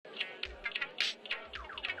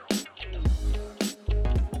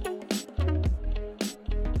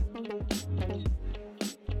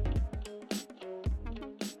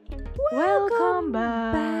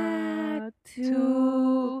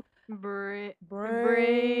Brain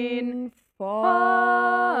Brain fart.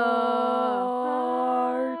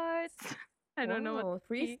 farts. I don't know what Wow,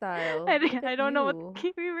 key. freestyle. Look I at don't know what you.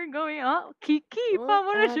 key we were going. Oh, key. Look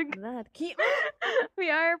Paano at siya? that. Key. We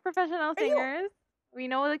are professional Are you singers. We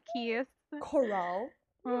know the keys. choral?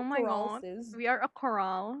 Are you Oh a my choral, god. sis? We are a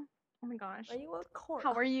chorale. Oh my gosh. Are you a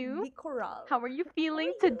How are you? the choral? How are you How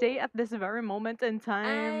feeling are today you? at this very moment in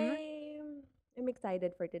time? I'm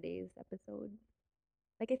excited for today's episode.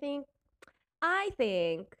 Like I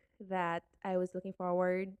think that I was looking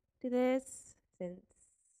forward to this since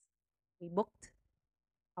we booked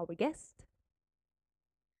our guest.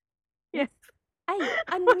 Yes. Yes. Ay,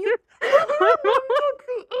 unmute. Unmute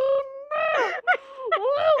si Ina.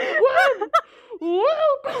 Welcome.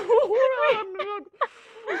 Welcome. Unmute.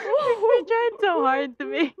 We tried so hard to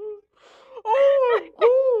be. Oh my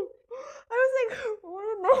god. I was like, what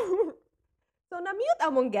no. So na-mute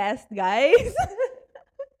among guest, guys.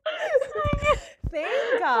 Thank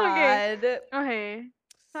Okay. God. Okay.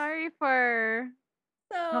 Sorry for.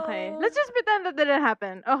 Okay. So Let's just pretend that didn't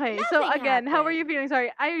happen. Okay. So nothing again, how are happened. you feeling?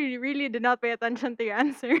 Sorry. I really did not pay attention to your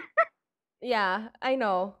answer. Yeah, I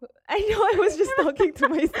know. I know I was just talking to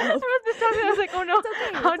myself. I was distracted. I was like, oh no. It's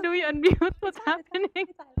okay. How It's do we okay. unmute? What's It's fine. It's fine. happening?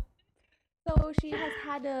 It's fine. So she has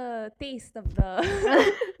had a taste of the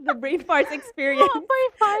the brain farts experience.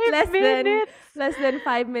 By less 5 minutes. less than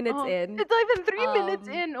 5 minutes Oh, in. it's not even 3 minutes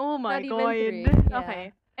Um, in. Oh my not even god. 3. Yeah. Okay.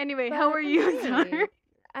 Anyway, how But are I'm you, okay. sir?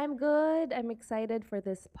 I'm good. I'm excited for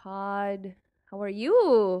this pod. How are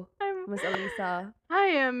you, I'm Miss Alisa?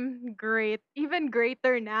 I am great. Even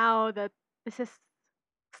greater now that this is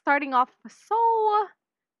starting off so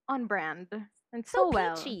on brand and So so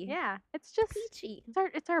well. peachy. Yeah, it's just Peachy.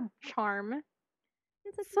 it's our charm.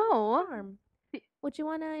 It's a So, charm. y- Would you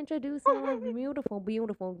want to introduce our beautiful,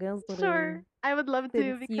 beautiful guest today? sure, I would love to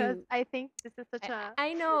Since because you, I think this is such I, a I I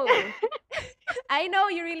know, I know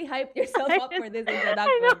you really hyped yourself up for this I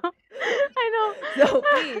introduction. know. I know. So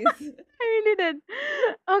please, I really did.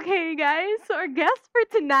 Okay, guys. So our guest for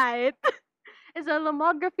tonight is a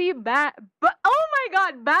lomography oh my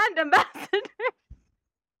god, band ambassador.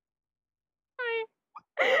 I,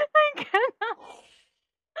 I cannot.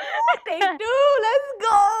 take two. Let's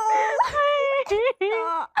go.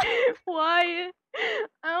 Ah, Why?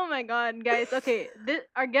 Oh my god, guys. Okay,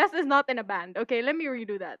 our guest is not in a band. Okay, let me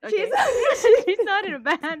redo that. She's Okay, she's not in a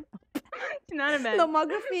band. She's not in a band.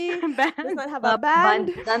 lomography. Does Band. not have a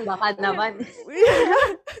band. Band, baka naman.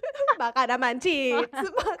 Baka naman cheats.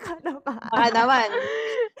 Baka Baka naman. naman.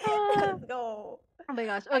 Ah, Let's go. oh my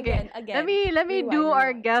gosh. Okay. Let Again. me Rewind, do our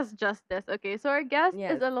rewind. guest justice. Okay. So our guest is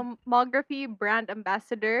Yes. a lomography brand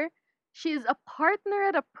ambassador. She's a partner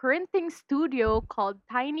at a printing studio called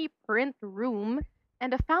Tiny Print Room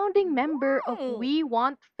and a founding member of Mm. We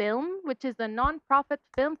Want Film, which is a non-profit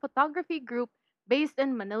film photography group based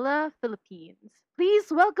in Manila, Philippines.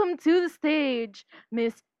 Please welcome to the stage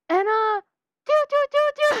Miss Anna. Choo, choo, choo,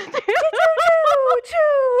 choo, choo. Choo,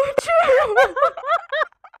 choo, choo.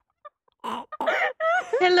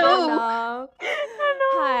 Hello. Hello.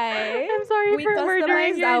 Hello. Hi. I'm sorry We for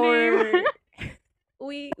murdering customized your name.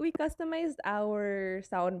 we customized our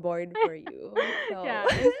soundboard for you. So Yeah,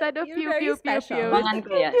 instead of you're pew very pew pew pew, special. it's Abangan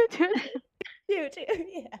ko yan. pew, pew, Cute.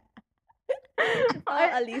 Yeah. That's all I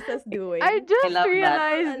Alisa's doing. I I just love that.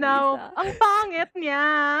 realized now, Alisa. ang pangit niya.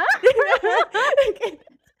 Okay.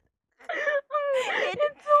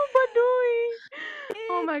 It's so baduy.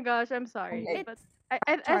 Oh It, my gosh, I'm sorry, Okay. but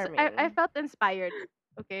it's I charming. felt inspired.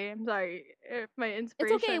 Okay, I'm sorry if my It's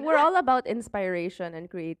okay. inspiration. We're all about inspiration and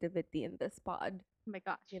creativity in this pod. Oh my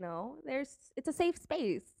gosh. You know, it's a safe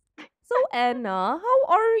space. So Anna, how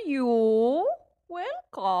are you?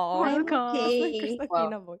 Welcome. I'm Welcome. It's like okay.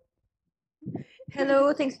 Christina Well, voice.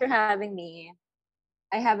 hello. Thanks for having me.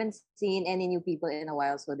 I haven't seen any new people in a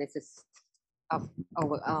while, so this is a, a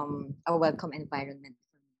welcome environment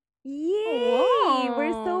for me. Yay!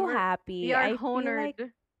 We're so Wow, we happy. are I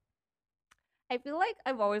honored. feel like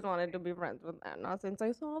I've always wanted to be friends with Anna since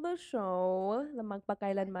I saw the show, the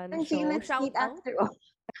Magpakailanman Okay, show. let's Shout meet out. after all.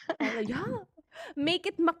 Yeah. Make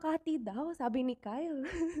it Makati daw, sabi ni Kyle.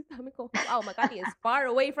 Sabi ko, wow, Makati is far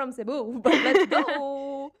away from Cebu, but let's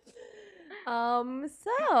go.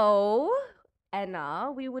 So,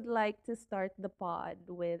 Anna, we would like to start the pod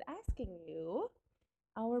with asking you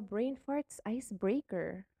our brain farts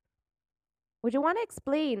icebreaker. Would you want to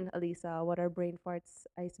explain, Alisa, what our brain farts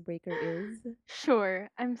icebreaker is? Sure.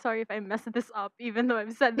 I'm sorry if I messed this up, even though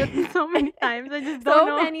I've said it so many times. I just don't So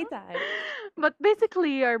know. many times. But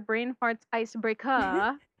basically, our brain farts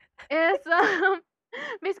icebreaker is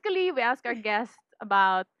basically we ask our guests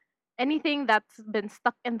about anything that's been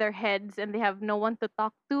stuck in their heads and they have no one to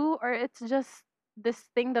talk to, or it's just this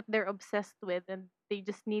thing that they're obsessed with and they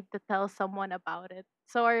just need to tell someone about it.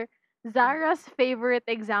 So our Zara's favorite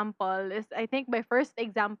example is, I think, my first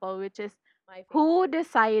example, which is My who favorite.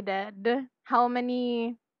 decided how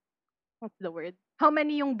many, what's the word? How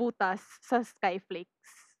many yung butas sa Skyflakes?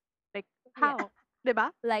 Like, Yeah. how? Diba?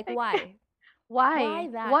 Like Like, why? Why why?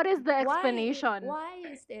 that? What is the Why explanation? why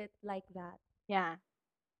is it like that Yeah.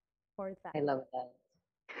 for that? I love that.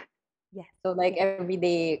 Yes. So like Yes.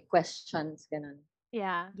 everyday questions, ganun.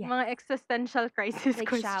 Yeah. Yes. Mga existential crisis Like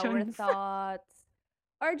shower questions. thoughts.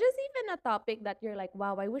 Or just even a topic that you're like,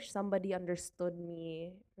 wow, I wish somebody understood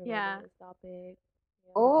me regarding Yeah. this topic.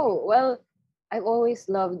 Yeah. Oh, well, I've always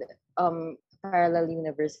loved parallel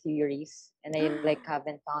universe theories, and I like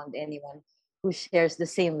haven't found anyone who shares the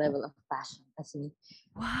same level of passion as me.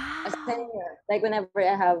 As in, Wow. like whenever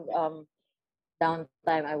I have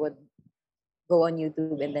downtime, I would go on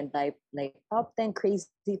YouTube and then type like top 10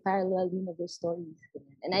 crazy parallel universe stories.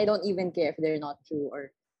 And I don't even care if they're not true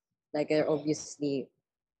or like they're obviously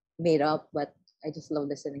made up, but I just love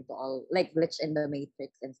listening to all like Glitch in the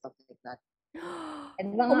Matrix and stuff like that. Oh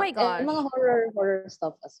my And mga gosh. horror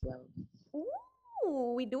stuff as well.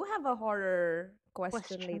 Ooh, we do have a horror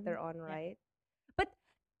question later Question. on, Yeah. right? But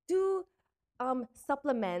to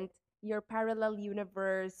supplement your parallel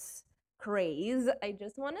universe craze, I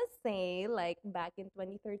just want to say like back in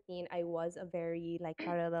 2013 I was a very like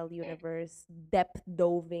parallel universe depth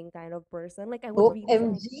diving kind of person. Like I would really like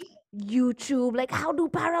OMG. YouTube, like how do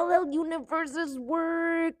parallel universes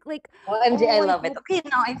work? Like OMG, I oh, I love it. hope Okay,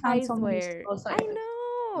 now I found I someone who's swear. also I into it.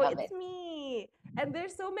 know, Love it's it. me. And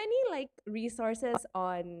there's so many like resources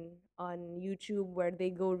on YouTube where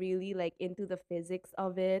they go really like into the physics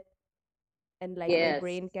of it and like my Yes.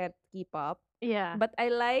 brain can't keep up. Yeah. But I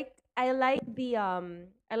like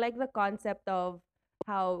the concept of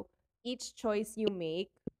how each choice you make,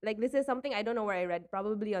 like this is something I don't know where I read,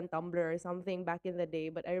 probably on Tumblr or something back in the day,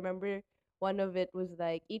 but I remember one of it was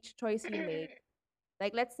like each choice you make,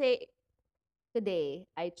 like let's say today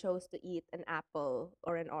I chose to eat an apple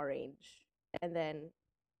or an orange. And then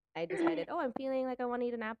I decided, oh, I'm feeling like I want to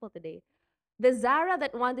eat an apple today. The Zara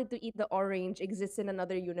that wanted to eat the orange exists in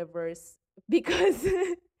another universe because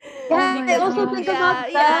Oh Yeah, my I because also think god.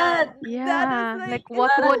 about yeah, that. that was Yeah. like Like,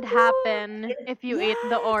 what it's so would cool. happen if you ate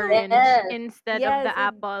the Yeah, so orange Yes. instead of yes, the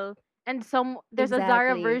apple? And there's a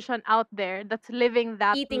Zara exactly. version out there that's living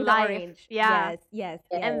that Eating the life. orange. Yeah. Yes, yes,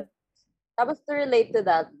 Yes. yes. And That was to relate to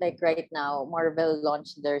that, like right now, Marvel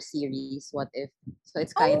launched their series, What If? So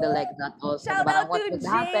it's kind of Oh, like that also. Na shout parang out what to would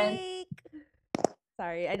happen? Jake.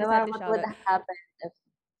 Sorry, I Na just had parang to what shout would out. happen if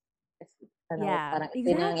Yeah, parang ito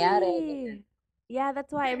yung nangyari. exactly. Yeah,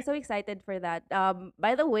 that's why I'm so excited for that.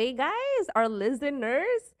 By the way, guys, our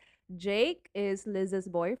listeners, Jake is Liz's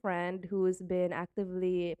boyfriend who's been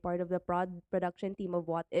actively part of the production team of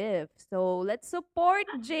What If. So let's support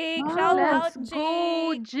Jake. Shout Ah, out let's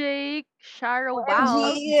go, Jake. Jake. Shara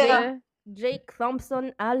wow. OMG! Jake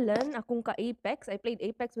Thompson Allen, akong ka-Apex. I played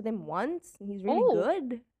Apex with him once. And he's really Oh,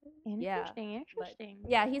 good. Yeah. interesting, But interesting.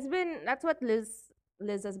 yeah, that's what Liz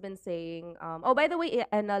has been saying. Oh, by the way,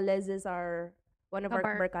 Anna, Liz is our one of our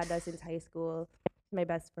barkadas since Kabarks. high school. My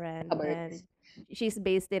best friend, and Kabarks. she's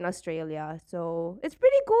based in Australia. So it's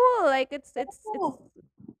pretty cool. Like it's Oh,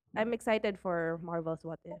 I'm excited for Marvel's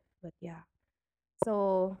What If. But yeah.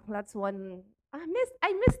 So that's one I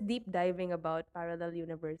miss deep diving about parallel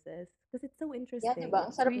universes because it's so yeah, interesting. diba?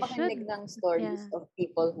 Ang sarap We makinig should, ng stories yeah. of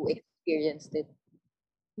people who experienced it.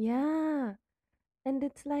 Yeah. And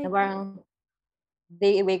it's Na like parang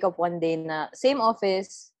they wake up one day na same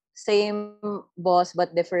office, same boss,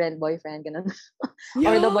 but different boyfriend, ganun.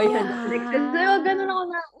 Or the boyfriend doesn't exist. Diba? Ganun Yeah.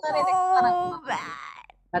 ako narinig. Parang, oh wow, man.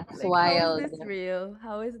 that's Like how is wild. this real?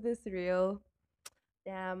 How is this real?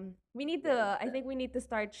 Damn. I think we need to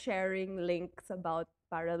start sharing links about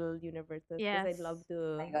parallel universes because Yes.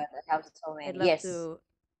 Oh my God, I have so I'd many. love Yes. to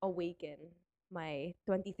awaken my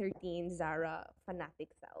 2013 Zara fanatic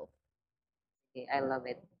self. Okay, I love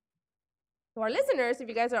it. To our listeners, if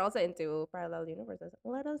you guys are also into parallel universes,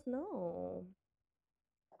 let us know.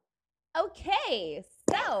 Okay,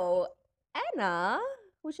 so Anna,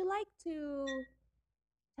 would you like to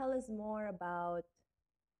tell us more about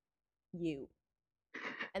you?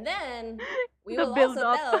 And then we The will build also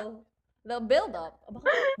up. tell the build up about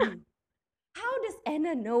you. How does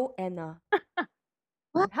Anna know Anna?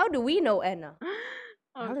 What How do we know Anna?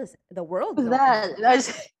 Oh, How does the world was know that?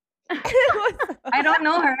 I don't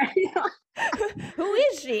know her. Who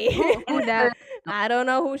is she? who that? I don't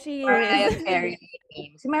know who she Mariah is. Carey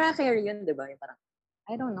name. Si Mariah Carey yun, di ba? Yung parang,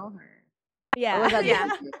 I don't know her. Or Yeah, was that Yeah. yeah.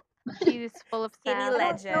 Beatles? She's full of Skinny sass. I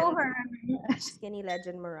don't know legend. her. Skinny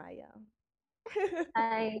legend Mariah.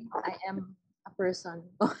 I am a person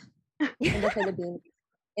in the Philippines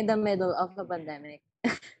in the middle of a pandemic.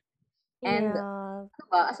 And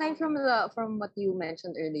Yeah. aside from what you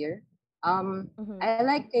mentioned earlier, Mm-hmm. I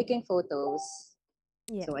like taking photos.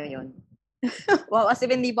 Yeah. So ayun. Wow, as if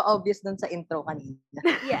hindi ba obvious dun sa intro kanina.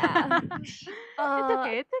 Yeah. It's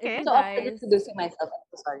okay. It's If okay. you So after guys, introducing myself, I'm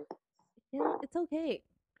so sorry. it's okay.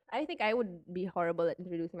 I think I would be horrible at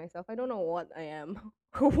introducing myself. I don't know what I am.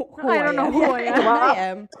 Who I I don't know am. who Yeah, I what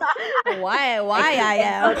am. I Wow. am. Why I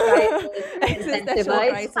am. Existential crisis Existential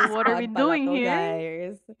intensifies. crisis What are we pod pala doing to, here?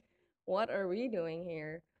 guys. What are we doing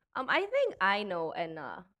here? I think I know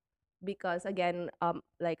Enna because again,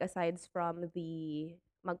 like aside from the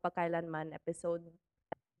Magpakailanman episode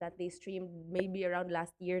that they streamed maybe around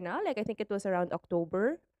last year na, like I think it was around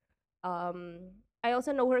October. I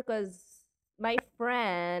also know her because my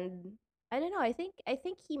friend, I don't know, I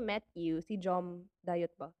think he met you, si Jom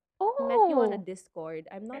Dayot ba? He met you on a Oh, Discord.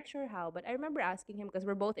 I'm not sure how, but I remember asking him because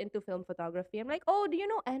we're both into film photography. I'm like, oh, do you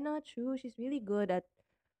know Enna Chu? She's really good at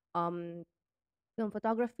um film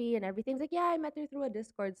photography and everything. He's like, yeah, I met her through a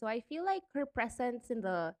Discord. So I feel like her presence in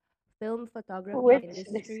the film photography Which this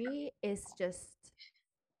industry is just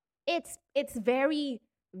it's very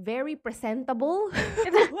very presentable.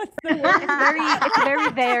 it's What's the word? it's very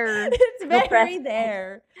there. It's the very presence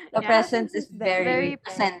there. the The Yeah, presence presence is is there. very very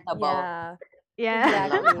presentable. Yeah, yeah. I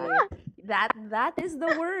love that. exactly. That is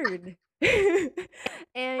the word.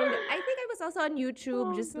 And I think I was also on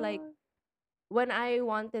YouTube Oh just like god. when I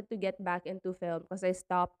wanted to get back into film because I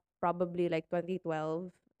stopped probably like 2012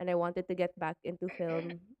 and I wanted to get back into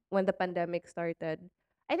film when the pandemic started.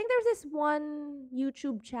 I think there's this one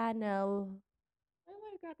YouTube channel. I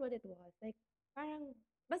forgot what it was. Like parang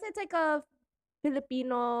but it's like a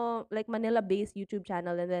Filipino like Manila based YouTube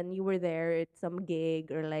channel and then you were there it's some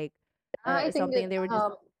gig or like I think something it's and they were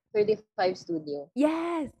just 35 Studio.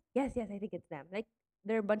 yes, I think it's them. Like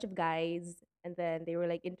they're a bunch of guys, and then they were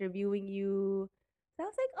like interviewing you. So I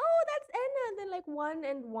was like, oh, that's Enna. And then like 1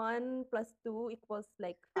 and 1 plus 2 =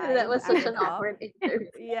 like That 5 was such added an up. awkward interview.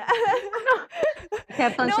 Yeah. I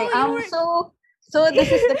kept on No, saying, you were. so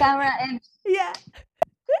this is the camera and Yeah.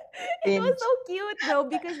 It was binge. so cute though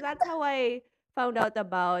because that's how I found out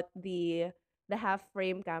about the half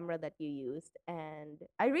frame camera that you used, and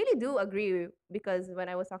I really do agree because when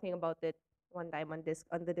I was talking about it one time on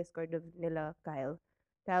the Discord of Nila Kyle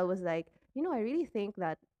was like, I really think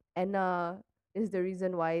that Enna is the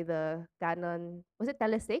reason why the Canon was it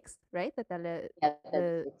Tele 6, right? Yeah, that's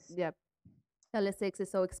The six. yeah Tele 6 is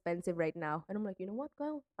so expensive right now, and I'm like, you know what,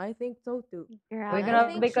 Kyle? I think so too. And Uy, I Grabe.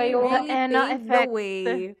 think grabe she kayo. The really Enna paved the effect.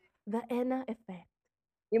 way. The Enna effect.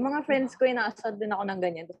 Yung mga friends ko, inaasad din ako ng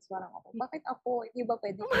ganyan. Tapos parang ako, bakit ako? Hindi ba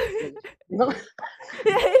pwede inflation?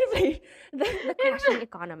 Yeah, the crashing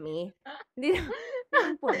economy. Hindi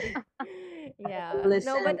naman pwede. Yeah. No,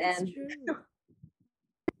 Listen but it's and true.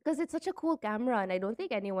 Because it's such a cool camera, and I don't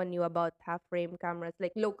think anyone knew about half frame cameras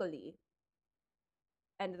like locally.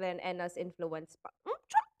 And then Enna's influence.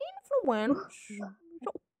 Influence.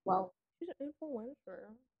 wow. She's an influencer.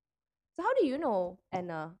 So how do you know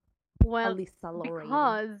Enna? Well, Alyssa Lorraine.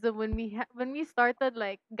 because when we started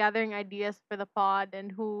like gathering ideas for the pod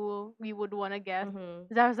and who we would want to guest,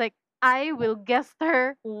 Mm-hmm. I was like, I will guest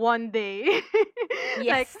her one day.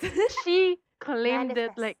 Like Yes. she claimed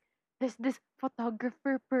it Manifest. like this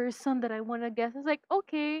photographer person that I want to guest. I was like,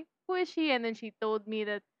 okay, who is she? And then she told me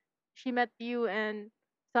that she met you and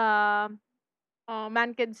sa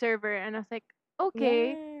Mankid server, and I was like,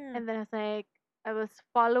 okay. Yeah. And then I was like, I was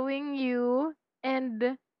following you,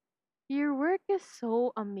 and your work is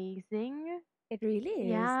so amazing. It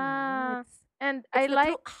really is, no? Yeah. And It's I the true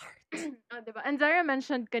like art. diba? And Zara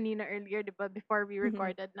mentioned kanina earlier, diba, before we Mhm.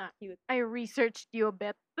 recorded na Cute. I researched you a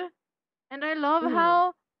bit. And I love Mhm.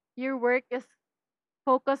 how your work is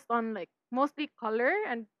focused on like mostly color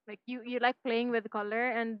and like you like playing with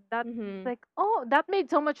color and that's Mhm. like oh that made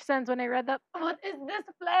so much sense when I read that. What is this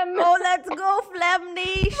phlegm? Oh, let's go, Phlegm What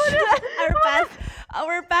Nation! our is, past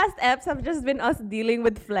our past eps have just been us dealing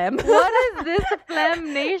with phlegm. what is this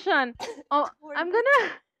phlegm nation? Oh, We're I'm just gonna.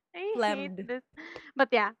 I hate phlegmed. this,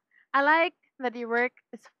 but yeah, I like that your work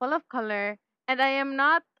is full of color, and I am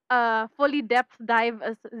not fully depth dive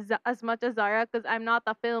as much as Zara because I'm not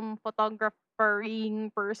a film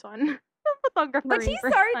photographering person, But she photographering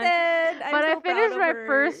person. started. I'm But I so proud finished of my her.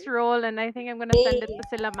 first role, and I think I'm gonna send it Yay! to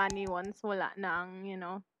sila Manny once wala na ang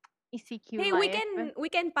ECQ Hey, life. we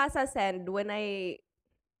can pass a send when I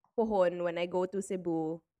go to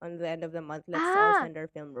Cebu on the end of the month. Let's all Ah, send our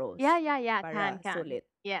film rolls yeah, para can. sulit.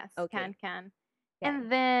 Yes, Okay. can. Okay.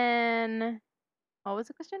 And then, what was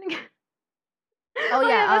the question again? Oh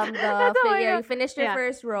yeah, That's how I yeah, know. you finished your Yeah,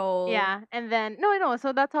 first role. yeah. And then, no.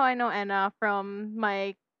 So that's how I know Anna from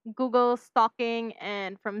my Google stalking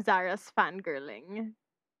and from Zara's fangirling.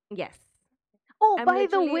 Yes. Oh, I'm by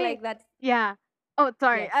the literally way, like that. yeah. Oh,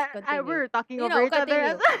 sorry. Yes, I continue. we're talking You know, over each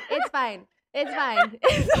other. continue. It's fine. It's fine.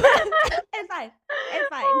 It's fine. It's fine. It's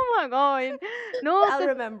fine. Oh my god. No, I'll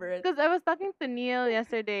remember it. because I was talking to Neil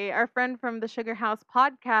yesterday, our friend from the Sugar House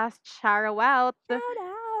podcast, Shara Wout. Shout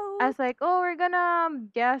I out. was like, oh, we're gonna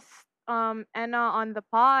guest Anna on the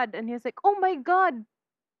pod, and he's like, oh my god,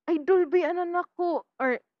 idol ba yan anak ko?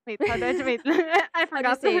 Or wait, how do I wait? I How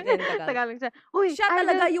do you forgot. say it in Tagalog? Tagalog siya. Uy, Siya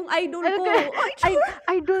talaga yung idol idol ko, ko. Ay, sure.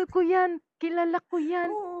 idol ko yan, kilala ko yan.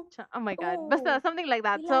 Oh, Oh my god, basta oh. something like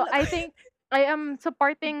that. So Kilala ko. I think I am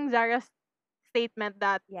supporting Zara's statement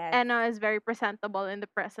that Yes. Anna is very presentable in the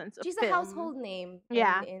presence of She's a film. household name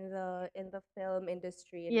Yeah. in the film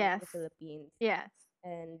industry in Yes. the Philippines. Yes.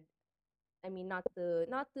 And I mean not to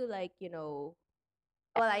like,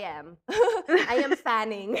 well, I am. I am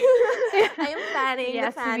fanning. I am fanning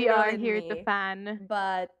Yes, the fan we are in here me. to fan.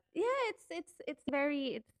 But yeah, it's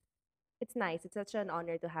very it's nice. It's such an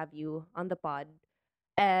honor to have you on the pod.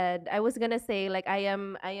 And I was gonna say like I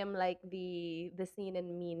am like the scene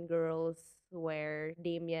in Mean Girls where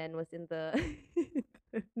Damien was in the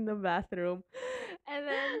in the bathroom, and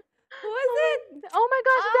then who was it? Oh my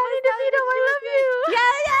gosh, Oh, Danny my God, DeVito, I she was love great. you.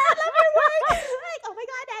 Yeah, I love your work. Like, oh my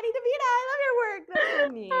God, Danny DeVito, I love your work. That's so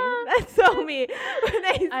me. That's so me. When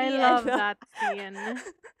I see I love Anna. that scene.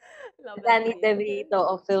 Love that Danny scene. DeVito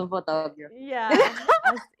of film photography. Yeah,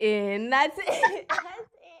 as in that's it. That's it.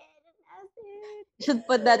 That's it. You should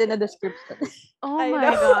put that in the description. Oh I my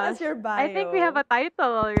know, gosh. as your I think we have bio. a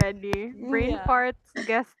title already. Brain Yeah. Farts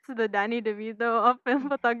guests the Danny DeVito of film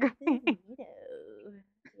photography. DeVito.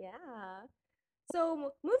 Yeah. So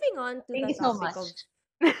moving on to Thank the you so topic much.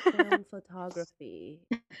 of film photography,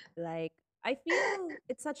 like I feel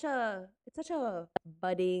it's such a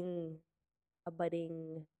budding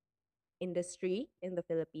industry in the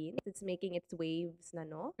Philippines. It's making its waves na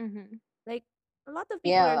no. Mm-hmm. Like a lot of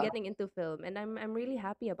people are Yeah. getting into film, and I'm really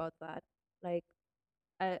happy about that. Like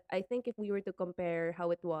I think if we were to compare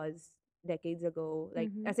how it was decades ago,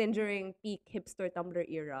 like Mhm. as in during peak hipster Tumblr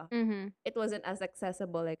era, Mm-hmm. it wasn't as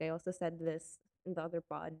accessible. Like I also said this in the other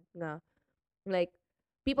pod, na like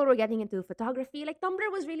people were getting into photography. Like Tumblr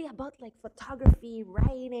was really about like photography,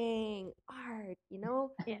 writing, art,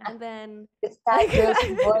 Yeah. and then It's that girls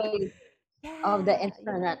and boys of the yeah,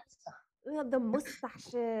 internet. the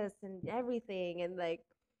mustaches and everything, and like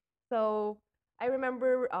so. I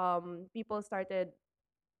remember people started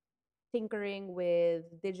tinkering with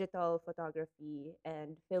digital photography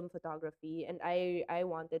and film photography, and I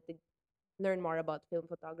wanted to learn more about film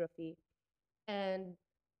photography. And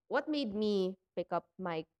what made me pick up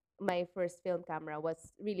my first film camera was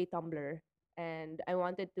really Tumblr, and I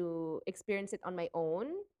wanted to experience it on my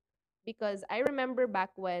own because I remember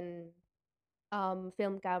back when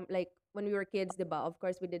film cam like when we were kids, diba? Of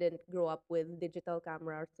course we didn't grow up with digital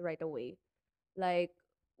cameras right away. Like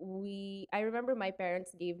I remember my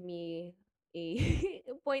parents gave me a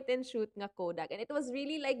point and shoot nga Kodak, and it was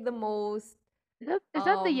really like the most Is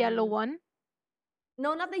that the yellow um one?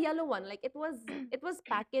 no, not the yellow one. Like it was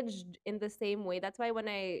packaged in the same way. That's why when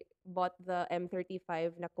I bought the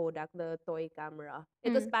M35 na Kodak, the toy camera, it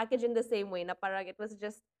was Mm. packaged in the same way na parang it was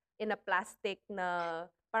just in a plastic na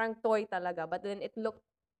parang toy talaga, but then it looked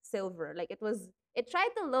silver. Like it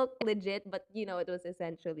tried to look legit, but it was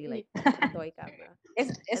essentially like a toy camera.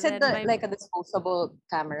 Is And it then my like a disposable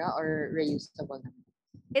camera or reusable?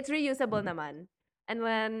 it's reusable naman. And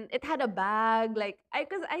when it had a bag, like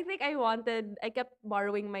cause I think I kept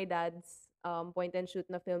borrowing my dad's point and shoot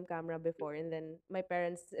na film camera before, and then my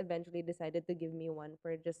parents eventually decided to give me one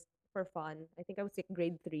for just for fun. I think I was like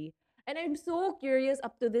grade 3. And I'm so curious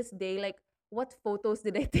up to this day, like what photos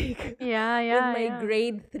did I take Yeah, with yeah, my yeah.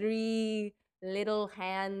 grade 3 little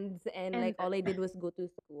hands, and like And all I did was go to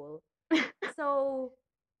school. So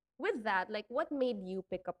with that, like what made you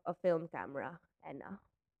pick up a film camera, Anna?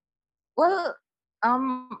 Well,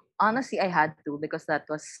 honestly, I had to because that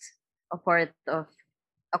was a part of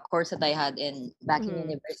a course that I had in back in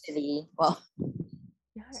Mhm. university. Well,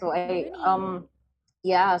 Yeah, so right. I Uni.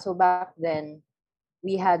 yeah, so back then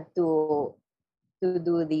we had to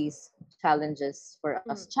do these challenges for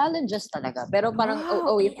us. Mm. Challenges talaga. Pero parang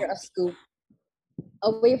Wow, a way for us AMP.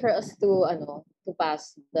 to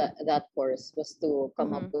pass that course was to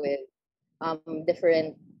come up Mm-hmm. with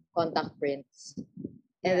different contact prints.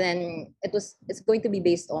 And Yeah. then it's going to be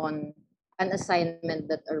based on an assignment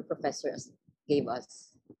that our professors gave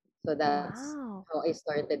us. So that's Wow. how I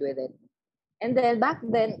started with it. And then back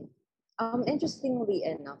then, interestingly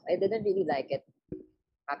enough, I didn't really like it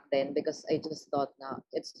back then because I just thought na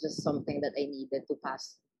it's just something that I needed to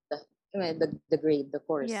pass the grade, the Yeah.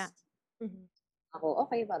 course. Mhm. Ako,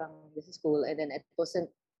 okay, parang this is cool. And then it wasn't,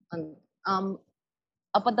 um, um,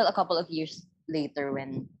 up until a couple of years later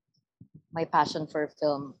when my passion for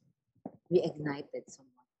film reignited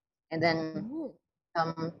somewhat. And then, Ooh.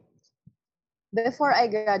 um, before I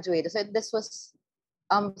graduated, so this was,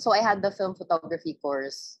 so I had the film photography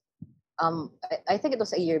course. I think it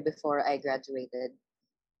was a year before I graduated.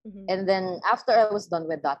 Mhm. And then after I was done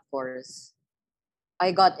with that course,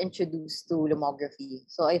 I got introduced to lomography.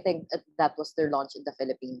 So I think that was their launch in the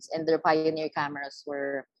Philippines. And their pioneer cameras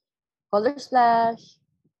were Color Splash,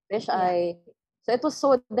 Yeah. Fisheye. So it was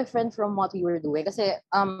so different from what we were doing. Kasi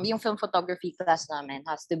yung film photography class namin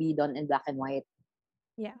has to be done in black and white.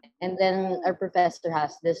 Yeah. And then our professor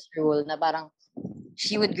has this rule na parang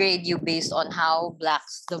she would grade you based on how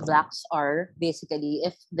the blacks are. Basically,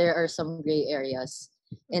 if there are some gray areas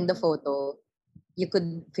in the Mhm. photo, you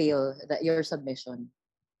could fail your submission.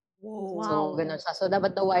 So Whoa. Wow. ganun siya. So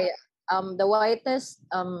dapat the whitest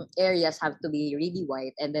areas have to be really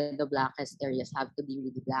white, and then the blackest areas have to be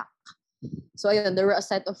really black. So ayun, there were a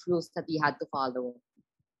set of rules that we had to follow.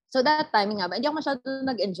 So that timing nga, hindi ako masyado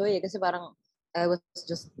nag-enjoy kasi parang I was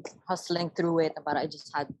just hustling through it, para I just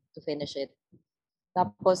had to finish it.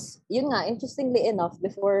 Tapos, yun nga, interestingly enough,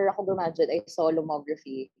 before ako graduate, I saw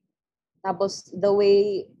lomography. Tapos, the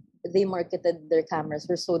way they marketed their cameras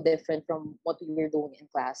were so different from what we were doing in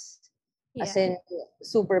class. As Yeah. in,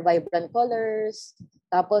 super vibrant colors.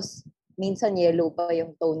 Tapos, minsan yellow pa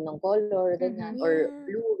yung tone ng color, ganyan. Mm-hmm. Or Yeah.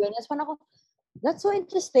 blue, ganyan. So, parang ako, that's so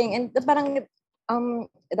interesting. And parang,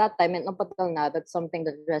 that time, and up until now, that's something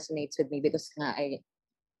that resonates with me because nga,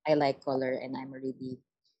 I like color and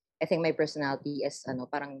I think my personality is,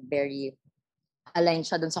 parang very aligned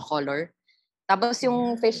siya dun sa color. Tapos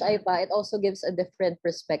yung fish eye pa, it also gives a different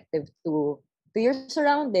perspective to your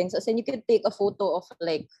surroundings. As in, you could take a photo of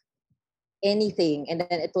like anything and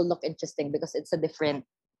then it will look interesting because it's a different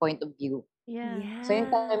point of view. Yeah. So yung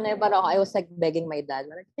time na yun, Yeah. parang I was like begging my dad,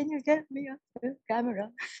 like, can you get me a camera?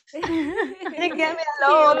 Can you get me a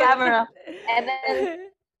low camera?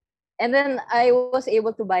 And then Cute. I was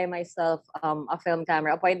able to buy myself a film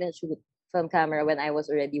camera, a point and shoot film camera when I was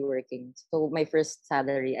already working. So my first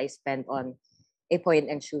salary I spent on a point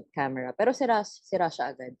and shoot camera. Pero sira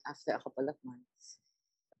siya agad after a couple of months.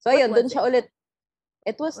 So What ayun, dun was siya it? ulit.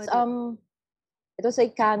 It was What was it was a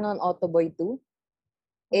Canon Autoboy 2 Ooh.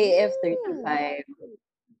 AF35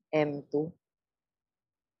 M2.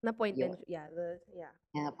 Na point Yun. and yeah, yeah.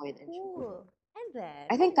 Yeah, point and shoot. Cool. And then,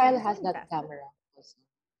 I think I'm Kyle so has that invested. camera also.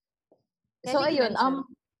 I So think he ayun, mentioned.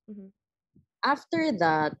 Mhm. after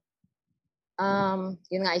that,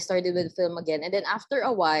 yun nga, I started with film again. And then after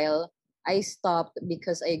a while, I stopped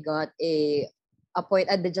because I got a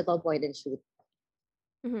digital point and shoot.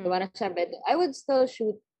 So Mhm. parang syempre, I would still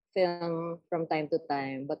shoot film from time to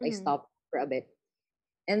time, but I Mhm. stopped for a bit.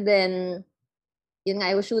 And then, yun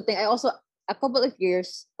nga, I was shooting. I also, a couple of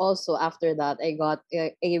years also after that, I got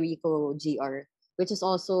a Ricoh GR, which is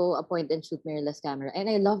also a point and shoot mirrorless camera. And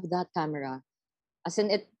I love that camera. As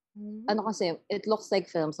in, ano Mhm. kasi, it looks like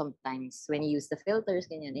film sometimes when you use the filters,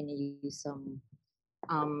 ganyan, and you use some,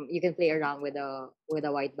 you can play around with a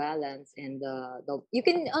white balance and you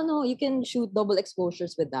can shoot double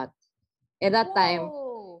exposures with that. At that time,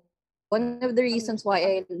 Whoa. one of the reasons why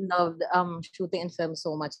Amazing. I loved shooting in film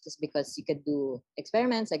so much is because you could do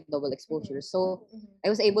experiments like double Mhm. exposure. So Mhm. I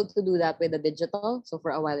was able to do that with the digital. So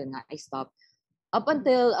for a while, and I stopped up Mhm.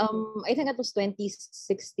 until I think it was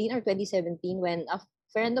 2016 or 2017 when a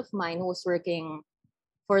friend of mine who was working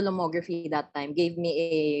for lomography that time gave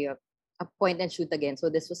me a point and shoot again. So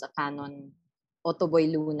this was a Canon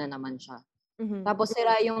Autoboy Luna naman siya. Mhm. Tapos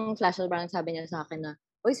sira yung flash, parang sabi niya sa akin na,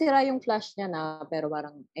 "Uy, sira yung flash niya na, pero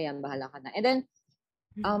parang ayan, bahala ka na." And then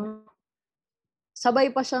um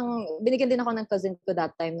sabay pa siyang binigyan din ako ng cousin ko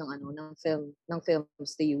that time ng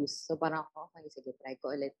films to use. So parang ako, okay, sige, try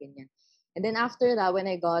ko ulit ganyan. And then after that, when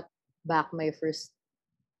I got back my first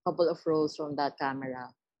couple of rolls from that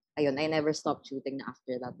camera, ayun, I never stopped shooting na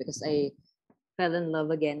after that because I fell in love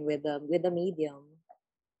again with the medium.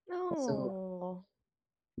 So Oh.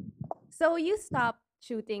 So you stopped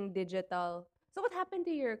shooting digital. So what happened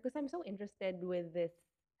to your? Because I'm so interested with this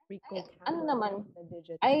Ricoh ano camera, naman, the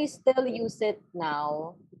digital. I still use it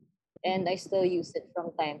now and I still use it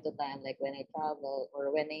from time to time, like when I travel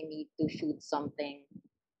or when I need to shoot something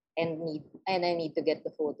and I need to get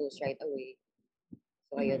the photos right away.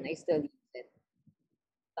 So ayun, Mhm. I still use it.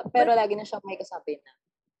 Pero But lagi na siyang may kasabi na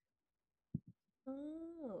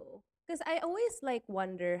Because I always like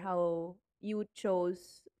wonder how you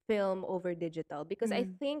chose film over digital because I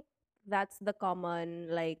Mm. think that's the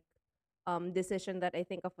common like decision that I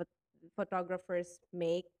think of what photographers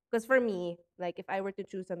make. Because for me, like if I were to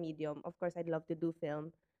choose a medium, of course I'd love to do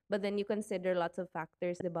film. But then you consider lots of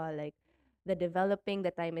factors, diba? Like the developing,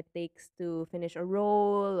 the time it takes to finish a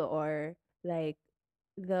roll, or like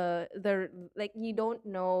the like you don't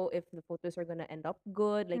know if the photos are gonna end up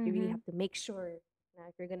good. Like you really Mhm. have to make sure that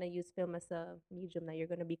if you're gonna use film as a medium, that you're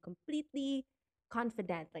gonna be completely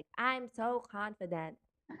confident. Like I'm so confident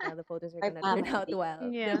the photos are My gonna turn out family. well,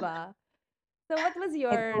 Yeah. diba? So what was I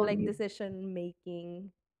your told like you. decision making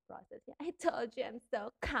process? Yeah, I told you I'm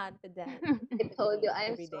so confident I told you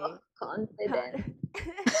I'm every so day. confident.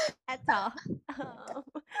 At all.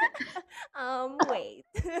 Wait.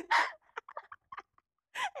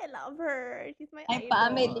 I love her. She's my My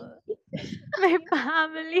family. idol. My My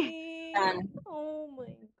family. family. Stan. Oh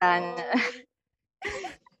my Stan. god.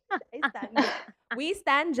 I stand. We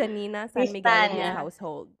stand Janina We San Miguel in this stan. Yes.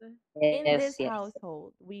 household. In Yes, this yes,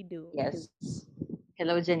 household, we do. We do. yes.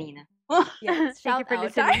 Hello, Janina. Yes. Thank you Shout for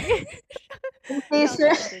out. Char. listening. In case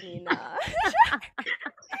Shout out, Janina.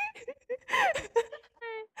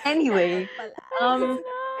 anyway, Shoutout pala. Oh um,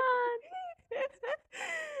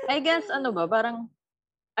 my I guess ano ba, parang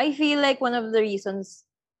I feel like one of the reasons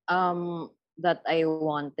that I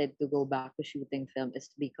wanted to go back to shooting film is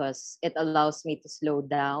because it allows me to slow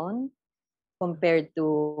down compared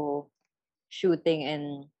to shooting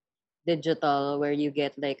in digital where you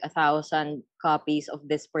get like 1,000 copies of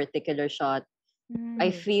this particular shot. God.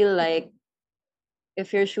 I Mm. Mhm. feel like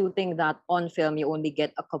if you're shooting that on film, you only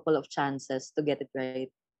get a couple of chances to get it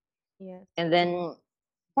right. Yes. And then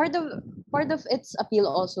part of part of its appeal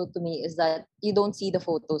also to me is that you don't see the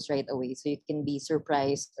photos right away, so you can be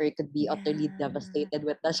surprised or you could be utterly Yeah. devastated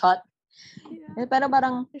with the shot. Yeah. Pero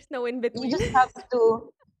parang There's no in you between. just have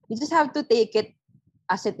to you just have to take it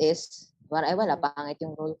as it is. Parang, ay wala, Mhm. pangit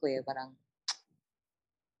yung role ko eh. Parang,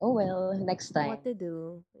 oh well, next What time. to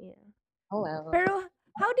do? Yeah. Oh well. Pero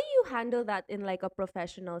how do you handle that in like a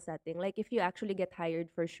professional setting? Like if you actually get hired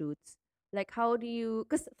for shoots, like how do you?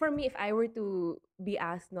 Because for me, if I were to be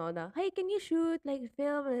asked, no, na, hey, can you shoot like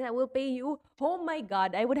film and I will pay you? Oh my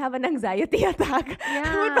god, I would have an anxiety attack. I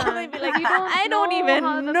would probably Yeah, be because like, you don't I don't know how even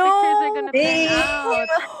the pictures are know gonna turn Hey! out.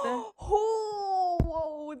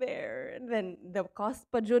 who there. And then the cost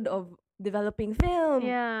per jud of developing film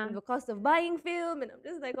Yeah. and the cost of buying film, and I'm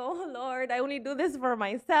just like, oh Lord, I only do this for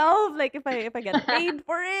myself. Like if I get paid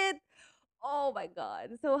for it. Oh my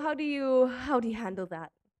god. So how do you handle that?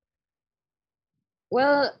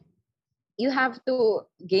 Well, you have to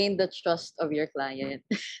gain the trust of your client.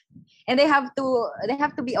 And they have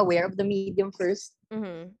to be aware of the medium first.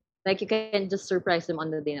 Mm-hmm. Like you can just surprise them on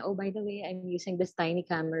the day. Oh, by the way, I'm using this tiny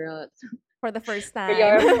camera For the first for time.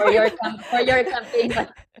 your campaign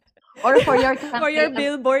or for your For campaign your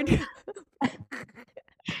billboard.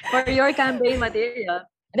 for your campaign material.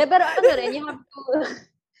 Hindi, pero ano rin, you have to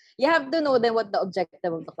you have to know then what the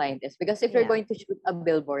objective of the client is, because if you're Yeah. going to shoot a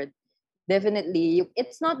billboard, definitely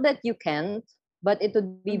it's not that you can't, but it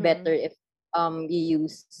would be better Mm-hmm. if you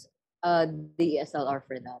use DSLR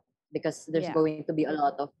for that, because there's Yeah. going to be a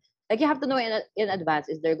lot of, like, you have to know in advance,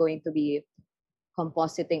 is there going to be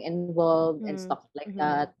compositing involved and Mm-hmm. stuff like Mm-hmm.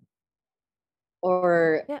 that,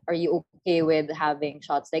 or Yeah. are you okay with having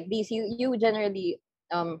shots like these? You generally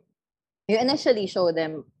um you initially show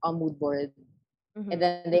them a mood board, and Mm-hmm.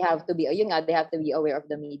 then they have to be, yun nga, they have to be aware of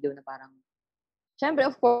the medium na parang, syempre,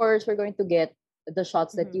 of course, we're going to get the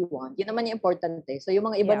shots that Mm-hmm. you want. Yun naman yung important eh. So, yung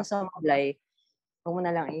mga iba na Yeah. sa mablay, huwag mo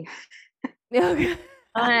na lang eh. Okay.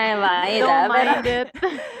 Okay, Don't makita. Pero, mind it.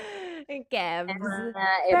 Kevs.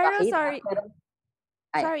 Pero ipakita. sorry, Pero,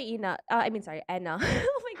 ay, sorry, Ina. I mean, sorry, Anna.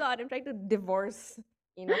 Oh my God, I'm trying to divorce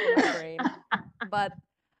Ina from my brain. But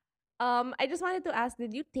I just wanted to ask: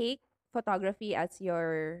 did you take photography as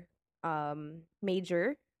your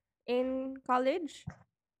major in college?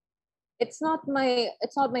 it's not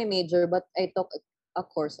my major, but I took a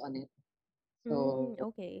course on it. Mm, So,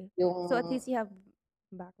 okay. So at yung, least you have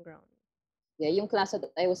background. yeah, yung class that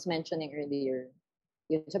I was mentioning earlier,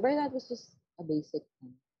 yun, syempre that was just a basic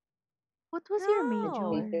thing. What was your Medyo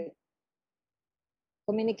Oh, major? basic.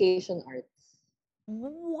 Communication arts.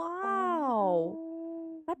 wow.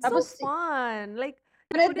 Oh. That's so Tapos, fun. Like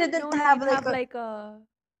but you it wouldn't didn't know na have you'd like have a, like a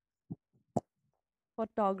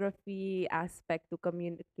photography aspect to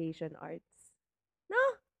communication arts. No,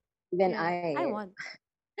 even Yeah. I I. want.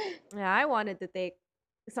 Yeah, I wanted to take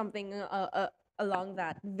something along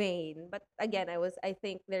that vein, but again, I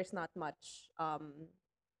think there's not much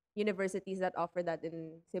universities that offer that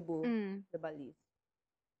in Cebu, Mm. the Bali.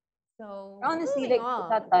 So Honestly, moving like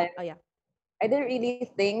that on. time, Oh yeah. I didn't really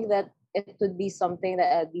think that it would be something that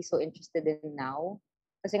I'd be so interested in now.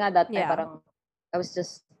 Kasi nga that time Yeah. parang I was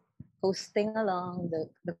just coasting along the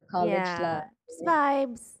college Yeah. life. Just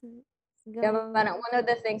vibes. Yeah, parang Ganun. one of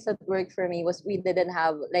the things that worked for me was we didn't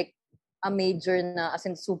have like a major na as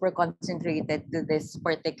in super concentrated to this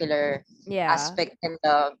particular Yeah. aspect in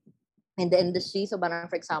the industry. So parang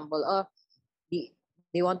for example, the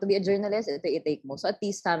they want to be a journalist, ito i-take mo. So at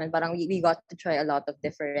least namin, parang we got to try a lot of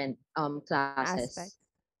different classes. Aspects.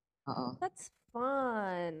 Oo. That's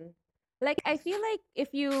fun. Like I feel like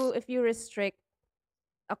if you restrict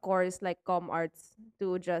a course like com arts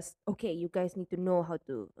to just okay, you guys need to know how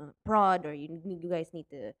to prod, or you guys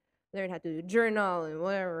need to learn how to journal and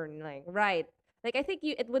whatever, and like write. Like I think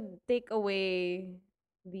you it would take away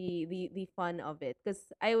the fun of it, because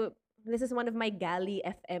this is one of my galley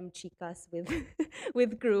FM chicas with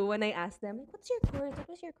with crew when I asked them, like, what's your course? What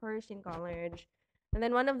was your course in college? And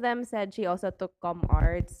then one of them said she also took com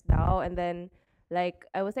arts now, and then like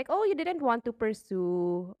I was like, "Oh, you didn't want to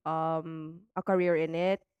pursue a career in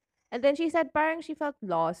it." And then she said parang she felt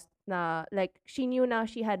lost, na like she knew now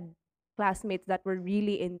she had classmates that were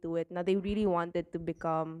really into it. Now they really wanted to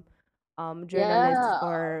become journalists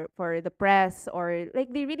Yeah. for the press, or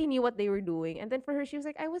like they really knew what they were doing. And then for her, she was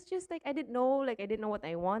like, I was just like, I didn't know what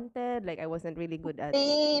I wanted. Like I wasn't really good at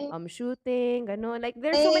Same. shooting, gano'n. Like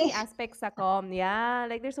there's so many Same. aspects sa com. Yeah,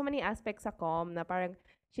 like there's so many aspects sa com na parang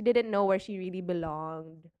she didn't know where she really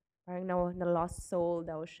belonged. Parang na lost soul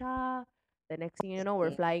daw siya. The next thing you know,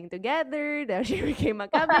 we're flying together. Then she became a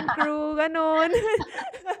cabin crew, gano'n.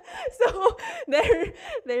 So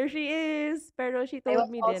there she is. Pero she I told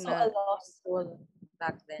was me din also a na lost soul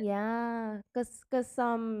back then. yeah, cause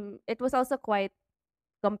it was also quite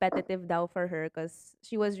competitive daw for her, because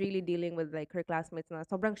she was really dealing with like her classmates na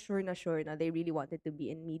sobrang sure na they really wanted to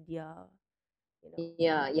be in media, you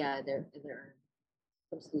know. Yeah, there are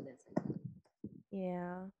some students like that.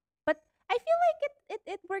 Yeah. But I feel like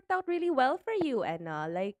it worked out really well for you, Anna.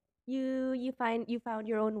 Like you found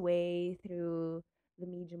your own way through the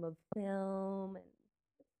medium of film, and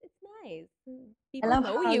it's nice. I People love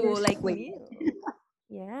know how you you're like sweet. me.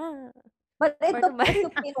 Yeah. But Part of my it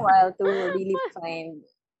took me a while to really find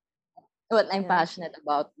what I'm yeah. passionate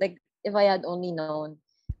about. Like if I had only known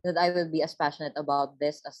that I will be as passionate about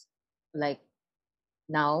this as like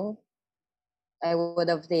now, I would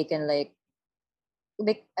have taken like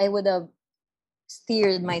I would have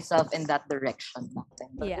steered myself in that direction back then.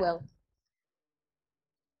 But Yeah. well,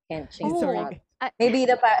 can't change Sorry. Oh, that. I, Maybe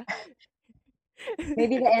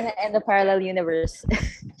maybe the end the parallel universe.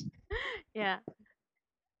 yeah.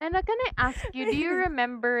 And can I ask you, do you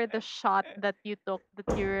remember the shot that you took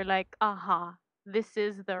that you were like, aha, Yeah. this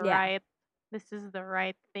is the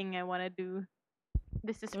right thing I want to do.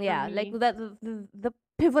 This is for Yeah, like me. that the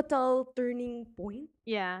pivotal turning point.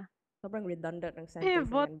 Yeah. Sobrang redundant ng sentence na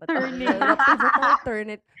Pivot yan, but turning.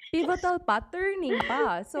 the pivotal pa, turning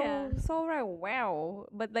pa. Yeah. So right, wow.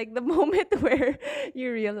 But like the moment where you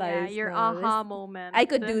Yeah, realize your na this, aha moment. I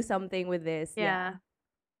could do something with this. Yeah.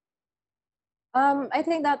 Yeah. I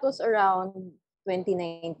think that was around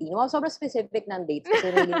 2019. Well, sobrang specific ng dates kasi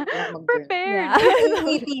mahilig ako mag-journal. Yeah.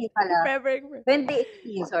 Prepared. 2018 pala. Forever.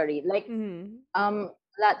 2018, sorry. Like, Mm-hmm.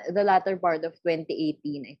 the latter part of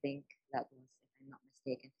 2018, I think that was, if I'm not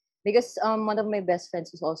mistaken. Because one of my best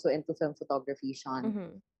friends was also into film photography, Sean.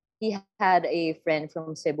 Mm-hmm. He had a friend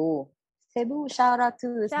from Cebu. Cebu, shout out to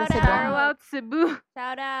the Shout Shout Cebuano. out. out Cebu.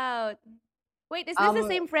 Shout out. Wait, is this the Um,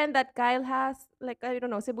 same friend that Kyle has? Like, I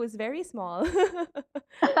don't know, Cebu is very small. no,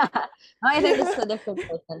 I think this is a different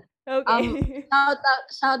person. Okay.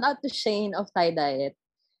 Shout out to Shane of Thai Diet.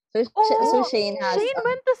 So Oh, Shane has Shane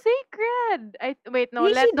went to Sacred. Wait, no,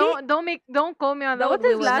 He she did. don't call me on that. Don't What's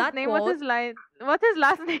we his will last not name? quote. What's his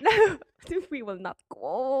last name? We will not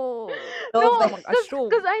quote. No, Lopez.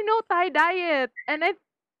 Mag-assume. cause I know Thai Diet, and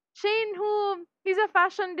Shane, who he's a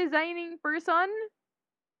fashion designing person.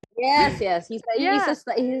 Yes. Yeah, He's a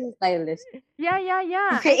stylist. He yeah.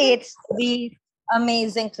 I think creates the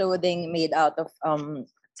amazing clothing made out of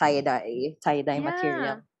tie dye yeah.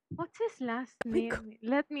 material. What's his last Oh my God. name?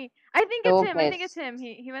 Let me. I think it's him. I think it's Lopez.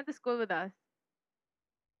 him. He went to school with us.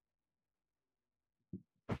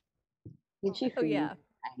 Did she Oh freeze? yeah.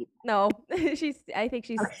 No, I think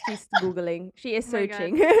she's googling. She is Oh my god.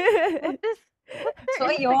 searching. What's So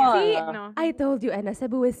their See, Instagram? ayun. No. I told you, Anna,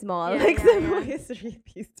 Cebu is small. Yeah, Like Cebu yeah. is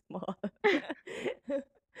really small.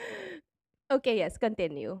 Okay, yes,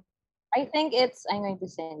 continue. I'm going to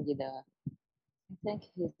send you I think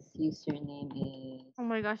his username is Oh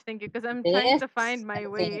my gosh, thank you. Because I'm trying this. to find my I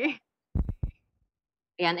think way.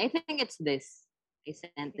 yeah, and I think it's this. I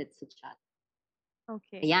sent it sa chat.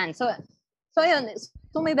 Okay. Ayan. So ayun.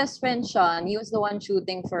 So my best friend Sean, he was the one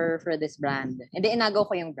shooting for this brand. And then inagaw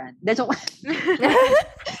ko yung brand. Then, so,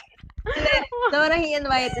 so parang he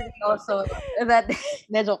invited me also that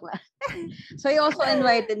na joke lang. So he also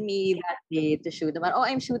invited me that day to shoot. But oh,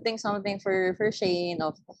 I'm shooting something for Shane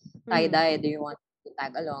of tie-dye. Do you want to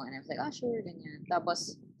tag along? And I was like, oh sure, ganyan.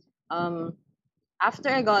 Tapos after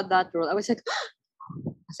I got that role, I was like,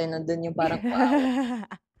 kasi nandun yung parang wow.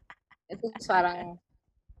 It was parang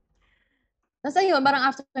nasa yun, parang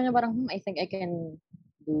after niya parang I think I can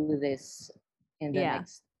do this in the Yeah.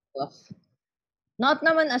 next of not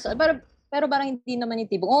naman as pero parang hindi naman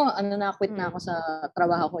yung tipong ano na quit na ako sa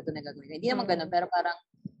trabaho ko ito na gagawin. Hindi naman ganun pero parang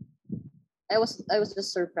I was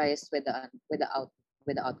just surprised with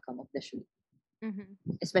the outcome of the shoot. Mhm.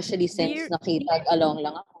 Especially Do since you nakitag along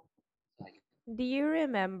lang ako. do you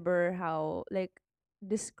remember how like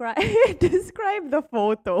describe describe the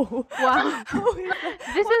photo? Wow. How is that?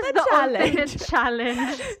 This What is a the ultimate challenge.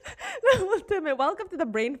 challenge. The ultimate. Welcome to the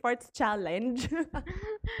Brain Farts challenge.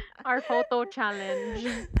 Our photo challenge.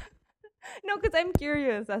 No, because I'm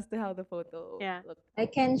curious as to how the photo Yeah. looked. I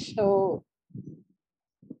can show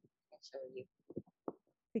you.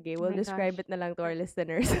 Sige, Oh we'll my describe gosh. it na lang to our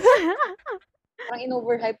listeners. Parang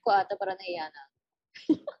in-overhype ko ata para nahiya na.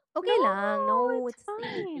 Okay lang. No, it's it's safe.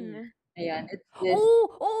 fine. Ayan, it's this.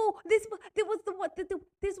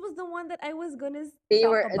 This was the one that I was gonna They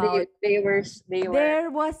talk were about. they were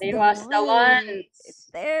There was they the was the one. ones.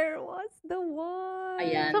 There was the one.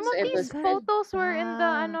 Ayan, Some so of it these was photos were in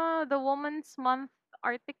the Ganda. the Women's Month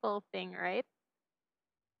article thing, right?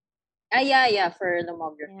 yeah, for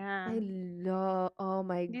lomography. Yeah. I love. Oh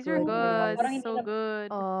my These are goodness. good. Parang This is hindi so na good.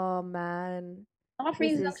 Oh man, this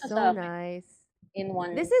naka-freeze lang is siya sa so akin nice. in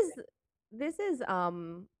one. This is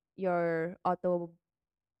your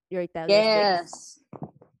your Tele 6. Yes.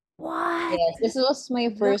 What? Yes, this was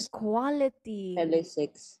my The first quality. Tele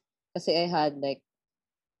 6 kasi I had like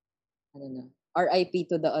I don't know.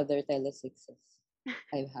 RIP to the other Tele 6s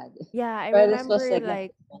I've had. Yeah, I But this was remember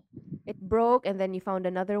like like it broke and then you found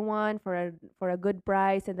another one for a good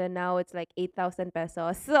price and then now it's like 8,000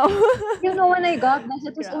 pesos. So you know when I got this,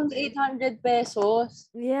 it was only Grabe. 800 pesos.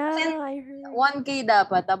 Yeah, I heard. 1K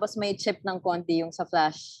dapat, tapos may chip ng konti yung sa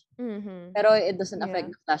flash. Mm-hmm. Pero it doesn't affect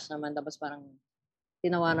Yeah. the flash naman. Tapos parang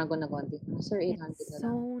tinawaran ko na konti. Sir, 800 It's na lang.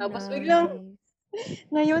 so Tapos biglang, nice.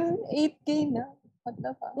 ngayon, 8K na. What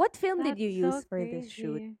the fuck? What film did That's you so use for this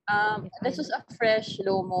shoot? crazy. If This I was a fresh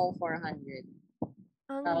Lomo 400.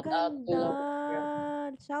 Ang Shout out to ganda.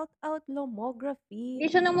 Lomography. Shout out Lomography. Hindi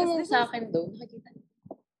siya Because namumove this sa is akin doon. Nakikita niyo.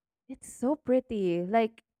 it's so pretty.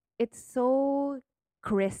 Like it's so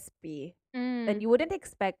crispy. And Mm. you wouldn't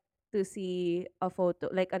expect to see a photo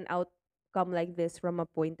like an outcome like this from a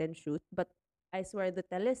point and shoot, but I swear the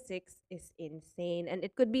Tele 6 is insane and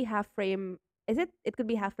it could be half frame. Is it? It could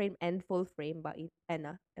be half frame and full frame ba,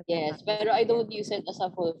 Anna? If I'm Yes, not pero I mistaken. don't use it as a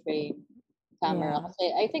full frame camera. Yeah. Kasi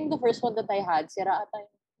I think the first one that I had, sira ata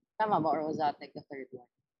yung, tama ba? Or was that like the third one?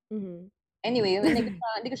 Mm-hmm. Anyway,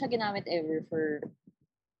 hindi ko siya ginamit ever for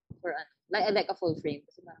like a full frame.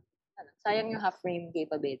 Kasi parang, sayang yung half frame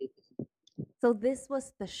capability. So this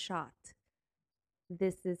was the shot.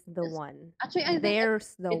 This is the Yes. one. Actually, I think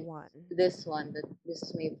There's the it- one. this one, this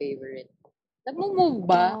is my favorite. Nagmo-move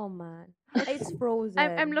ba? Oh man, it's frozen.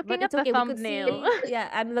 I'm but looking it's at the okay. We could thumbnail. see. Yeah,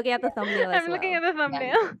 I'm looking at the thumbnail as I'm looking well. at the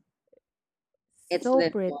thumbnail. It's So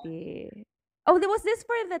this one. pretty. Oh, was this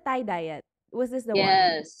for the tie diet? Was this the one?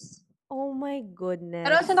 Yes. Oh my goodness.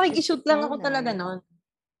 Pero sa nakikishoot It's lang so ako talaga nice. nun.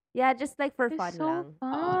 Yeah, just like for It's fun so lang.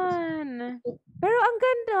 fun. Pero ang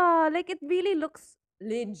ganda. Like it really looks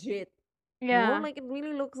legit. No, Yeah. like it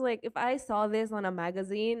really looks like if I saw this on a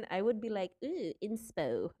magazine, I would be like, ooh,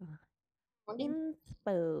 inspo.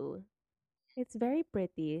 Inspo. It's very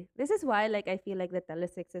pretty. This is why like I feel like the Tele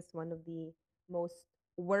 6 is one of the most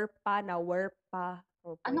werpa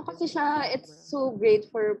or Ano point kasi and shoot siya, it's camera. so great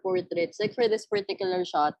for portraits. Like for this particular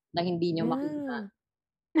shot na hindi nyo makita.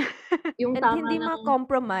 Yeah. Yung And tama hindi ng...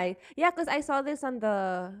 ma-compromise. Yeah, because I saw this on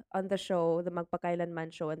the show, the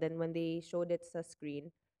Magpakailanman show, and then when they showed it sa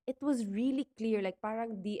screen, it was really clear, like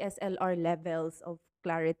parang DSLR levels of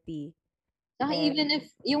clarity. Saka And- even if,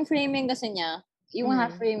 yung framing kasi niya, yung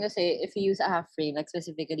half Mm. frame kasi, if you use a half frame, like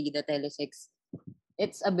specifically the Tele 6,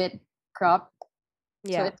 it's a bit cropped.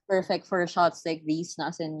 So Yeah. it's perfect for shots like these, na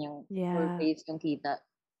as in yung full Yeah. face yung kita.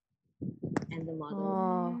 And the model.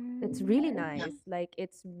 Oh, it's really Yeah. nice. Like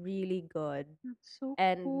it's really good. That's so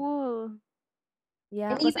And cool.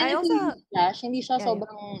 Yeah, And because even I if you also, use flash, hindi siya yeah, yeah,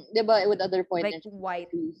 sobrang, di ba, with other point like and shoots, white.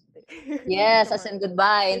 you use- yes, as Come in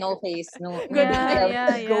goodbye, no face, no, no Yeah, Goodbye, details.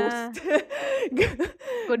 yeah, yeah. ghost.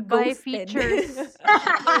 Goodbye Ghosted. features.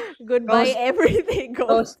 Goodbye, Ghost, everything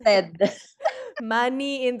ghosted. ghosted.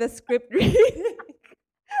 Money in the script reading.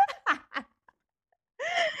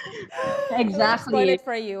 I'm gonna spoil Exactly. it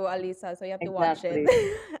for you, Alisa, so you have to watch it. Exactly.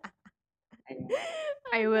 Ayun.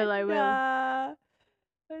 I Ang will, I will. ganda.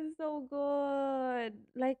 It's so good.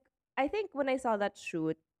 Like, I think when I saw that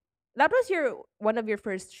shoot, that was your one of your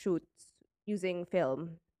first shoots using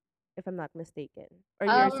film, if I'm not mistaken. Or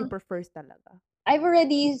your Um, super first talaga. I've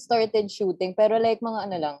already started shooting, pero like mga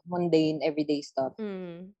ano lang, mundane, everyday stuff.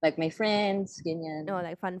 Mm. Like my friends, No, ganyan.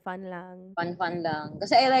 like fun lang. Fun lang.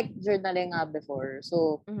 Kasi I like journaling nga before.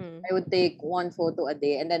 So, Mm-hmm. I would take one photo a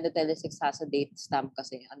day and then the Telesix has a date stamp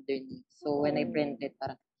kasi underneath. So, when I print Oh, it,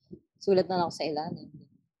 parang sulat na lang ako sa ilalim.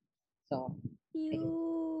 So, ayun.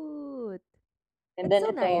 cute. And It's then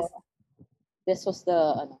so nice. ito, this was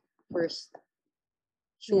the first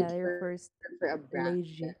shoot Yeah, your first for a brand.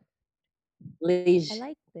 legit. I Liege.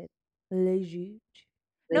 liked it. Legit.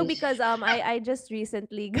 No, because Liege. I just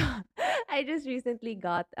recently got I just recently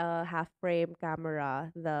got a half frame camera,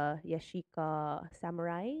 the Yashica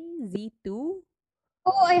Samurai Z2.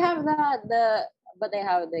 Oh, I have that. But I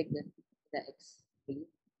have like the X3.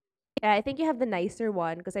 Yeah, I think you have the nicer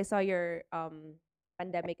one because I saw your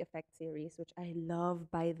Pandemic Effect series, which I love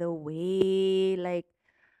by the way. Like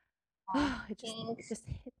Oh, it thanks. just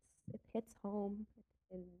hits home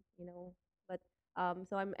and you know but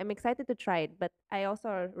so I'm excited to try it, but I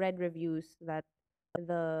also read reviews that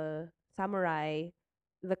the Samurai,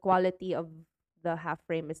 the quality of the half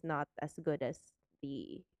frame is not as good as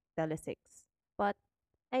the Tele 6, but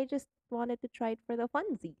I just wanted to try it for the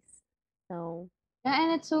funsies. So Yeah,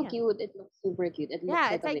 and it's so yeah, cute. It looks super cute. It looks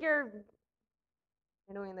yeah, like it's a like video. you're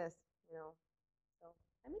doing this, so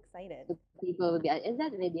I'm excited. So people will be, is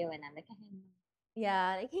that video? And I'm like,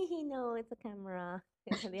 Yeah, like no, it's a camera.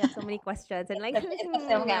 They have so many questions and like it's a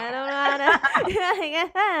film I camera. don't know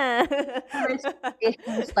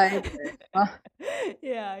Conversation starter. Oh,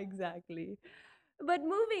 yeah, exactly. But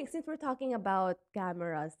moving, since we're talking about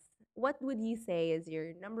cameras, what would you say is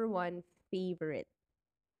your number one favorite?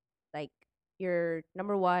 Like your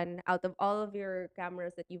number one out of all of your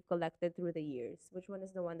cameras that you've collected through the years, which one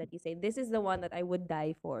is the one that you say this is the one that I would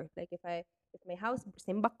die for? Like if my house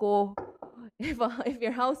simbako, if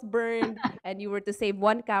your house burned and you were to save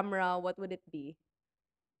one camera, what would it be?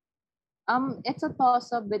 it's a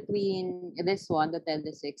toss up between this one, the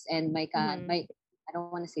Tele 6, and Mm-hmm. my, I don't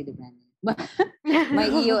want to say the brand name, but my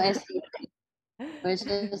EOS, which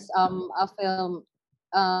is a film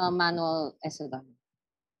manual SLR.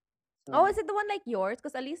 Oh, So is it the one like yours?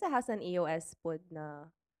 Because Alisa has an EOS pod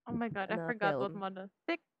Oh my god, I na forgot what film. model.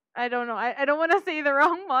 Six. I don't know. I don't want to say the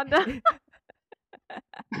wrong model.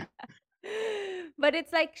 But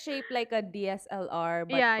it's like shaped like a DSLR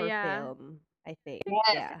but Yeah, for yeah. film, I think.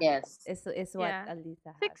 yes, Yeah. yes. Is what Yeah.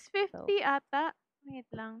 Alisa has. So 650 ata. Wait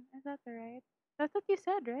lang. Is that right? That's what you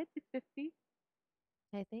said, right? 650?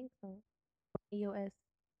 I think so. EOS.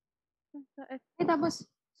 Hey, tapos,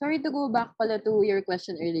 sorry to go back pala to your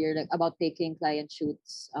question earlier, like about taking client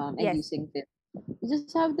shoots and Yes. using film. You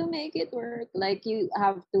just have to make it work. Like you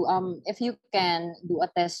have to if you can do a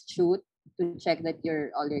test shoot to check that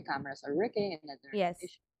all your cameras are working and that there are no Yes.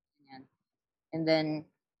 issues. And then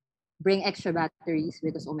bring extra batteries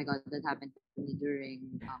because oh my god, that happened to me during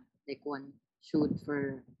like one shoot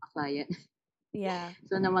for a client. Yeah.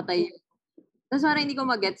 So namatay. Tapos parang hindi ko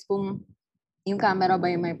magets kung yung camera ba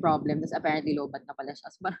yung may problem. Tapos apparently lobat na pala siya.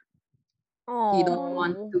 So, parang you don't Oh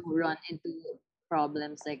want Oh. to run into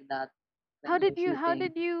problems like that when you're how shooting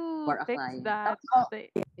did you for a fix client. that?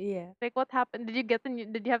 Yeah. Like what happened? Did you get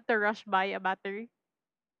did you have to rush buy a battery?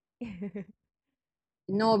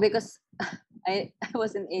 No, because I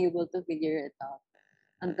wasn't able to figure it out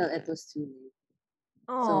until it was too late.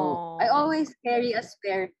 So I Oh. always carry a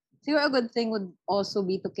spare. So a good thing would also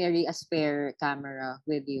be to carry a spare camera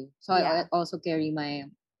with you. So I Yeah. also carry my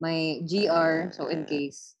GR so in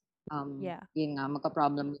case Yeah. yun nga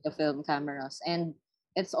magka-problem with the film cameras, and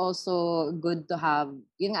it's also good to have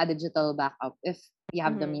yung a digital backup if you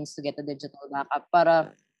have the Mm-hmm. means to get a digital backup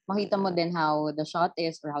para makita mo din how the shot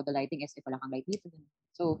is or how the lighting is if wala kang light dito.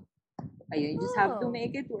 So ayun, you just have to Oh.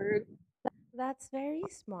 make it work. That's very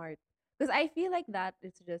smart. Because I feel like that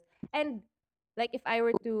it's just and like if I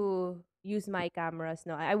were to use my cameras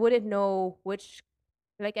now, I wouldn't know which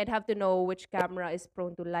like I'd have to know which camera is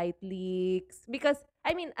prone to light leaks. Because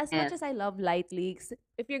I mean, as much Yes. as I love light leaks,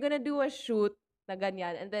 if you're gonna do a shoot na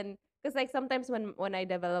ganyan, and then because like sometimes when I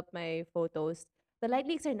develop my photos, The light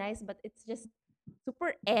leaks are nice, but it's just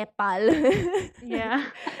super epal. Yeah.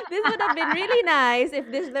 This would have been really nice if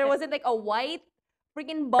there wasn't like a white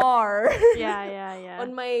freaking bar Yeah, yeah, yeah.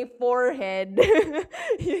 on my forehead,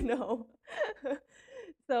 you know.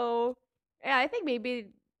 So yeah, I think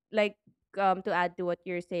maybe like to add to what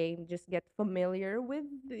you're saying, just get familiar with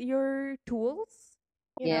your tools,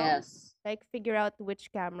 you know, Yes. like figure out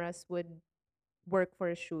which cameras would work for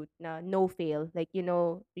a shoot na no fail. Like you've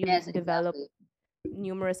Yes, developed exactly.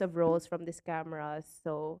 numerous of roles from these cameras,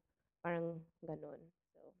 so parang ganon.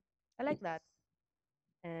 So I like that.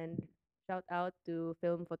 And shout out to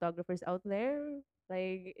film photographers out there.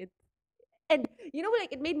 Like it, and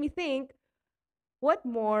like it made me think, what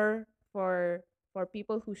more for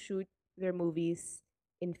people who shoot their movies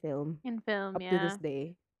in film In film, up to this yeah. day.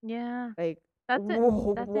 Yeah. Like That's it.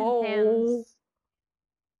 whoa, That's whoa. intense.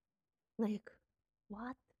 Like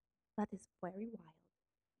what? That is very wild.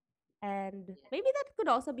 And maybe that could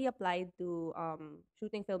also be applied to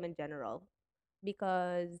shooting film in general,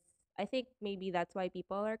 because I think maybe that's why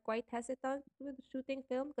people are quite hesitant with shooting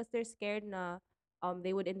film, because they're scared na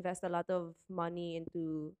they would invest a lot of money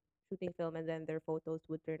into shooting film and then their photos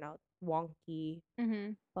would turn out wonky.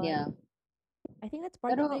 Mhm. But Yeah. I think that's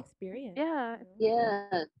part of the Pero, experience, Yeah. you know? yeah,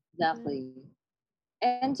 Mm. exactly.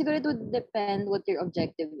 And siguro it would depend what your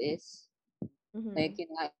objective is. Mm-hmm. Like,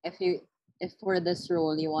 if for this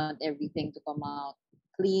role you want everything to come out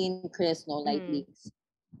clean, crisp, no light Mm. leaks,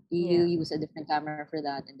 you Yeah. use a different camera for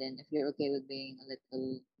that. And then if you're okay with being a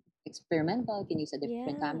little experimental, you can use a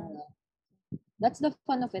different Yeah. camera. That's the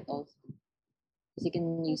fun of it also. 'Cause Like,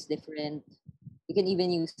 you can even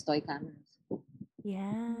use toy cameras.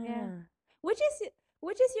 Yeah. yeah. Which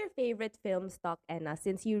is your favorite film stock, Enna,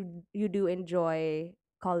 since you do enjoy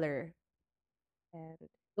color and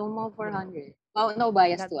Lomo the 400. Oh, no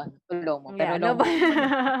bias that to Lomo, pero yeah, no, Lomo but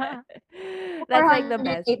 400. that's like the 400,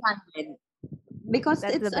 best. 800. Because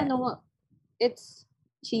That's the best. it's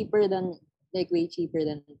cheaper than, like, way cheaper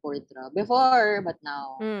than Portra before, but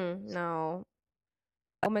now, No.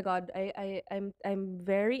 Oh my god, I'm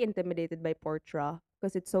very intimidated by Portra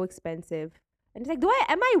because it's so expensive. And it's like,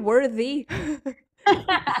 am I worthy?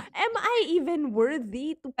 Am I even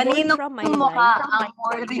worthy to kaninong Portra my mukha life? ang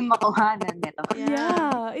worthy makuhanan nito? Yeah.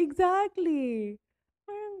 Yeah, exactly.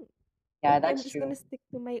 Parang, Yeah, okay, I'm that's just gonna true. stick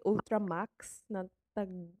to my Ultramax na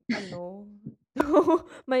tag,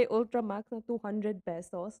 my Ultramax na 200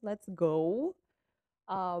 pesos. Let's go.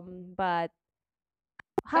 But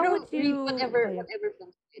how Pero would read you? whatever Oh yeah, whatever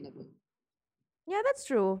film's available. yeah, that's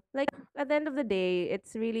true. Like at the end of the day,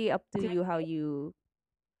 it's really up to you how you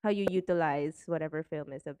utilize whatever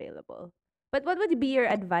film is available. But what would be your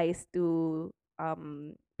advice to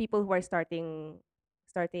people who are starting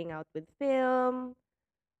out with film?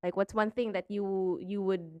 Like what's one thing that you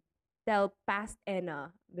would tell past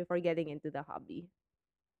Enna before getting into the hobby?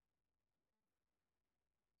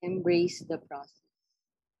 Embrace the process.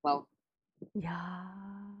 Wow.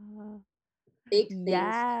 Yeah. Take things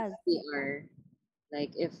as Yes. they are.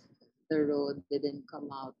 Like, if the road didn't come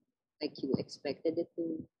out like you expected it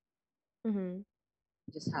to, Mm-hmm.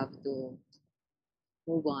 just have to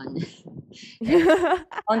move on and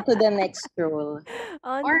on to the next role.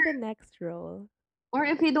 On Or to the next role.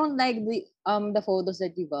 if you don't like the photos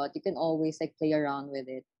that you got, you can always like play around with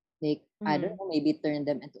it. Like, I don't Mm-hmm. know, maybe turn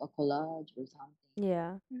them into a collage or something.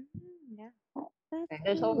 Yeah. Mhm. Yeah. That's Okay,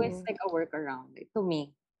 there's always true. like a workaround, like, to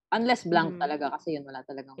me. Unless blank Mm-hmm. talaga, kasi yun, wala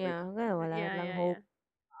talagang Yeah. workaround. Kaya wala Yeah, lang yeah, hope.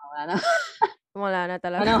 yeah. Wala na. Wala na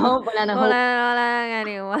talaga. Wala na hope, wala na Wala hope. wala na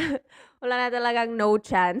wala na talagang no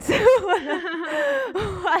chance. Wala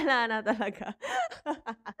wala na talaga.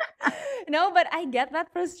 No, but I get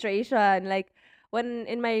that frustration. Like when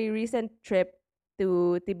in my recent trip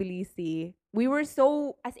to Tbilisi, we were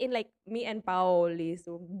so, as in like me and Paoli,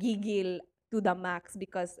 so gigil to the max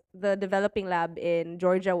because the developing lab in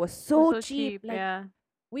Georgia was Was so so cheap. cheap, Like yeah.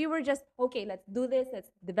 we were just okay, let's do this,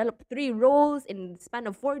 let's develop 3 roles in the span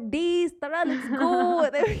of 4 days, tara, let's go.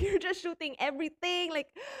 And then you're just shooting everything, like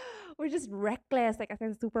we're just reckless, like I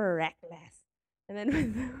said, super reckless. And then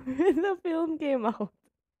when when the film came out,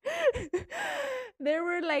 there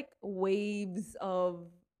were like waves of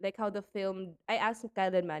like how the film, I asked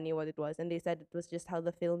Kyle and Manny what it was, and they said it was just how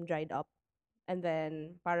the film dried up and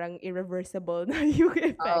then parang irreversible na yung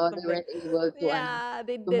effect Oh, of they like, weren't able yeah,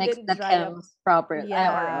 they to mix didn't the dry up. chems proper,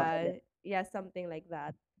 Yeah, yeah, something like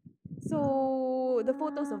that. So the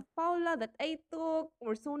photos Ah. of Paula that I took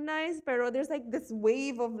were so nice, pero there's like this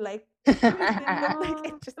wave of like it looked like or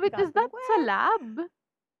it Oh. just Wait, got is that sa wet. lab?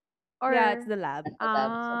 Yeah, it's Or the lab.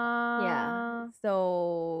 Lab, so Yeah. ah, So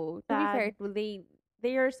to be fair, sad.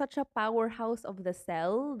 they are such a powerhouse of the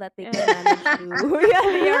cell that they can manage to yeah,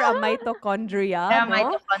 they are a mitochondria, Yeah,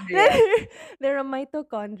 no? mitochondria. They're a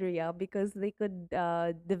mitochondria because they could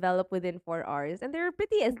develop within 4 hours. And they're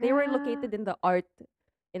pretty as they were God. located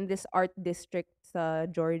in this art district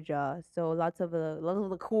Georgia. So lots of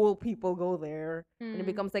the cool people go there and it Mm.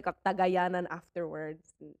 becomes like a Tagayanan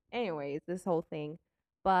afterwards. Anyways, this whole thing.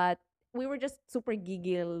 But we were just super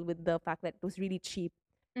giggle with the fact that it was really cheap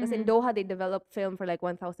because in Mhm. Doha, they developed film for like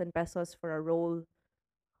 1,000 pesos for a roll.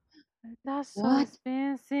 That's so What? It's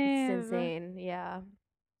expensive. insane. Yeah.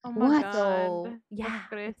 Oh my What? So, god. That's yeah, it's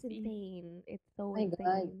crazy. insane. It's so My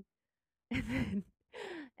God.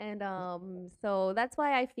 insane. So that's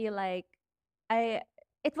why I feel like I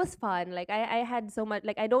it was fun. Like I had so much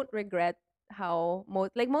like I don't regret how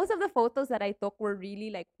most of the photos that I took were really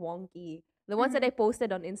like wonky. The ones that I Mhm.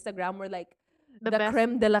 posted on Instagram were like The the best.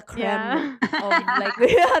 creme de la creme Yeah. of like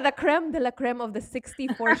the creme de la creme of the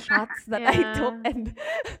 64 shots that I took Yeah.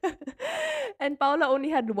 and Paula only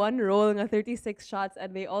had one roll and 36 shots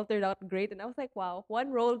and they all turned out great and I was like wow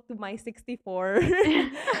one roll to my 64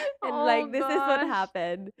 and Oh like this is what gosh.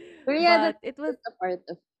 happened But yeah, but it was that's a part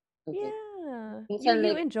of it. yeah Minsan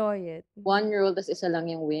you like, enjoy it. one rule, tas isa lang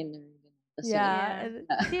yung winner. Tas yung iba, Yeah Yeah. and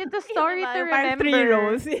wala. See, it's a yeah story to diba? Parang three remember.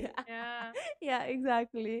 rolls yeah Yeah. yeah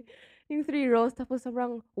exactly yung 3 rolls tapos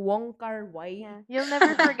sobrang Wong Kar Wai. Yeah. You'll Oh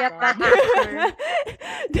never my forget God. that picture.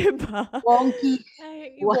 Diba? Wonky.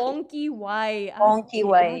 Ay, Why? wonky why? Wonky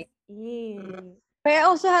As why? in. But I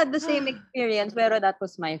also had the same experience, pero that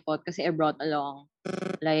was my fault kasi I brought along,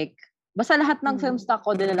 like, basta lahat ng film Mhm. stock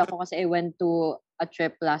ko, dinala ko kasi I went to a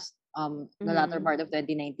trip the latter Mhm. part of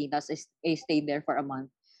 2019, tapos I stayed there for a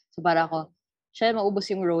month. So, para ako, siya,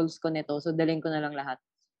 maubos yung rolls ko nito, so dalhin ko na lang lahat.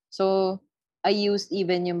 So, I used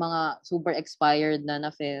even yung mga super expired na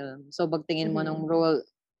film. So, pagtingin mo Mhm. ng roll,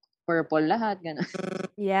 purple lahat, gano'n.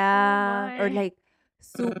 Oh Yeah, or my. like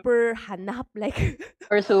super hanap like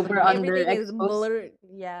Or super everything is underexposed. blurred.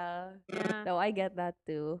 Yeah. Yeah. No, I get that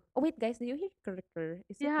too. Oh wait, guys, do you hear kirker?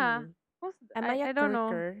 Is it Yeah. me? Am I a I don't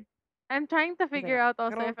know. kirker? I'm trying to It's like figure a out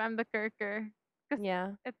also krrr, if I'm the Kirker. Because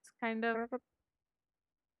yeah. it's kind of Krrr.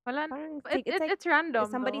 wala, Parang it's like it's is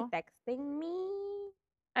random somebody though. texting me?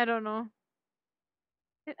 I don't know.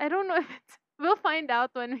 I don't know if it's we'll find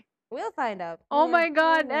out when we We'll find out. Oh Yeah, my we'll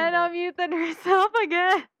god, find Anna out. muted herself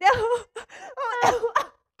again. No. Oh no.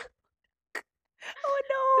 Oh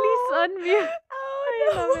Please no. unmute. Oh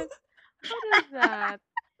I love it. no. What is that?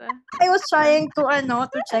 I was trying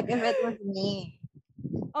to check if it was me.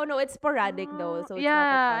 Oh no, it's sporadic though, Oh, so it's not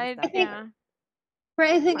a yeah, I constant. think, yeah. but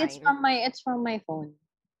I It's think fine. it's from my phone.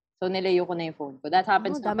 So nilayo ko na yung phone ko. That Oh,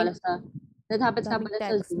 happens nga pala daming sa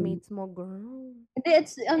text Zoom. mates mo, girl. Hindi,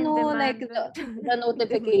 it's In like demand. the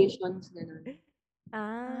notifications ganun.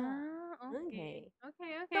 Ah, Ah, okay. okay.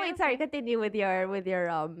 Okay, So okay, wait, sorry, okay. continue with your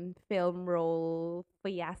film role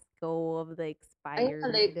fiasco of the Ayun na,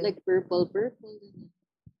 expired. like purple ganun.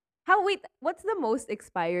 How wait, what's the most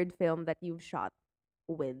expired film that you've shot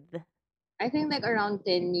with? I think like around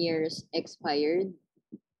 10 years expired.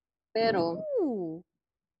 Pero Ooh.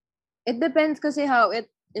 it depends kasi how it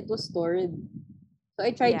was stored. So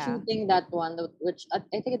I tried Yeah. shooting that one, which I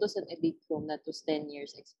think it was an Elite Chrome that was 10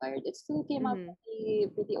 years expired. It still came out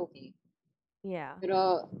Mm-hmm. pretty okay. Yeah.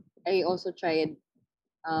 Pero I also tried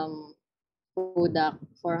um Kodak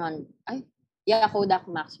 400. Ay, yeah, Kodak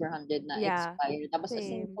Max 400 na Yeah. expired. Tapos as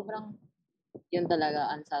in, Same. sobrang, yun talaga,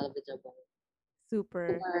 unsalvageable.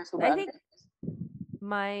 Super. Super I think underrated.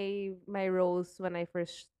 my roles when I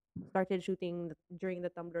first started shooting during the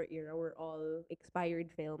Tumblr era were all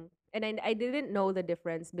expired film. And I didn't know the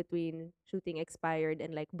difference between shooting expired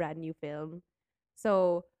and like brand new film.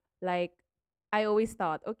 So like I always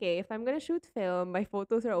thought, okay, if I'm gonna shoot film, my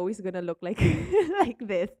photos are always gonna look like like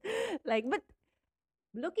this. Like but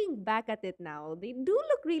looking back at it now, they do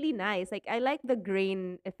look really nice. Like I like the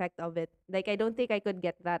grain effect of it. Like I don't think I could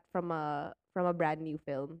get that from a brand new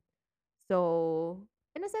film. So,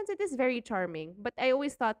 in a sense, it is very charming. But I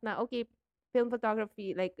always thought na, okay, film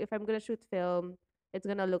photography, like if I'm gonna shoot film, it's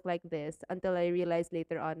gonna look like this. Until I realized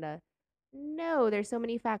later on that, no, there's so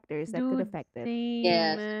many factors that could Dude, affect it.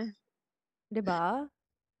 Yes. same. 'Di ba?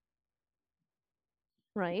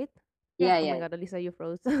 Right? Yeah. Yeah, Oh my yeah. God, Alisa, you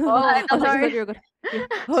froze. Oh, Oh, I I was like, I thought sorry. you were gonna.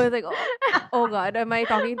 I was like, oh God, am I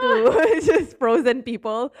talking to just frozen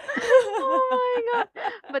people? Oh my god.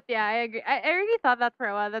 But yeah, I agree. I really thought that for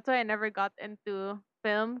a while. That's why I never got into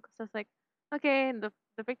film because I was like, okay, the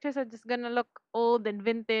pictures are just gonna look old and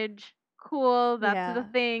vintage. Cool, that's the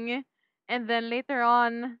Yeah. thing. And then later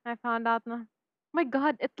on, I found out, na, my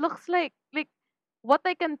god, it looks like what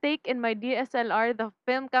I can take in my DSLR, the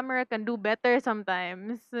film camera can do better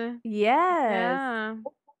sometimes. Yes, Yeah.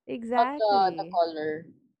 But the exactly. color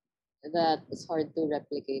that is hard to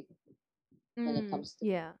replicate when it Mm. comes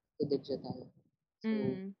Yeah. to digital. So,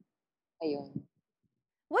 Mm. ayun.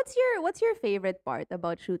 What's your favorite part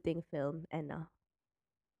about shooting film, Enna?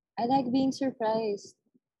 I like being surprised.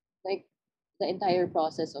 Like the entire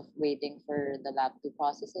process of waiting for the lab to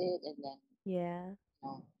process it, and then Yeah. you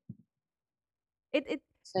know, It it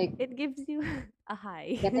it's like it gives you a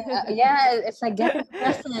high. getting yeah, it's like getting a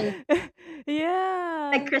present like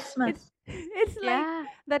Yeah. It's Christmas. it's like Yeah.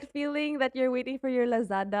 that feeling that you're waiting for your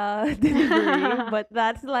Lazada delivery, but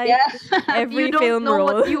that's like Yeah, You every don't film know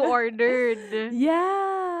what roll. you ordered.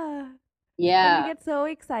 Yeah. And you yeah, get so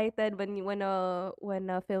excited when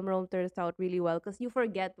a film roll turns out really well because you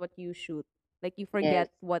forget what you shoot. Like you yes. forget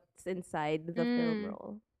what's inside the film Mm.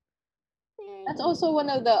 roll. That's Eh. also one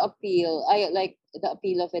of the appeal. I like the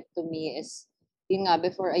appeal of it to me is yun nga,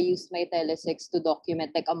 before I used my Tele6 to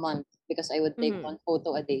document like a month because I would take Mhm. one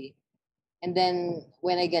photo a day. And then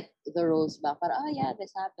when I get the rolls back, para, oh yeah,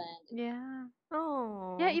 this happened. Yeah. Yeah,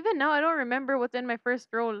 Oh. even now I don't remember what's in my first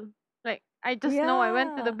roll. Like I just know I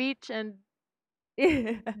went to the Yeah. beach and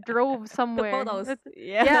Yeah. drove Took somewhere. photos. That's,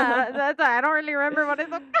 Yeah. yeah, that's I don't really remember what I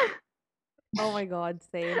took. Oh my god,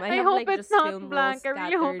 same. I I have hope like it's just not film rolls blank. I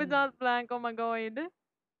really hope it's scattered. not blank. Oh my god.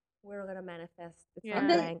 We're gonna manifest. It's And not Yeah.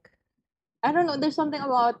 then blank. I don't know, there's something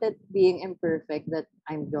about it being imperfect that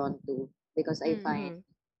I'm drawn to because Mm. Mm-hmm.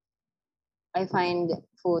 I find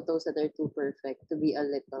photos that are too perfect to be a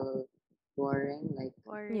little boring. Like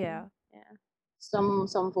Yeah. Boring. Yeah.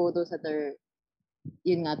 some photos that are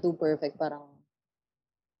yun nga too perfect, parang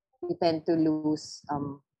you tend to lose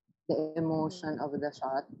the emotion Mm-hmm. of the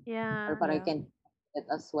shot or Yeah. parang you Yeah. can't it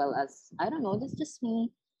as well as I don't know, that's just me.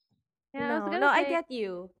 Yeah, I was No, gonna no, I say. get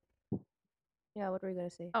you. Yeah, what were you gonna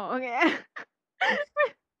say? Oh, okay. Yes.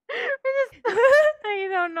 We're just. I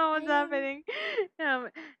don't know what's Ayan. happening. Um.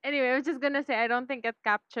 Anyway, I was just gonna say I don't think it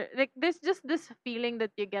captured like there's just this feeling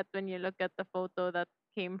that you get when you look at the photo that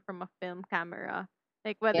came from a film camera.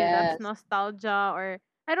 Like whether that's Yes. nostalgia or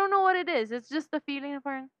I don't know what it is. It's just the feeling of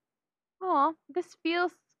oh, this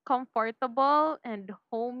feels comfortable and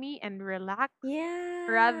homey and relaxed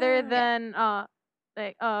rather Yeah. Yeah. than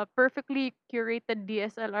like a perfectly curated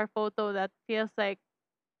DSLR photo that feels like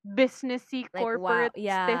businessy Like wow. corporate stiff.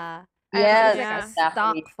 Yeah. I don't know. It's Yes, like a Yeah.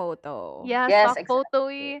 stock exactly. photo. Yeah, Yes, stock exactly.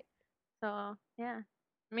 photoy. So yeah.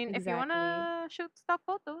 I mean if you Exactly. wanna shoot stock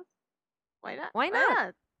photos, why not? Why Why not?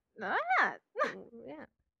 not? Why not? Yeah.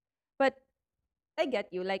 But I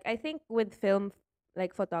get you. Like I think with film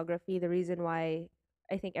like photography, the reason why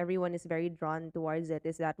I think everyone is very drawn towards it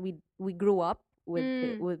is that we grew up with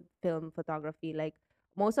Mm. with film photography. Like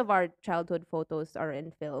most of our childhood photos are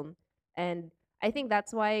in film, and I think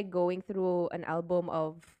that's why going through an album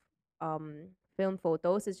of film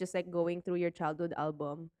photos is just like going through your childhood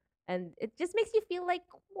album, and it just makes you feel like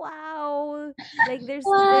wow, like there's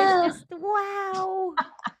Wow. just wow,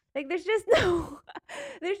 like there's just no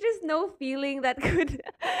there's just no feeling that could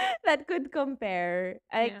that could compare.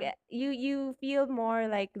 Like Yeah. you feel more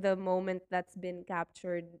like the moment that's been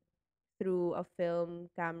captured through a film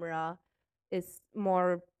camera is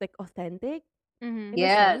more like authentic Mhm. in a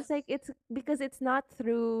Yes. sense. Like it's because it's not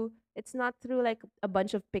through like a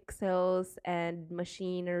bunch of pixels and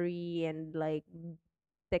machinery and like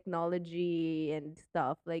technology and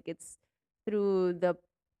stuff. Like it's through the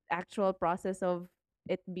actual process of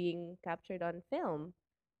it being captured on film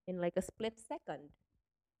in like a split second.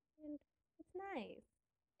 And it's nice.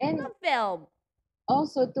 I And love film.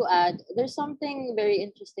 also to add, there's something very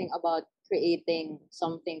interesting about creating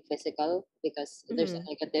something physical because there's a Mm-hmm.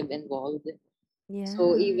 negative involved.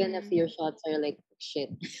 So Yeah. even if Mm. your shots are like shit,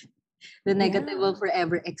 the negative Yeah. will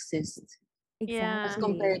forever exist as Yeah. Exactly.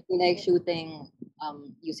 compared to like shooting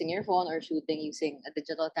using your phone or shooting using a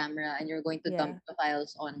digital camera and you're going to dump Yeah. the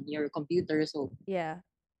files on your computer. So Yeah.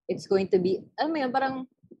 it's going to be alam mo yun, parang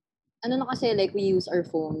ano na kasi like we use our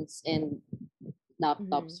phones and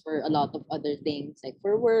Mm-hmm. laptops for a lot of other things like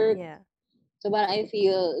for work. Yeah. So but I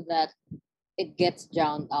feel that it gets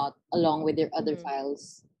drowned out along with your other Mm-hmm.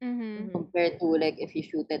 files Mhm. Mm-hmm. compared to like if you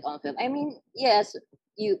shoot it on film. I mean, yes,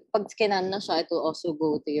 you pag scanan na siya, it will also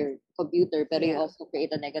go to your computer, pero you Yeah. also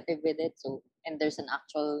create a negative with it. So and there's an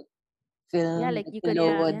actual Yeah, film like that you you could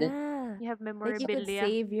Yeah. load. yeah. You have Like you could memorabilia.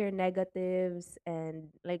 save your negatives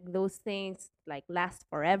and like those things like last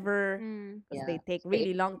forever Mm. because they Yeah, take it's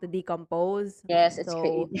really creative. long to decompose. Yes, it's So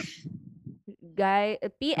creative.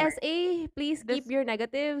 PSA, please keep This your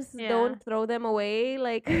negatives. yeah. Don't throw them away.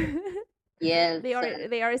 Like Yes.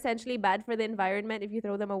 They are essentially bad for the environment if you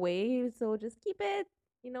throw them away. So just keep it.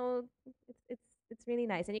 You know, it's really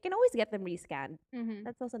nice, and you can always get them rescanned. Mm-hmm.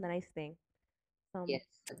 That's also the nice thing. Yes,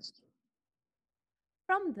 that's true.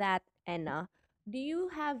 From that, Enna, do you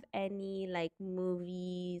have any like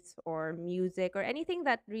movies or music or anything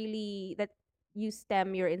that really that you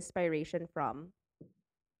stem your inspiration from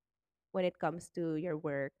when it comes to your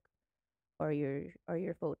work or your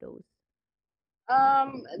photos?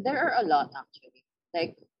 There are a lot actually.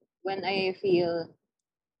 Like when I feel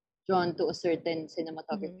drawn to a certain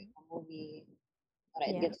cinematography Mm-hmm. of a movie, or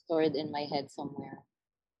it Yeah. gets stored in my head somewhere.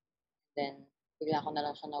 Then bigla ko na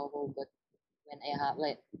lang siya nahuhugot when I have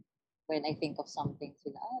like when I think of something.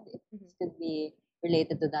 So, Mm-hmm. this could be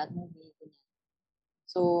related to that movie. Ganyan.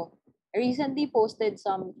 So I recently posted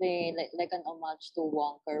something like an homage to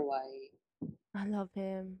Wong Kar Wai. I love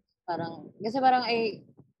him. Parang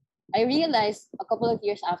I realized a couple of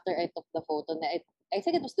years after I took the photo na I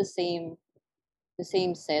think it was the same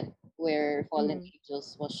set where Fallen Mm-hmm.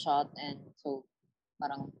 Angels was shot, and so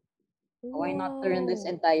parang why not turn this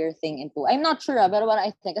Whoa. entire thing into, I'm not sure, but what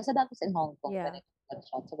I think kasi that was in Hong Kong when Yeah. it got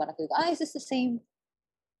shot. So parang feel ko, is this the same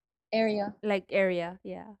area? Like area.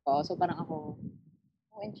 Yeah. Oh, so parang ako,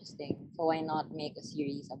 oh, interesting. So why not make a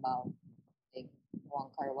series about like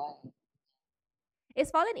Wong Kar Wai? Is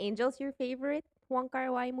Fallen Angels your favorite Wong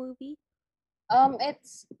Kar Wai movie?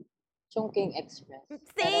 It's Chungking Express.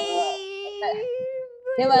 Pero Same.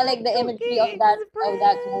 di I ba, love like the imagery Chungking of that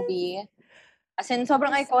Express. movie, as in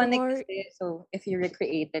sobrang The iconic story. kasi. So if you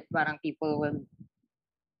recreate it, parang people would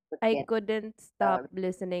I get couldn't stop uh,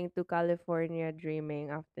 listening to California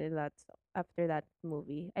Dreaming after that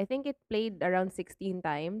movie. I think it played around 16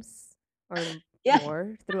 times or yeah.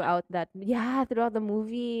 more throughout throughout the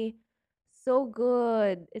movie. So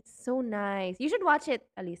good. It's so nice. You should watch it,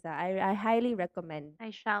 Alisa. I highly recommend. I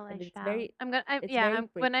shall. I And shall. I'm gonna. it's Yeah. very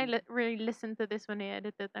When I pretty. re-listen to this when I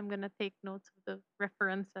edit it, I'm gonna take notes of the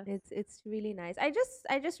references. It's really nice. I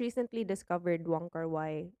just recently discovered Wong Kar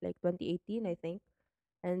Wai like 2018, I think.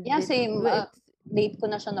 And Yeah, same. it's Late ko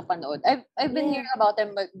na siya napanood. I've been yeah. hearing about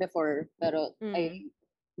him before, pero Mm.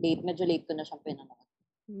 medyo late ko na siyang pinanood.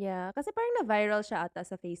 Yeah, kasi parang na-viral siya ata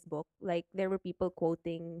sa Facebook. Like there were people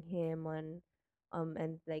quoting him on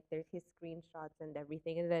and like there's his screenshots and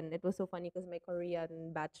everything. And then it was so funny because my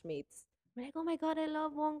Korean batchmates were like, "Oh my god, I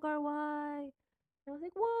love Wong Kar-wai." I was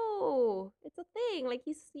like, "Whoa, it's a thing. Like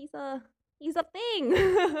he's a thing." He's a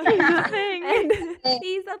thing. And Eh,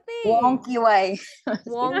 he's a thing. Wonky Wai.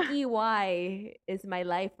 Wonky Why is my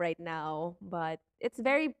life right now, but it's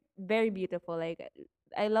very very beautiful. Like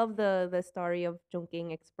I love the story of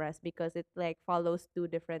Chungking Express because it like follows two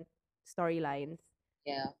different storylines.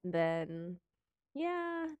 Yeah. Then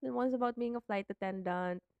yeah, the one's about being a flight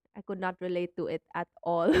attendant. I could not relate to it at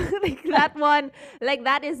all. Like that one, like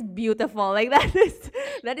that is beautiful. Like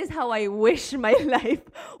that is how I wish my life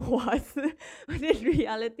was. But in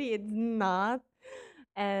reality, it's not.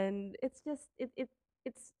 And it's just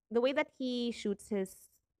it's the way that he shoots his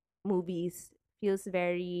movies feels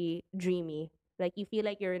very dreamy. Like you feel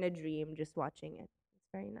like you're in a dream just watching it. It's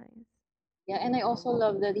very nice. Yeah, and I also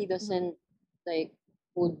love that he Mhm. doesn't like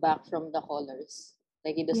hold back from the colors.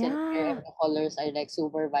 Like he doesn't care if Yeah. the colors are like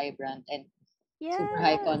super vibrant and super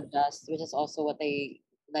high Yes. contrast, which is also what I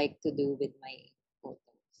like to do with my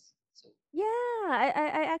photos. So Yeah.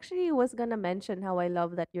 I actually was gonna mention how I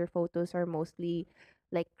love that your photos are mostly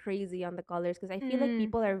like crazy on the colors because I feel like Mm.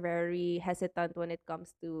 people are very hesitant when it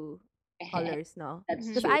comes to colors, no? that's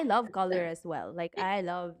Because Mhm. true. I love color as well. Like I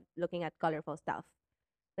love looking at colorful stuff.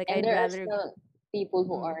 Like And I'd there are rather still people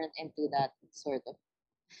who mm. aren't into that sort of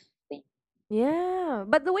thing. Yeah,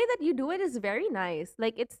 but the way that you do it is very nice.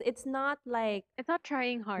 Like it's not like It's not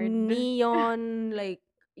trying hard. neon, like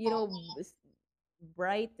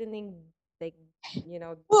brightening, like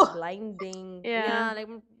Woo! blinding. Yeah. Yeah, like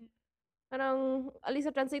kanang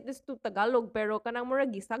Alisa translate this to Tagalog pero kanang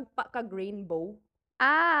murag gisagpa kag rainbow.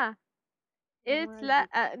 Ah, Kanang it's murag la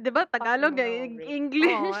 'di ba gipak Tagalog mo eh, ng Oh,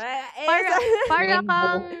 English. eh, Para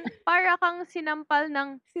Rainbow. para kang sinampal ng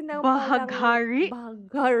sinampal ng bahaghari.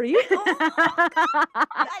 baghari. Oh,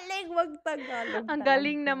 galing mag-Tagalog Ang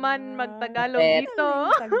galing talaga. naman mag-Tagalog Bet. dito.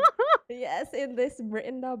 Galing Yes, in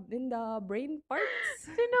in the brain parts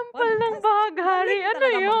Sinampal ng podcast. bahaghari. Galing Ano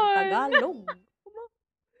talaga 'yun? mag-Tagalog.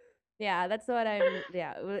 Yeah, that's what I'm.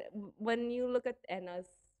 Yeah, when you look at Enna's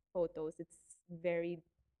photos, it's very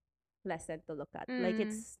pleasant to look at. Like Mm.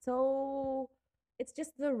 it's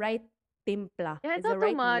just the right timpla. Yeah, it's It's the not too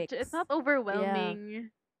right much. It's mix. not Yeah, overwhelming.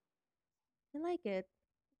 I like it.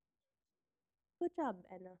 Good job,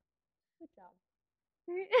 Enna. Good job.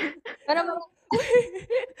 Pero So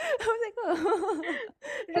I was like,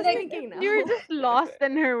 Just like, thinking now. You were just lost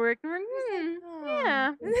in her work. You were, Just like,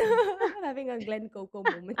 yeah. having a Glen Coco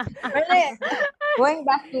moment. but like, going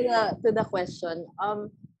back to the question,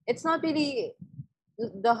 it's not really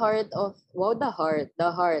the heart of The of The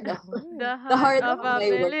the heart heart of of a my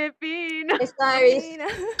work. Filipino It's not really, Filipina.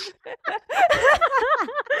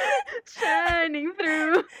 shining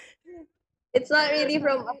through. it's not really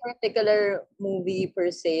from a Alright. particular movie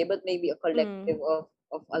per se, but maybe a collective Mm.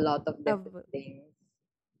 of a lot of Of different things.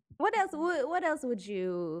 what else? What else would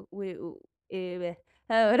you? Eh,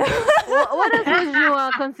 What else would you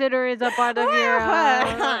consider is a part of your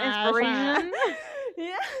inspiration?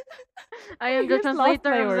 Yeah, I I am the just lost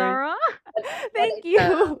translator my of words. Zara. What Thank is the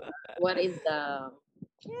you. what is the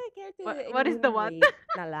Yeah, care to What is the what? enumerate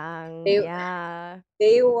na lang. they Yeah.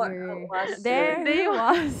 they You're was They there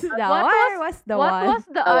was the what was where was the what was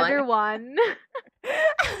one? the the one? other one?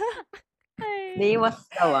 Ay. They was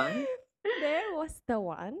the one. There was the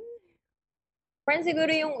one. Friends, siguro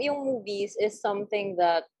yung movies is something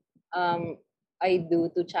that um I do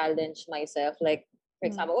to challenge myself. Like, for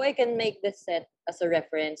Mm. example, oh, I can make this set as a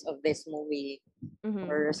reference of this movie Mhm.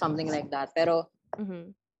 or something like that. Pero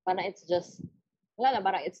Mhm. parang it's just wala na,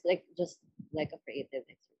 parang it's like just like a creative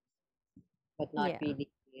exercise, but not Yeah. really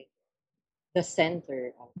the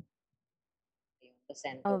center of the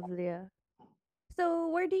center Of the So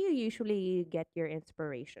where do you usually get your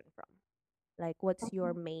inspiration from? Like what's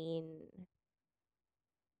your main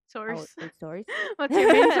Source. source? What's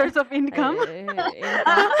your main source of income?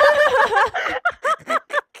 Income.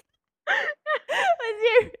 What's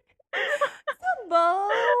your Sabaw?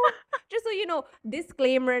 Just so you know,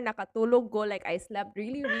 disclaimer, nakatulog ko, like I slept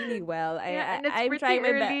really, really well. Yeah, and it's I'm pretty trying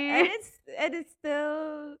my best. And early. it's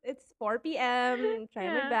still it's 4 p.m.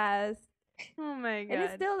 Trying my Yeah. best. Oh my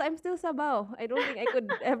And god. I'm still sabaw. I don't think I could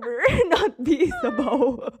ever not be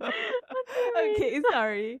sabaw. What's your main? Okay,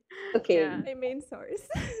 sorry. Okay. Yeah. My main source.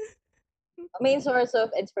 Main source of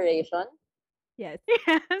inspiration. Yes.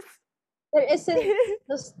 Yes. There isn't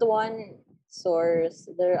just one source.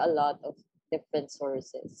 There are a lot of different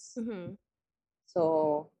sources. Mhm.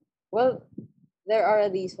 So, well, there are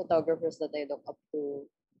these photographers that I look up to,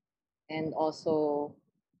 and also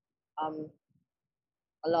um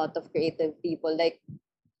a lot of creative people like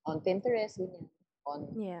on Pinterest, ganyan, on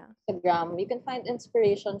Yeah. Instagram. You can find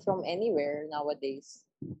inspiration from anywhere nowadays.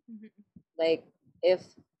 Mhm. Like, if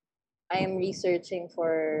I'm researching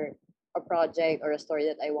for a project or a story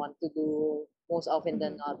that I want to do, most often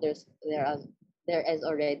than Mhm. not, there is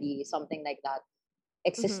already something like that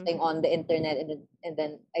Mhm. existing on the internet, and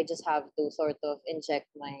then I just have to sort of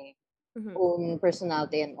inject my Mhm. own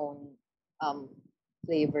personality and own um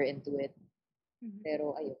flavor into it. Mhm.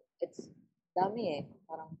 Pero ayun, it's dami eh.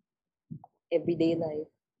 Parang everyday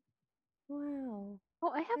life. Wow. Oh,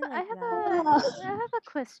 I have I like that. I have a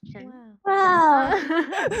question. Wow. Wow.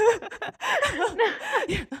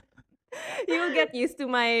 You'll get used to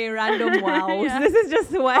my random wows. Yeah. This is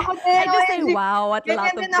just why Ako din, I just say OMG. wow at a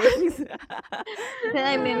lot Ganyan of din ako. things. Then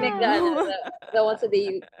I mimic the, Wow. the ones that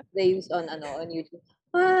they use on on YouTube.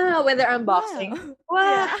 Wow, when they're unboxing. Wow. Wow.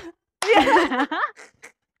 Yeah. Yeah.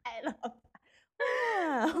 I love.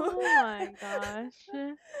 Wow. Oh my gosh.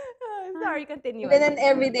 Sorry, continue. And then in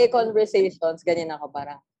everyday conversations, ganyan ako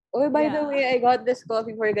parang, oh, by the Yeah. way, I got this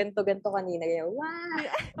coffee for ganto kanina. Ganyan, wow.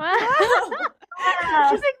 Yeah. Wow. Wow.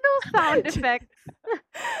 Just like those sound effects.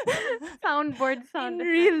 Soundboard In sound effects.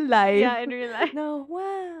 real life. Yeah, in real life. No,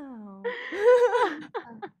 wow.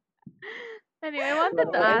 Anyway, I wanted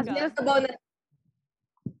Diba? to Oh my ask Hindi, god. because sabaw na,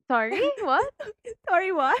 sorry, what?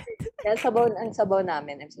 Sorry, what? yan, ang sabaw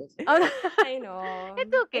namin. I'm so sorry. Oh, I know.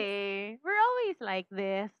 it's okay. We're always like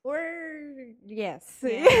this. We're yes.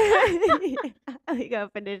 Yeah. We gotta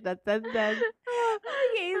finish that sentence.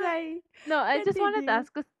 Okay, sorry. No, I just wanted to Continue. ask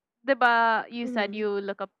because diba, you said Mhm. you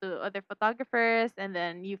look up to other photographers and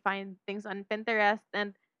then you find things on Pinterest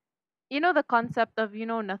and you know the concept of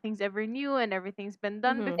nothing's ever new and everything's been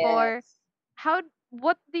done Mhm. before. Yes.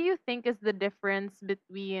 What do you think is the difference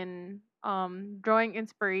between drawing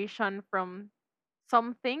inspiration from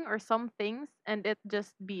something or some things and it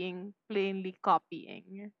just being plainly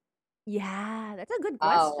copying? Yeah, that's a good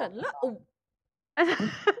Wow. question. Look, oh,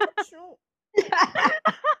 true.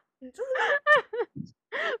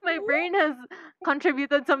 My brain has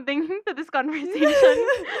contributed something to this conversation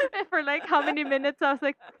for like how many minutes I was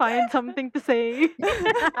like find something to say.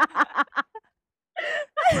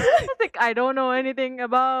 I was like I don't know anything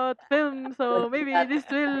about film, so maybe this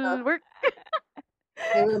will work.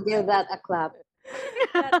 I will give that a clap.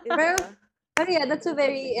 That is Pero, a pero yeah, that's a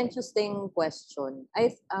very interesting question.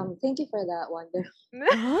 Thank you for that, Wonder.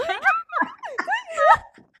 Huh?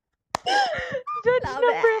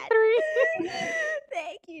 Number that. 3.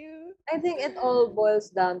 Thank you. I think it all boils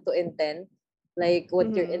down to intent. Like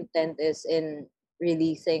what your Mm-hmm. intent is in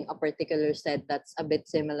releasing a particular set that's a bit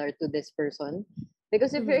similar to this person.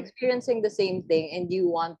 Because if you're Mm-hmm. experiencing the same thing and you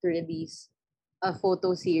want to release a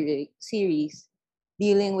photo series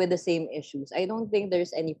dealing with the same issues, I don't think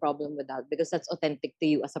there's any problem with that because that's authentic to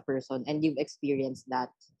you as a person and you've experienced that.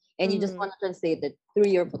 And you just Mm-hmm. want to translate it through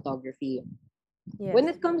your photography. Yes. When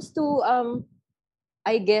it comes to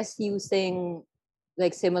I guess using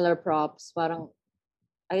like similar props, parang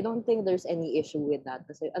I don't think there's any issue with that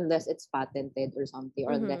kasi unless it's patented or something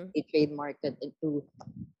or unless Mm-hmm. they trademark it into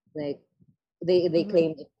like they Mm-hmm.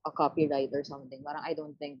 claim a copyright or something. Parang I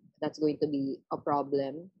don't think that's going to be a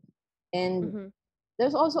problem. And Mm-hmm.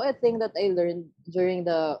 there's also a thing that I learned during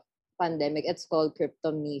the pandemic. It's called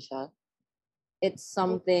cryptomnesia. It's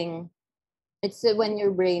something it's when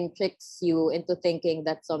your brain tricks you into thinking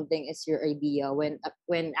that something is your idea when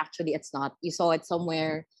actually it's not. You saw it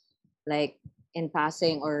somewhere like in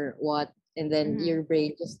passing or what, and then Mhm. your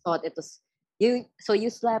brain just thought it was you. So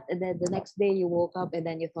you slept, and then the next day you woke up, and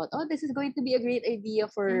then you thought, oh, this is going to be a great idea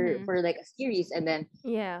Mhm. for like a series, and then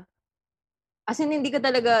Yeah. as in hindi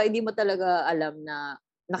mo talaga alam na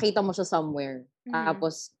nakita mo siya somewhere, Mhm.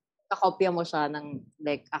 tapos kakopya mo siya ng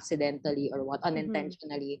like accidentally or what Mm-hmm.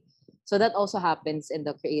 unintentionally. So that also happens in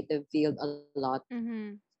the creative field a lot.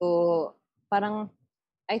 Mhm. So parang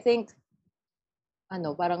I think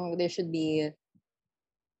parang there should be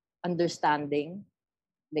understanding,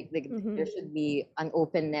 like Mm-hmm. there should be an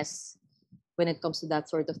openness when it comes to that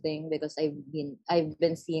sort of thing because I've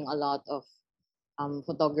been seeing a lot of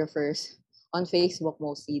photographers on Facebook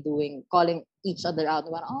mostly doing calling each other out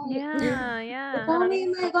about, oh, Yeah, you yeah. call me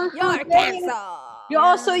in my You're content. You canceled.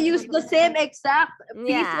 also Yeah. use the same exact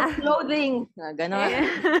piece of Yeah. clothing. Ganon.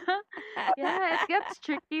 Yeah. Yeah, it gets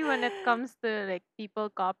tricky when it comes to like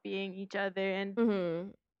people copying each other, and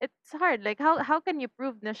Mm-hmm. it's hard. Like how can you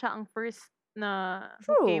prove na siya ang first na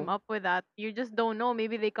who came True. up with that? You just don't know.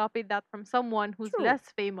 Maybe they copied that from someone who's True. less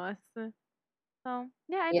famous. So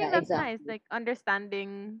yeah, I Yeah, think that's nice. exactly. Like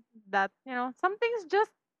understanding that, some things just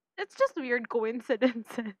it's just weird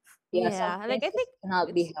coincidences. Yeah, some Yeah. Like things I think just cannot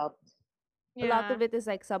it's be helped. a lot Yeah. of it is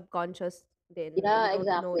like subconscious then. Like Yeah, you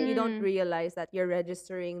exactly. don't Mm. realize that you're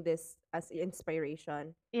registering this as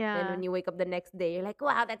inspiration. Then Yeah. when you wake up the next day, you're like,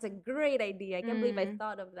 wow, that's a great idea. I can't believe I Mm.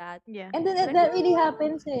 thought of that. Yeah. And then Like, that really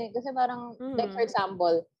happens eh. Kasi parang, like for mm-hmm.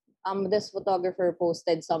 example, this photographer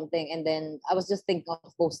posted something and then I was just thinking of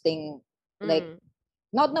posting like, Mm-hmm.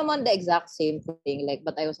 not naman the exact same thing, like,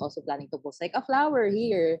 but I was also planning to post like a flower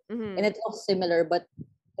here. And Mm-hmm. it looks similar, but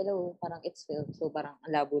hello, parang it's filmed. So parang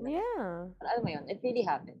ang labo na. Yeah. But alam mo yun, it really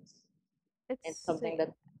happens. It's It's something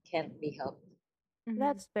that can't be helped. Mhm.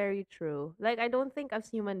 That's very true. Like I don't think as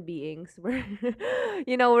human beings we're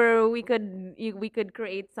where we could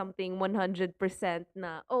create something 100%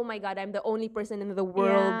 na oh my god, I'm the only person in the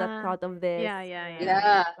world that Yeah. thought of this. Yeah, yeah, Yeah. yeah.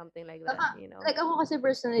 Yeah. Something like Saka, that. like ako kasi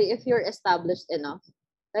personally, if you're established enough,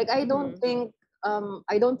 like Mhm.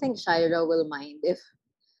 I don't think Shira will mind if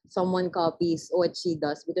someone copies what she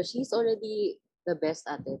does because she's already the best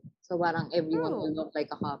at it. So parang everyone will True. look like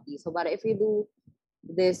a copy. So parang if you do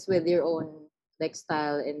this with your own like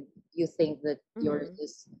style and you think that yours Mhm.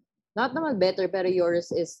 is not naman better, pero yours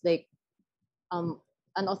is like um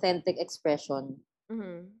an authentic expression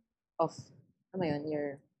Mhm. of ano mo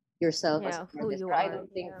yun, yourself as Yeah, an who artist. you Pero I are.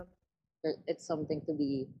 don't think Yeah. it's something to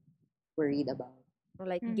be worried about. Or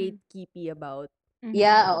like Mhm. gatekeepy about. Mhm.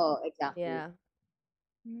 Yeah, oo, exactly. Yeah.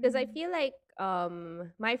 Because I Mm. feel like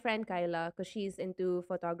my friend Kyla, because she's into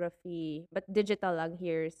photography, but digital lang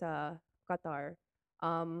here sa Qatar.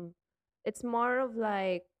 Um, it's more of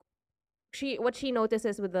like what she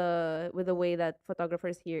notices with the way that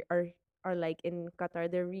photographers here are like in Qatar,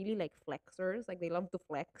 they're really like flexers. Like they love to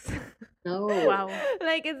flex. No. Wow.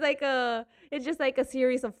 Like it's just like a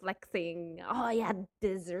series of flexing. Oh yeah,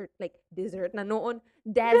 dessert na noon.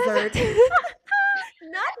 Desert.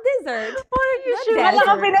 Not dessert. What are you Not Kala showing? ko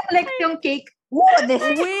desert. pinaflex yung cake. Woo, this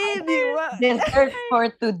is With you. dessert for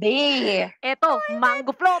today. Eto,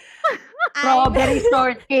 mango float. I'm Strawberry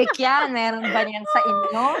shortcake yan. Meron ba yan sa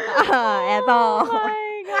inyo? eto. Oh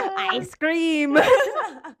my god. Ice cream.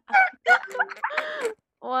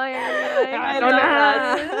 Why are you like I Eto na. love that.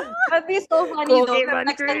 this? But it's so funny though. Cookies and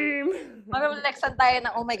cream. Mag-flexan tayo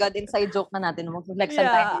ng, oh my God, inside joke na natin. Mag-flexan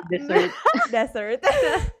tayo Yeah. ng dessert. Dessert.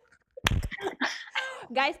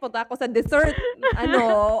 Guys, punta ako sa dessert. Punta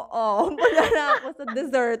na ako sa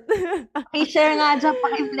dessert. I-share nga dyan,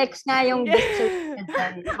 paki-flex nga yung dessert.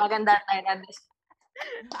 Dyan. Maganda tayo na dessert.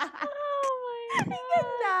 Oh my god.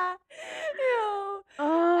 Ganda. Yo.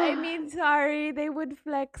 I Oh. mean, Sorry, they would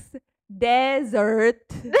flex desert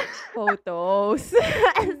photos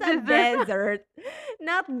as a Dessert. desert,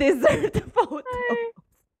 not dessert photos. Ay.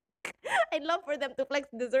 I'd love for them to flex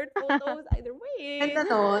dessert photos either way. And They that's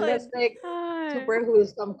could. like Ay. super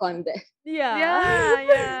wholesome content. Yeah.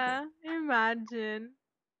 Yeah. Imagine.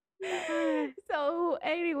 Ay. So,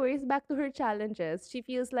 anyways, back to her challenges. She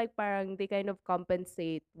feels like parang they kind of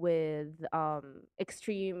compensate with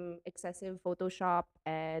extreme excessive Photoshop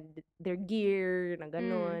and their gear na Mm.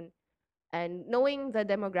 ganun. And knowing the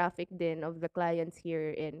demographic din of the clients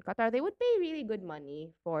here in Qatar, they would pay really good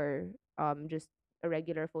money for just a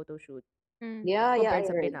regular photo shoot Mm. Yeah, I compared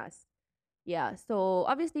sa heard. Pinas. Yeah, so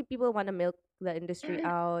obviously people want to milk the industry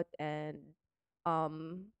out and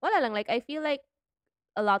wala lang, like I feel like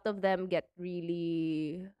a lot of them get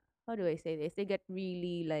really, how do I say this? They get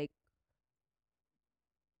really like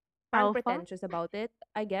parang Alpha? pretentious about it,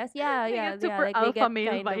 I guess. Yeah, They yeah, get yeah. super Like they alpha get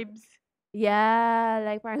male kind of, vibes. yeah,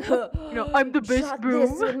 like parang I'm the best, shot bro.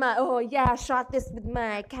 this with my shot this with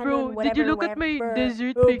my Canon, Bro, did you whatever, look at my whatever.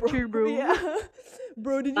 desert Oh, picture, bro? Yeah.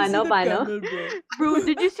 Bro, did you see Paano, that paano? camel, bro? Bro,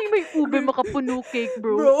 did you see my ube makapuno cake,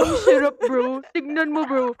 bro? Bro. Ang sarap, bro. Tignan mo,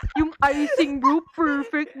 bro. Yung icing, bro,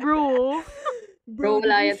 perfect, bro. Bro, did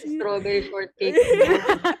wala you yan sa see- strawberry shortcake.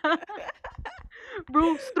 Bro. Bro,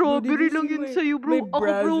 strawberry lang yun sa'yo, bro. Ako,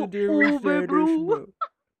 bro, ube, bro.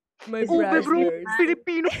 My Ube, bro. brazzers.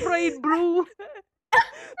 Filipino pride, bro.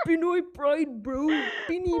 Pinoy pride, bro.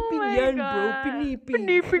 Pinipig Oh my yan, bro. God. Pinipig.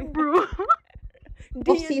 Pinipig, bro. Di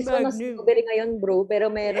yan Off-season na Magnum. strawberry ngayon, bro. Pero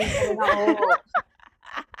meron pa rin ako.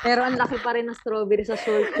 Pero ang laki pa rin ng strawberry sa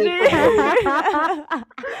shortcake ko, bro.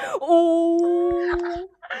 Oh!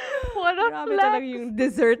 What a Grabe flex. talaga yung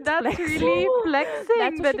dessert That's flex. really flexing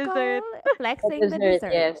That's the what you dessert. call flexing the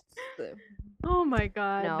dessert. Yes. Oh my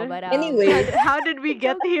god. No, but Anyway. How did we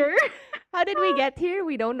get here? how did we get here?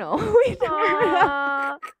 We don't know. We don't know.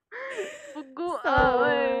 Ah, Pugo,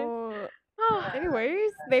 ay. So,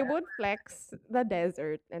 anyways, they would flex the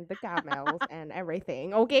desert and the camels and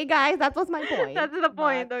everything. Okay, guys, that was my point. That's the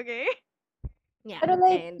point, But, okay? yeah. Pero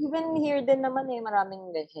like, and even here din naman maraming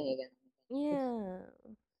ganyan. yeah.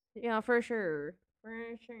 Yeah, for sure. For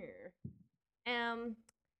sure.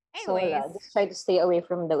 So Anyways, just try to stay away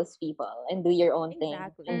from those people and do your own thing.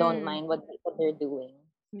 Exactly. And don't Mm. mind what they're doing.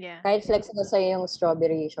 Yeah. Kahit flexible sa'yo yung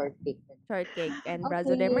strawberry shortcake. shortcake and Okay.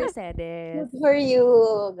 Brazo de Good Mercedes. for you.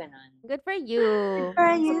 Ganon. Good for you.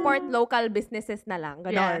 for you. Support local businesses na lang.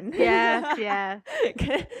 Ganon. Yes.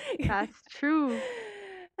 That's true.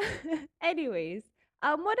 Anyways,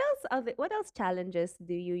 what else challenges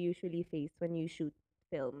do you usually face when you shoot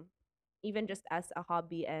film? Even just as a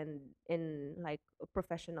hobby and in like a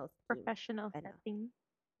professional scheme? Professional Ano? setting.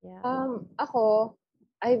 Yeah. Ako,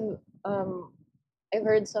 I've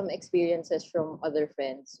heard some experiences from other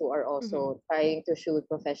friends who are also trying to shoot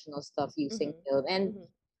professional stuff using Mhm. film, and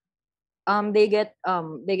Mhm.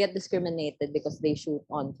 they get discriminated because they shoot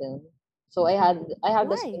on film. So I have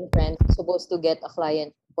this Why? friend who's supposed to get a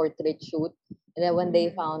client portrait shoot, and then when they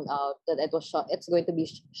Mhm. found out that it's going to be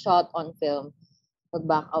shot on film,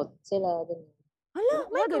 mag-back out sila. Ganun. Hala,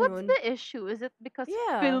 may What's ganun. the issue? Is it because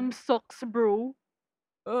Yeah. film sucks, bro?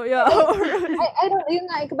 Oh, yeah. I don't, yun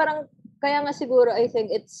nga, parang, kaya nga siguro, I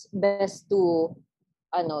think it's best to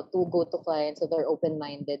go to clients that are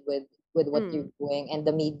open-minded with what you're doing and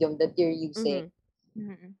the medium that you're using.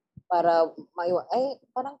 Mhm. Para,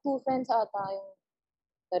 parang 2 friends ata yung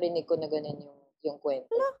narinig ko na ganun yung kwento.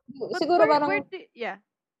 But Siguro parang, yeah.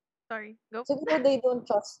 Sorry, go. siguro they don't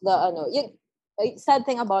trust yung sad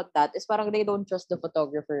thing about that is parang they don't trust the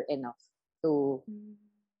photographer enough to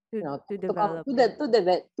to develop.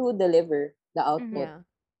 to deliver the output. Yeah.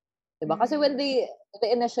 Diba? Kasi when they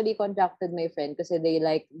initially contacted my friend kasi they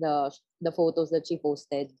like the photos that she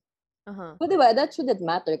posted. Uh-huh. But diba, that shouldn't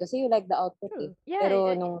matter kasi you like the output. True. Eh. Yeah, Pero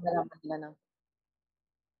yeah, nung nalaman nila na.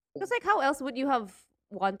 Because like how else would you have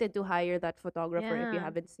wanted to hire that photographer if you Yeah.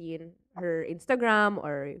 haven't seen her Instagram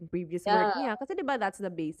or previous work? Yeah. Yeah, kasi diba that's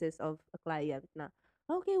the basis of a client na,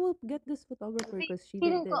 okay, we'll get this photographer because she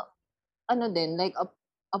Feeling did ko, this. din, like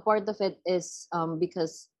a part of it is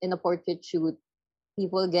because in a portrait shoot,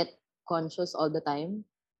 people get conscious all the time.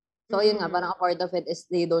 So yun nga, parang a part of it is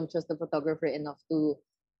they don't trust the photographer enough to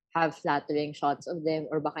have flattering shots of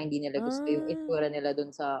them or baka hindi nila gusto yung itsura nila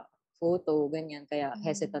dun sa photo, ganyan. Kaya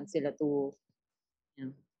hesitant sila to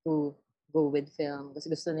go with film. Kasi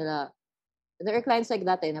gusto nila, there are clients like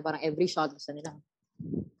that na parang every shot gusto nila.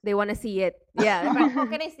 They want to see it. Yeah. they're like, oh,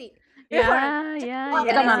 can I see? Yeah.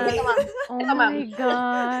 Ito ma'am, ito ma'am. Oh Ito, ma'am. my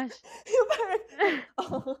gosh. Yung parang,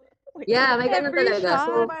 oh, wait. Yeah, may ganun Every talaga. So,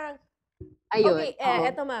 shot. Parang, ayun. okay, oo.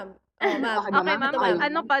 eto ma'am. Oh, ma'am. Okay ba, Okay, ma'am? ma'am. Ito, Okay ma'am. ba,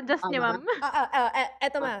 Ano ma'am? pa? Just niyo, Ma'am? ma'am.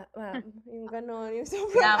 Eto, ma'am. Yung ganon, yung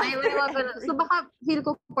sobrang Yeah, may mga ganun. So, baka feel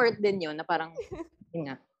ko part din yun na parang, yun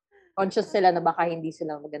nga, conscious sila na baka hindi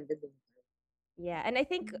sila maganda dun. Yeah, and I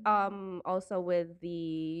think also with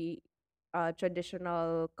the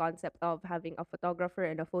traditional concept of having a photographer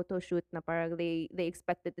and a photo shoot na parang they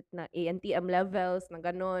expected it na ANTM levels na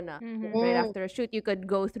gano'n na Mhm. right after a shoot you could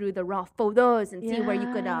go through the raw photos and see where you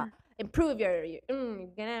could Yeah. improve your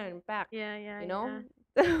ganun back, Yeah, yeah, you yeah. know.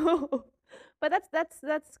 So, but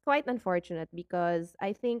that's quite unfortunate because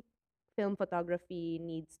I think film photography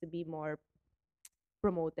needs to be more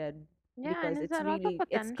promoted Yeah, and because there's it's a lot of really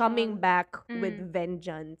it's coming potential. back with Mm.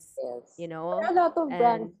 vengeance, Yes. you There know. are a lot of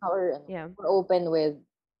brands And now are yeah, open with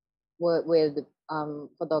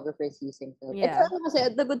photographers using film. It's yeah,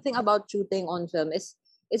 kasi the good thing about shooting on film is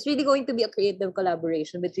it's really going to be a creative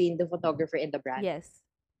collaboration between the photographer and the brand. yes,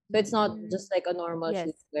 So it's not Mm. just like a normal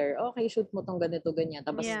yes, shoot where, okay, shoot mo tong ganito, ganyan.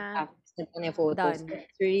 Tapos, Yeah. send mo na yung photos. done.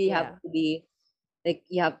 It's really have Yeah. to be, like,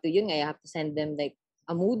 you have to, yun nga, you have to send them, like,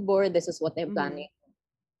 a mood board. This is what I'm Mhm. planning.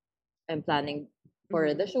 I'm planning for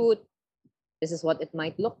Mhm. the shoot. This is what it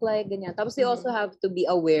might look like, ganyan. Tapos, you also Mhm. have to be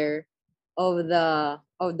aware of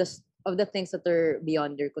the things that are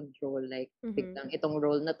beyond your control. Like, Mhm. biglang itong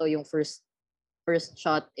role na to, yung first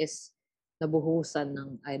shot is nabuhusan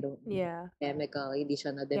ng, I don't know, Yeah, chemical, hindi siya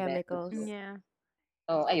na-develop. chemicals. Yeah.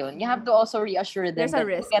 So, ayun, you have to also reassure them There's a that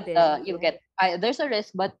risk din. there's a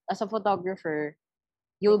risk, but as a photographer,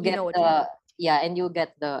 you'll Like, you get know what you want. and you'll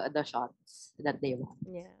get the shots that they want.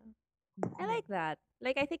 Yeah, I like that.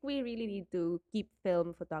 Like, I think we really need to keep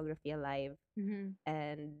film photography alive. Mhm.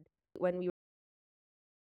 And when we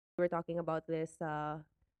were talking about this Kyle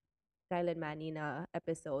and Manny na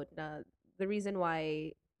episode, na the reason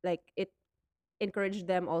why like it encouraged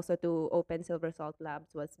them also to open Silver Salt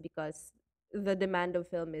Labs was because the demand of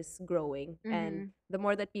film is growing, and Mhm. the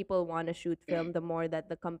more that people want to shoot film, the more that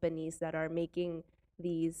the companies that are making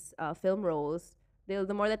these film rolls, the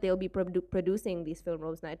more that they'll be producing these film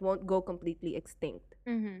rolls. Now it won't go completely extinct,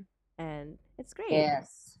 Mhm. and it's great.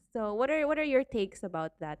 Yes. So what are your takes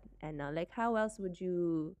about that, Anna? Like, how else would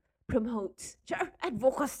you promote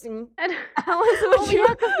advocacy? And How else would oh you?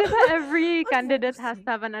 yeah, because every candidate has Advocacy.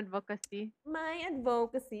 to have an advocacy. My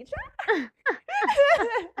advocacy.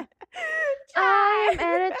 I'm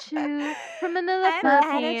Anna Chu from Manila, I'm Anna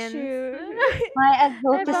Philippines. Chu. My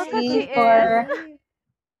Advocacy advocacy is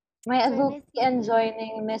my For advocacy Miss and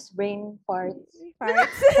joining Miss Brain Farts.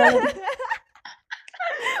 farts.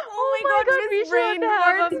 Oh my my god, we Miss should Brain have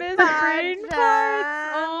a Farts Miss Brain Farts.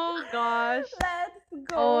 pageant. Oh gosh. Let's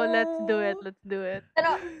go. Oh, let's do it. Let's do it.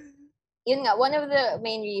 Pero, yun nga, one of the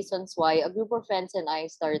main reasons why a group of friends and I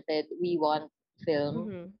started We Want Film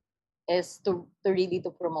Mhm. is to really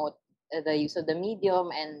to promote the use of the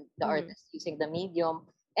medium and the Mhm. artists using the medium.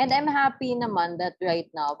 And I'm happy naman that right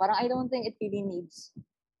now, parang I don't think it really needs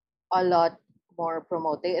a lot more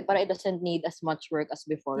promoting. Parang it doesn't need as much work as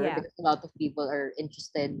before Yeah. because a lot of people are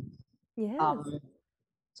interested. Yes.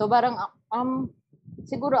 So parang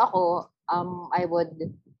siguro ako I would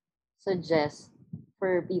suggest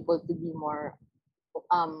for people to be more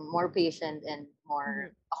patient and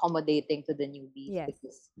more accommodating to the newbies Yes.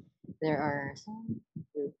 because there are some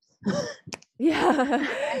groups. Yeah.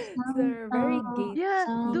 They're very Yeah,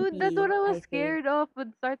 dude, that's what I I was think. scared of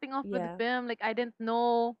with starting off with Yeah. film. Like, I didn't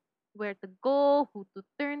know where to go, who to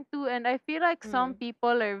turn to, and I feel like some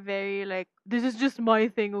people are very like, this is just my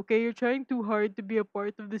thing, okay? You're trying too hard to be a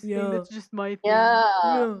part of this thing. Yeah. That's just my thing.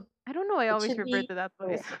 Yeah. I don't know. I It always should refer be to that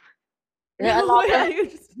voice. there are a lot Yeah, of you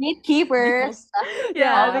just- gatekeepers.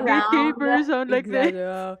 Yeah, all the around. gatekeepers sound like this.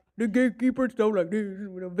 The gatekeepers sound like this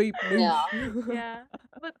with a vape Yeah. Yeah,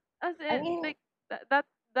 but as I in, mean, like that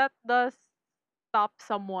does stop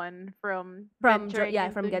someone from from venturing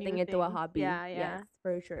from into getting new into a things. hobby. Yeah, yeah, Yes,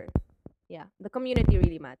 for sure. Yeah, the community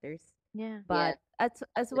really matters. yeah. But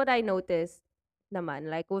as what I noticed naman,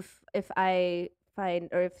 like if I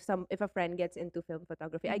find or if a friend gets into film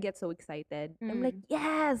photography, I get so excited. I'm like, Mm.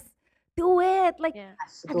 yes, do it. Like Yeah,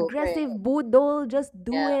 let's go for it. aggressive budol, just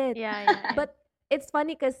do Yeah. it. yeah, yeah. But it's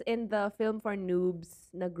funny because in the Film for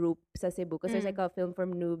Noobs na group sa Cebu, because there's Mm. like a Film for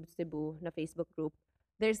Noobs Cebu na Facebook group,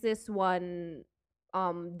 there's this one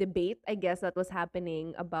debate, I guess, that was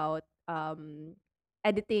happening about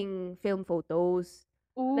editing film photos.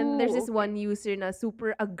 Then there's this Ooh, one user na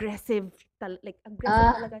super aggressive, like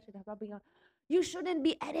aggressive Ah. talaga siya. Sabi nga, you shouldn't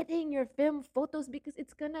be editing your film photos because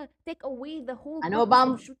it's gonna take away the whole Ano purpose bang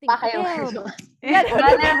of shooting pa kayo? film. Yeah,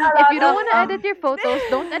 Well, there's a if lot you don't of, want to edit your photos,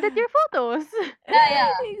 don't edit your photos.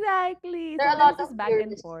 yeah. Exactly. There are So a lot there's this of back and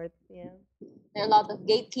purists. forth. Yeah. There are a lot of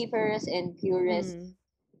gatekeepers and purists. Mm.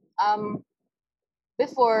 um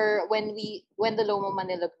before, when the Lomo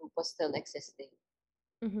Manila group was still existing,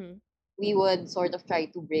 Mm-hmm. we would sort of try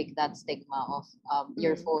to break that stigma of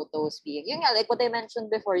your Mm. photos being, yun nga, like what I mentioned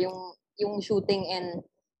before, yung shooting in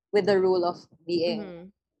with the rule of being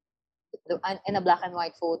Mm-hmm. in a black and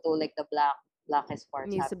white photo, like the blackest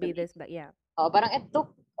parts Needs have to to be be. this, but yeah. Parang it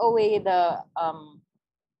took away the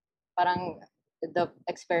parang the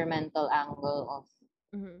experimental angle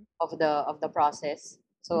Mm-hmm. of the process.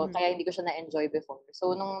 So Mm-hmm. kaya hindi ko siya na-enjoy before.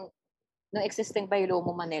 So nung existing pa yung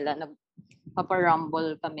Lomo Manila,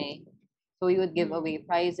 nagpapa-rumble kami. So we would give Mm-hmm. away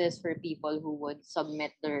prizes for people who would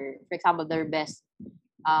submit for example, their best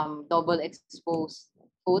double exposed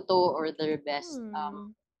photo, or their best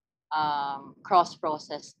Hmm.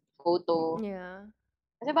 cross-processed photo. Yeah.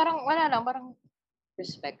 Kasi parang wala lang, parang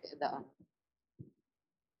respect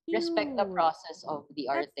respect the Cute. process of the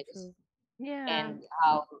That's artist true. Yeah. and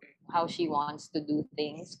how she wants to do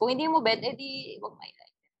things. Kung hindi mo bet, edi wag may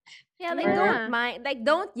like. Yeah, like Or don't Yeah. mind, like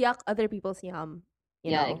don't yuck other people's yum.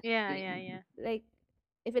 You yeah, know, Yeah, exactly. yeah, yeah. like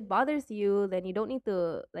if it bothers you, then you don't need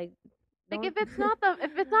to like Like don't.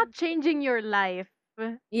 if it's not changing your life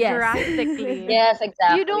Yes. drastically, Yes, you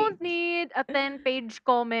exactly. don't need a 10-page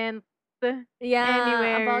comment Yeah,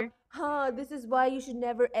 about anywhere. this is why you should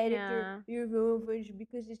never edit Yeah. your phone footage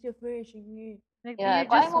because it's your version. Like Yeah, you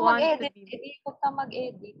kung ayaw just mo want to mag-edit, be. edi huwag ka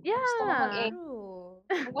mag-edit. Kung gusto mo Yeah. mag-edit, True.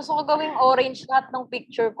 kung gusto ko gawing orange lahat ng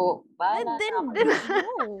picture ko, bahala And na ako then dun. no,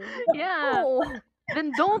 Yeah. no. Then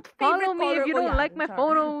don't follow Favorite me if color you ko don't like yan, my char.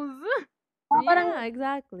 photos. Parang Yeah,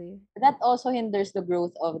 exactly. that also hinders the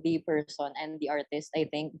growth of the person and the artist, I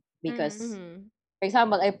think, Mhm. because Mm-hmm. for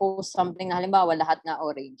example, I post something na halimbawa lahat nga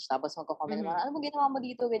orange, tapos magko-comment naman, Mm-hmm. ano mo ginawa mo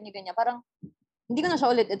dito, ganyan, ganyan. Parang hindi ko na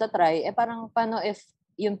siya ulit ito-try. Parang paano if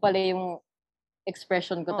yun pala yung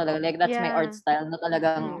expression ko talaga. Oo. Like, that's my art Yeah. style na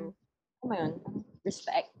talagang, True. ano mo yun?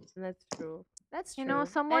 Respect. That's true. That's You know,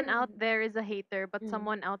 true. someone out And there is a hater, but mm,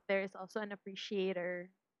 someone out there is also an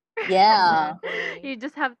appreciator. Yeah. exactly. You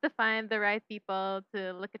just have to find the right people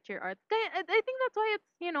to look at your art. I think that's why it's,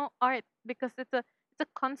 art, because it's a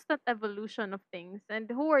constant evolution of things. And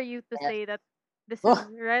who are you to Yes. say that this is Oh,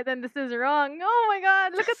 right and this is wrong? Oh my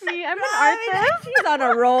god, look at me. I'm an Grabe, artist. she's on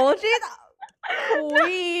a roll. She's a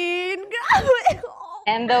queen. Grabe. Oh,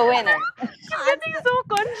 and the winner. I'm getting so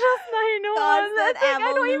conscious na, I constant think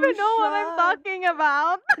I don't even know what I'm evolution. talking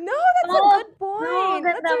about. No, that's a Oh, good no, point.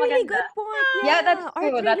 That's ganda, a really maganda. good point. Yeah, that's Yeah, art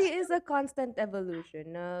true. really is a constant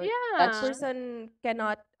evolution. A That's Yeah. true. person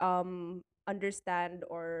cannot understand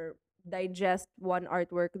or digest one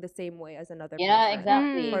artwork the same way as another Yeah, person.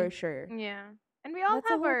 exactly. For Mm. sure. Yeah. And we all That's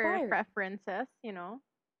the have whole our part. preferences.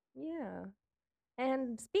 Yeah.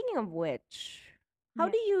 And speaking of which, Yeah.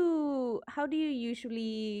 how do you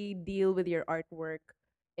usually deal with your artwork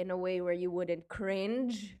in a way where you wouldn't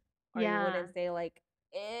cringe or you Yeah. wouldn't say like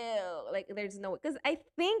ew, like there's no, because I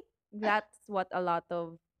think that's what a lot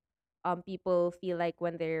of people feel like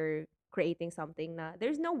when they're creating something na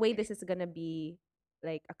there's no way this is gonna be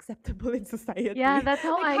like acceptable in Yeah, society. that's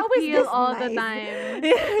how Like I how is feel this all the nice? time.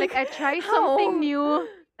 Like Like I try something how? new.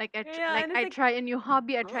 Yeah, and it's I like try a new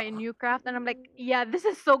hobby, I try a new craft, and I'm like, yeah, this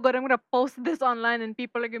is so good. I'm gonna post this online, and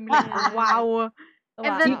people are gonna be like, yeah. wow.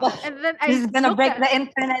 And then People, Wow. and then this I is gonna look break at, the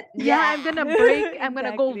internet. yeah, Yeah, I'm gonna break. I'm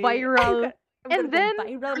gonna go exactly. viral. I'm gonna And go then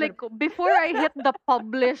viral. I'm like gonna before I hit the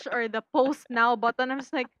publish or the post now button, I'm just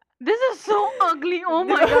like, this is so ugly. Oh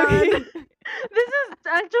my god, Okay. this is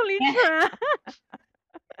actually trash.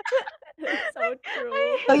 That's so I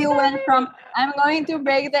true. So you hate went it. from I'm going to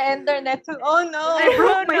break the internet to oh I no,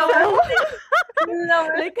 broke Oh myself. no,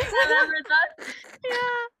 like never done.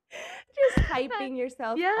 Yeah. just Uh, hyping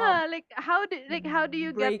yourself up, yeah, like how do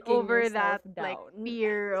you get breaking over yourself that like down.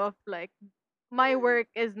 fear of like my work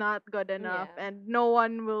is not good enough Yeah. and no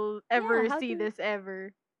one will Yeah, ever see this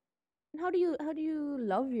ever. how do you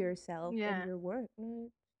love yourself and Yeah. your work?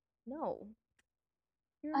 No.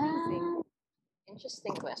 You're amazing. Ah,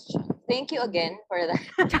 interesting question. Thank you Mhm. again for that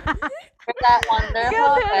wonderful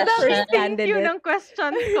Grabe, ang daming First question. thank you candidate. ng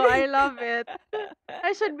questions ko. I love it.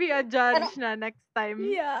 I should be a Pero, judge na next time.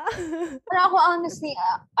 Yeah. pero ako honestly,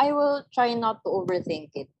 I will try not to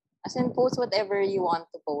overthink it. As in, post whatever you want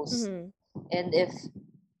to post. Mhm. And if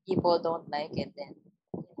people don't like it, then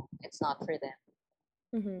it's not for them.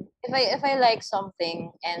 Mhm. If I like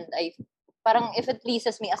something and parang if it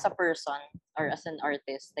pleases me as a person or as an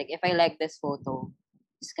artist, like if I like this photo,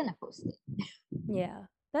 just gonna post it.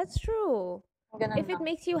 Yeah. That's true. Ganun If it lang.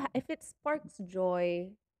 makes you if it sparks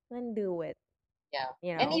joy, then do it, Yeah.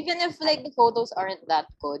 you And know. even if like the photos aren't that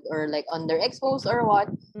good or like underexposed or what,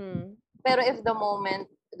 Mm. pero if the moment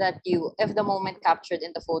if the moment captured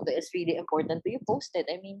in the photo is really important to you, post it.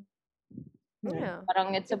 I mean, Yeah,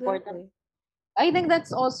 parang it's important. exactly. I think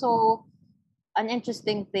that's also an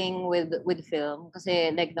interesting thing with film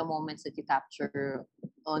kasi like the moments that you capture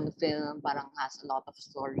on film parang has a lot of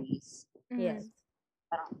stories. Yes. Mhm.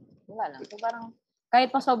 Parang wala lang. So parang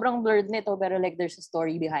kahit pa sobrang blurred nito pero like there's a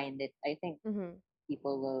story behind it. I think Mm-hmm.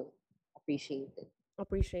 people will appreciate it.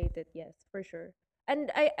 Appreciate it, yes, for sure. And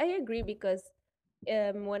I agree because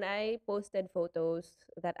when I posted photos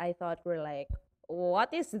that I thought were like,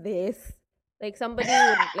 what is this? Like somebody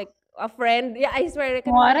would like a friend, yeah, I swear I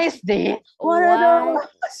kind of What like, is this? What are what?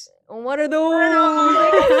 those? What are What are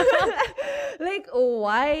those? those? Like,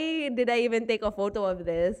 why did I even take a photo of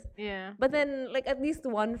this? Yeah. But then, like, at least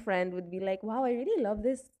one friend would be like, wow, I really love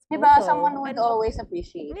this Diba? photo. Someone would And always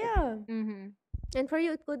appreciate it. yeah, Mhm. and for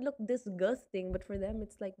you, it could look disgusting, but for them,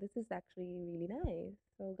 it's like, this is actually really nice.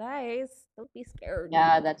 So, guys, don't be scared.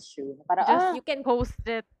 Yeah, that's true. Para, Just You can, post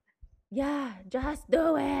it. yeah, just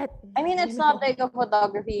do it. I mean, You it's not know? like a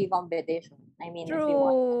photography competition. I mean, if you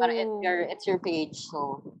want, but True. it's your page,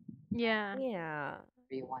 so Yeah. Yeah.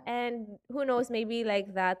 if you want. And who knows, maybe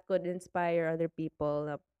like that could inspire other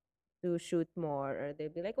people to shoot more, or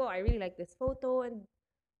they'd be like, oh, I really like this photo, and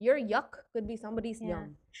your yuck could be somebody's Yeah.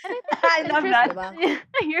 yum. And I think I it's love that. Diba?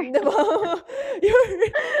 interesting. Your Diba? your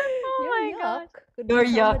Oh your my yuck gosh. could Your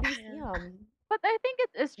be yuck. somebody's Yeah. yum. But I think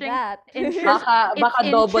it's That. it's Baka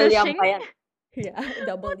double yum interesting. pa yan. Yeah,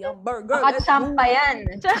 double yum burger. Baka Let's champ pa go. yan.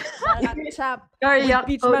 Baka chap Your with yuck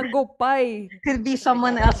peach could, mango pie. could be Oh my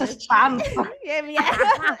someone God, else's champ. yeah, yeah.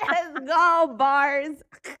 Let's go, bars.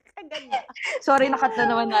 Ang ganda. Sorry, nakat na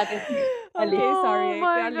naman natin. Ali. Okay, Oh sorry.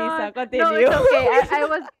 my Lisa, god. No, continue. it's okay.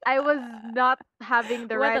 I was not having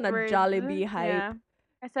the Went right on a words. Jollibee hype. Yeah.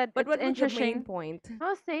 I said But it's what was the main interesting. point? I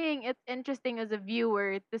was saying it's interesting as a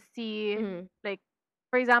viewer to see, Mm-hmm. like,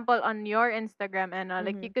 for example, on your Instagram, and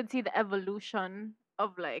like Mm-hmm. you could see the evolution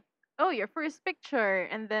of like, oh, your first picture,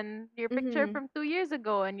 and then your picture Mm-hmm. from 2 years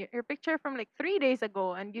ago, and your picture from like 3 days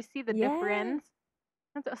ago, and you see the Yes. difference.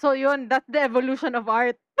 So yun, that's the evolution of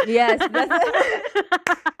art. Yes, that's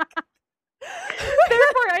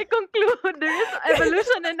Therefore, I conclude there is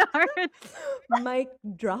evolution in art. mic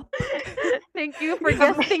drop. Thank you for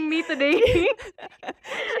Sub- guesting me today. She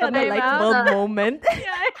had a I'm light out. bulb moment.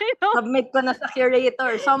 Yeah, I know. Submit ko na sa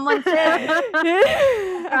curator. Someone said,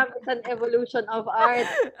 it's an evolution of art.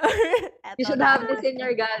 You Eto should na. have this in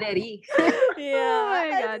your gallery. Yeah, Oh my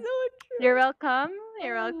that's god. so true. You're welcome.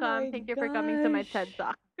 You're Oh welcome. my Thank you for coming to my gosh. TED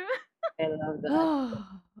Talk. I love that.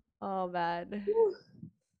 Oh man.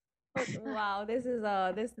 But wow, this is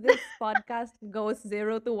this podcast goes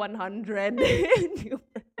 0 to 100 in I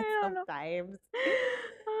numerous don't of know. times.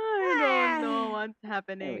 I don't know Ah, what's anyway,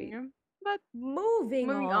 happening. But moving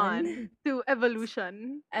moving on. on to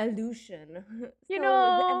evolution. Illusion. You So the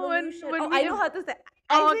know, evolution. when Oh, we I know how to say.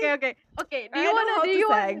 I oh, think okay. Do you I know wanna how to do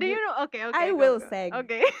seg. you know okay, I go will go. seg.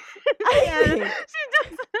 Okay. I Yeah, think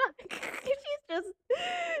she just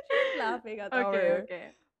she's laughing at okay, our okay.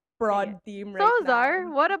 Yeah. prod team So right Zar,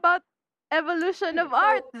 now. what about evolution of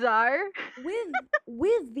art, So Zar?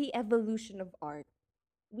 with the evolution of art,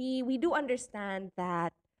 we do understand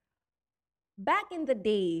that back in the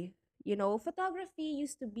day, photography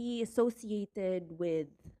used to be associated with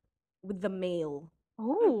the male,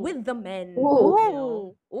 Oh. with the men,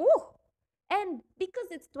 Ooh. Ooh. And because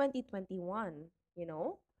it's 2021, you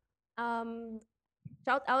know, um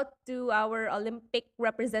shout out to our Olympic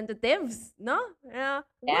representatives, no? Yes,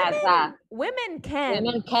 Women can.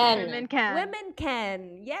 women can. Women can. Women can.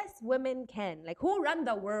 Yes, women can. Like who run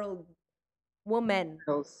the world? Women.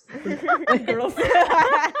 Girls. Girls.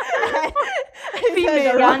 I said the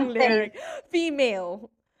Female. wrong Beyonce. lyric. Female.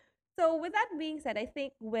 So with that being said, I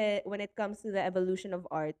think when it comes to the evolution of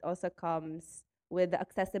art, also comes with the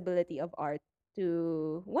accessibility of art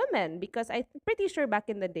to women, because I'm pretty sure back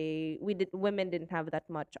in the day women didn't have that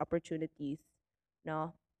much opportunities,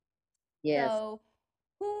 no. Yes. So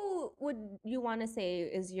who would you want to say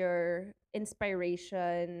is your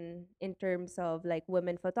inspiration in terms of like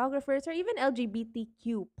women photographers or even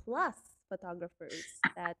LGBTQ plus photographers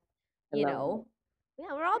that I you love know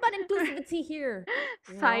yeah, we're all about inclusivity here.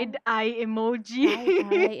 Side eye emoji. Side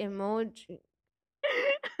eye emoji.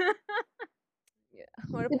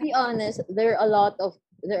 Yeah. To be honest, there's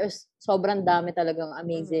sobrang dami talagang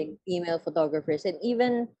amazing female photographers and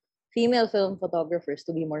even female film photographers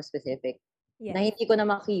to be more specific. Na Yes. hindi ko na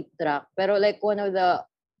ma-keep track. Pero like one of the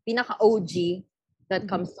pinaka OG that Mhm.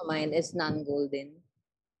 comes to mind is Nan Golden.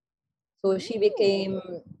 So she Ooh. became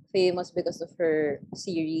famous because of her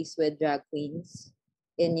series with drag queens.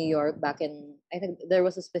 in New York back in, I think there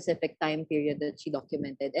was a specific time period that she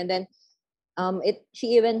documented. And then it she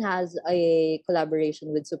even has a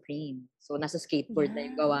collaboration with Supreme. So nasa skateboard na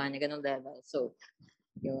yung Yeah. gawa niya, ganun level. So,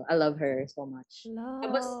 I love her so much.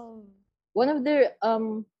 Tapos, Love. one of the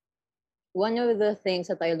one of the things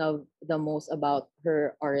that I love the most about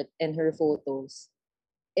her art and her photos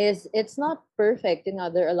is it's not perfect. There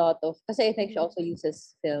are a lot of, kasi I think she Mm-hmm. also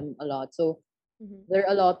uses film a lot. So Mm-hmm. there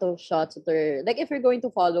are a lot of shots that are like, if you're going to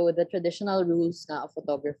follow the traditional rules na of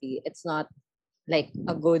photography, it's not like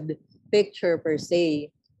a good picture per se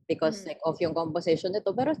because Mm-hmm. like of yung composition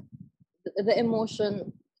nito, pero the emotion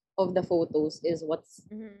of the photos is what's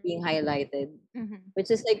Mm-hmm. being highlighted, Mm-hmm. which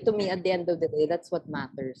is like, to me, at the end of the day, that's what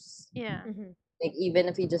matters. Yeah. Mm-hmm. Like, even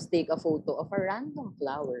if you just take a photo of a random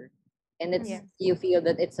flower and it's Yeah. you feel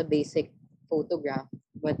that it's a basic photograph,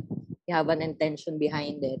 but you have an intention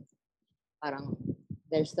behind it, parang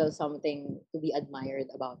there's still something to be admired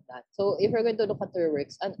about that. So if you're going to look at her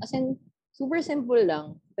works, as in, super simple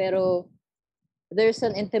lang, pero there's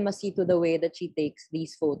an intimacy to the way that she takes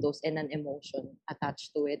these photos and an emotion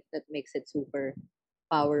attached to it that makes it super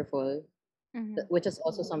powerful, Mm-hmm. which is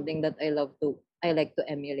also something that I like to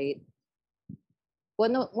emulate.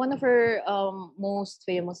 One of her most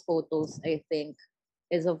famous photos, I think,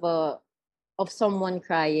 is of someone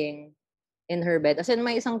crying in her bed. As in,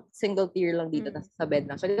 may isang single tear lang dito, Mm-hmm. nasa sa bed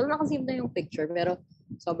lang. So, hindi ko nakasave na yung picture, pero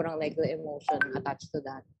sobrang like the emotion attached to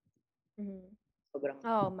that. Mm-hmm. Sobrang,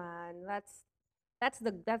 Oh man, that's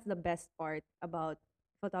the best part about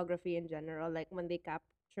photography in general. Like when they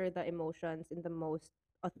capture the emotions in the most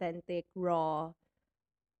authentic, raw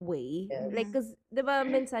way. yes. Like, Mm-hmm. cause diba,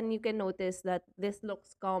 minsan you can notice that this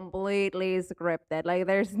looks completely scripted. Like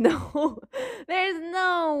there's no, there's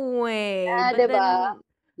no way. Ah, But diba? then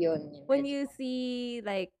Yun, when medyo. you see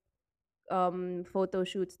like photo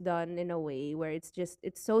shoots done in a way where it's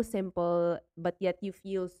so simple but yet you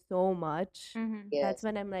feel so much, Mm-hmm. that's Yes.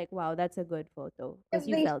 when I'm like, wow, that's a good photo If because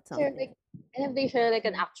you they felt share something. like, and if they share like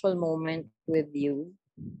an Mm. actual moment with you,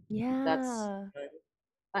 that's Yeah,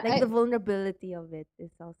 like I the vulnerability of it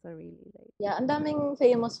is also really like. yeah, ang daming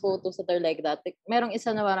famous photos that are like that. Like, merong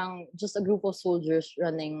isa na parang just a group of soldiers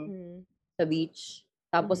running Mm, sa beach.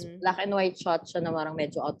 Tapos mm-hmm, black and white shot siya na parang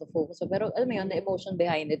medyo out of focus. So, pero alam mo yun, the mm-hmm. emotion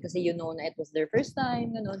behind it kasi na it was their first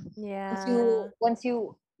time, ganun. Yeah. Once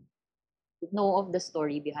you know of the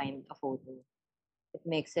story behind a photo, it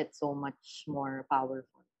makes it so much more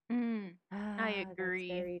powerful. Mm. I That's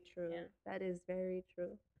agree. very Yeah. true. That is very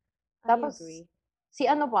true. I Tapos, agree.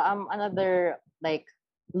 si ano pa, another like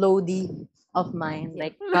Lodi of mine,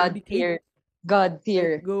 Yeah. like Lodi King. God Let's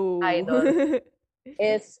tier go. idol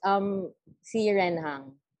is si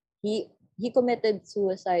Renhang. He committed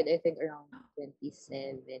suicide, I think, around Oh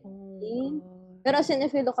 2017. god. Pero as in,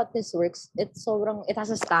 if you look at his works, it has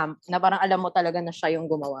a stamp na parang alam mo talaga na siya yung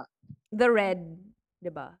gumawa. The red, 'di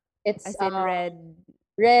ba? It's As in red,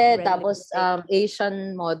 red, red tapos lipstick. Asian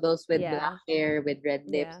models with black Yeah. hair, with red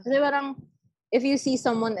lips. Yeah. Kasi parang, if you see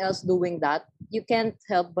someone else doing that, you can't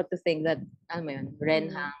help but to think that, alam mo yun, Mm.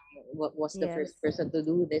 Renhang was the Yes. first person to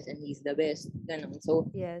do this and he's the best. Ganun. So,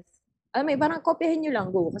 Yes. alam mo yun, parang kopyahin nyo lang,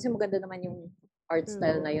 go. Kasi maganda naman yung art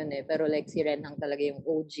style True. na yun eh. Pero like si Renhang talaga yung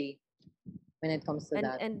OG when it comes to And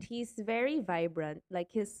that. and he's very vibrant.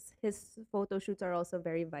 Like his photo shoots are also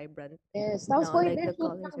very vibrant. Yes. Tapos No, like pwede the shoot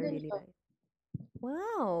colors lang are din really siya. nice.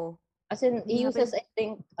 Wow. As in, We he uses, haven't. I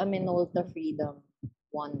think, a Minolta Freedom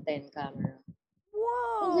 110 camera.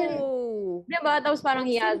 As in, Whoa. diba? Tapos parang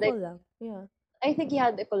Like he had simple like, lang. Yeah. I think he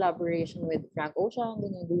had a collaboration with Frank Ocean,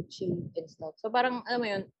 ganyan, Gucci, and stuff. So parang, alam mo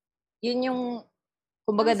yun yung,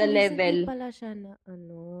 kumbaga, So the recently level, pala siya na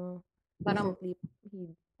ano, parang recently he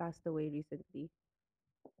passed away recently.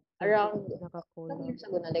 Hindi around, ilang naka-collab. years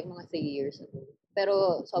ago na, like mga 3 years ago.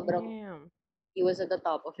 Pero sobrang, Damn. he was at the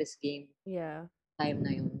top of his game Yeah. time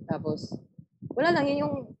na yun. Tapos, wala lang, yun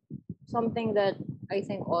yung something that I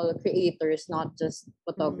think all creators, not just Mm.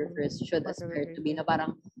 photographers, should aspire Photographers, to be, yeah. na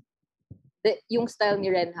parang, yung style ni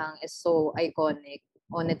Renhang is so iconic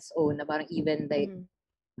on its own, na parang even like, Mhm.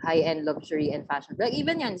 high-end luxury and fashion. Like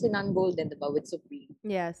even yan, si Nan Golden, diba, with Supreme.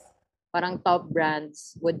 Yes. Parang top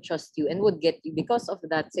brands would trust you and would get you because of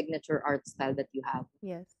that signature art style that you have.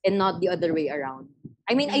 Yes. And not the other way around.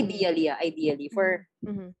 I mean, Mm. ideally,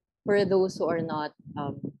 Mhm. for those who are not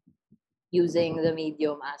using the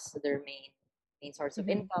medium as their main source of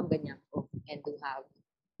Mhm. income, ganyan, and to have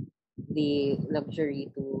the luxury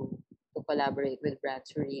to collaborate with brands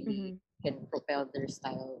who really Mhm. can propel their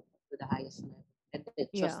style to the highest level. And they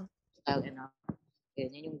trust Yeah, style enough.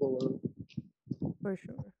 Yun yung goal. for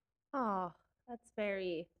sure. Oh, that's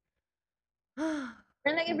very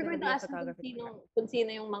And like, if I'm you're gonna going to be a ask me photography camera. kung sino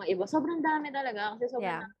yung mga iba, sobrang dami talaga. Kasi sobrang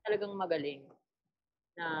Yeah, dami talagang magaling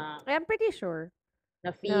na, I'm pretty sure.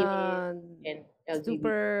 na female Na and LGBT.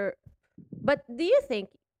 super. But do you think,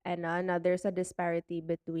 Anna, na there's a disparity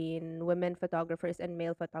between women photographers and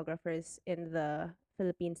male photographers in the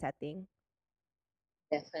Philippine setting?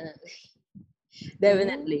 Definitely. Ooh,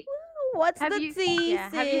 Definitely. what's Have the you, tea, yeah,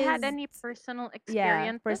 have you had sis? any personal Yeah,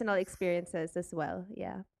 experiences? personal experiences as well.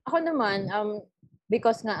 Yeah. Ako naman,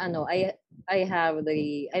 because nga I'm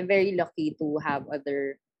very lucky to have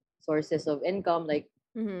other sources of income. Like,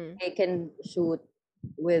 Mm-hmm. I can shoot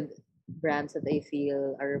with brands that I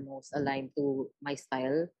feel are most aligned to my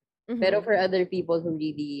style. Pero Mm-hmm. for other people who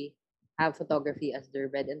really have photography as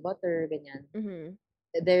their bread and butter, ganyan, Mm-hmm.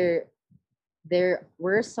 there there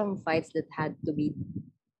were some fights that had to be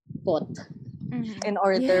fought Mm-hmm. in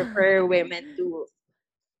order Yeah. for women to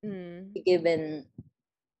Mm. be given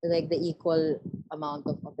like the equal amount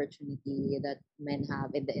of opportunity that men have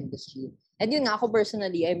in the industry. And yun nga, ako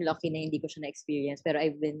personally, I'm lucky na hindi ko siya na-experience, pero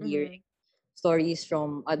I've been Mm-hmm. hearing stories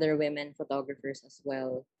from other women photographers as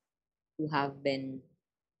well who have been,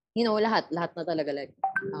 lahat na talaga, like,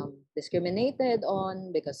 discriminated on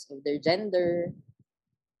because of their gender.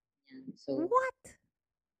 Yan. So, What?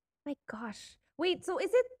 My gosh. Wait, so is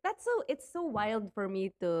it that's so it's so wild for me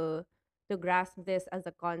to grasp this as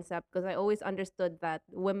a concept because I always understood that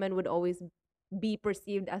women would always be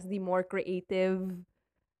perceived as the more creative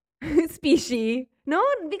species. No,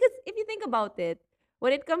 because if you think about it,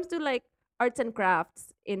 when it comes to like arts and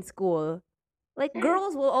crafts in school, like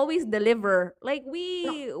girls will always deliver. Like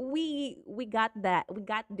no, we got that. We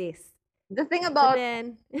got this. the thing But about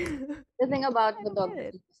then the thing about I don't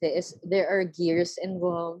get it. photography kasi is there are gears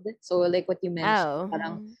involved. So like what you mentioned, Oh.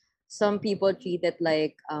 parang Mm-hmm. some people treat it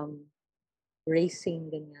like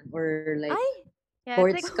racing ganyan or like I Yeah, it's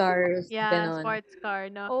sports like, cars yeah, ganon. sports car.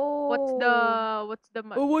 No, Oh. what's the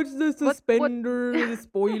Oh, what's the what? suspender, the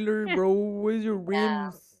spoiler, bro? Where's your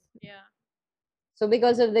Yeah. rims? Yeah. So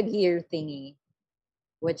because of the gear thingy,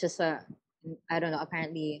 which is I don't know,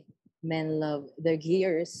 apparently men love their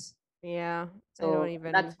gears. Yeah, I don't So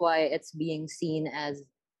that's even why it's being seen as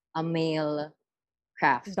a male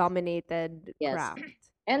craft. dominated Yes. craft.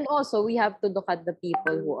 And also we have to look at the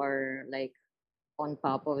people who are like on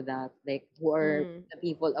top of that, like who are Mm. the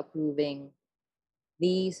people approving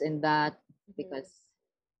these and that, Mhm. because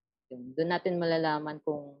doon natin malalaman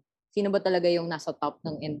kung sino ba talaga yung nasa top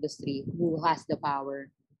ng industry, who has the power.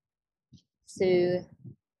 So,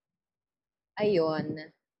 ayun,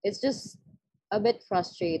 it's just a bit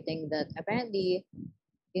frustrating that apparently,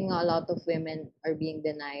 a lot of women are being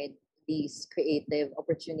denied these creative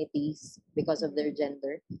opportunities because of Mhm. their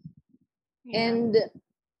gender. Yeah. And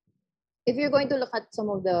if you're going to look at some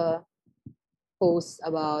of the posts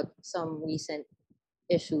about some recent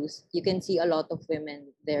issues, you can see a lot of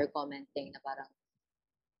women there commenting na parang,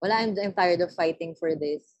 well, I'm tired of fighting for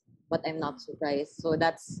this, but I'm not surprised. So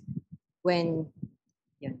when,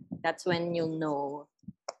 that's when you'll know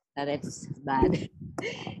that it's bad.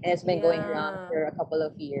 It's been going around Yeah, for a couple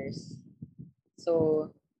of years.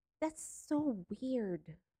 So, that's so weird.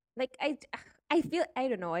 Like I feel I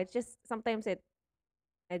don't know. It just sometimes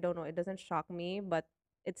I don't know. It doesn't shock me, but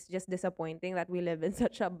it's just disappointing that we live in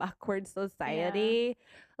such a backward Yeah. society.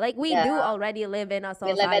 Like we yeah, do already live in a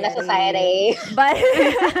we live in a society, society. but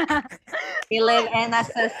We live in a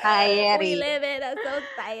we society. live in a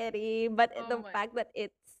society, but Oh the my. fact that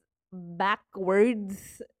it's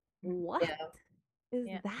backwards, what Yeah. is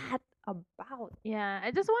Yeah. that about? Yeah.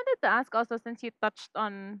 I just wanted to ask also, since you touched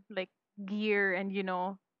on like gear and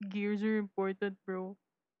gears are important, bro.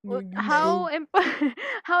 Niggas, How bro.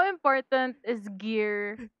 how important is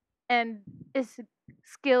gear, and is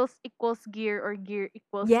skills equals gear or gear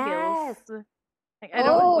equals skills? Yes. Like I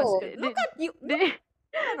don't. Good Oh, question. Look Did, at you. Look, did,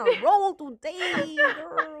 you're on a roll today,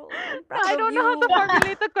 girl. I'm no, proud I of don't know how to you.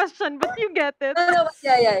 formulate the question, but you get it. no, no,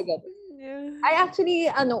 yeah, I get it. Yeah. I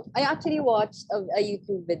actually watched a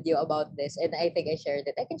YouTube video about this, and I think I shared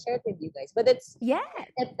it. I can share it with you guys, but Yeah.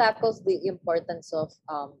 it tackles the importance of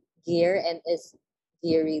gear, and is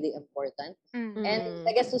gear really important? Mm. And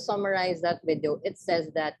I Mm. guess to summarize that video, it says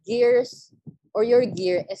that gears or your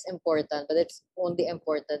gear is important, but it's only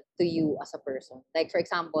important to you as a person. Like for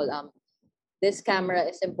example, this camera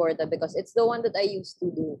is important because it's the one that I use to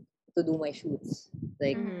do my shoots.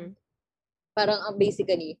 Like Mm-hmm. Mm. parang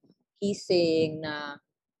basically he's saying na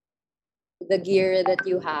the gear that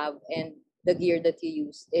you have and the gear that you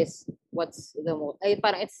use is what's the most ay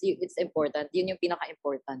parang it's important, yun yung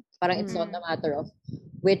pinaka-important, parang it's not Mm-hmm. a matter of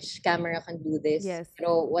which camera can do this, Yes.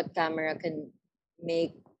 pero what camera can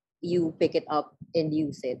make you pick it up and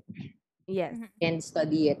use it. Yes. Mhm. and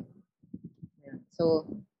study it. Yeah. So,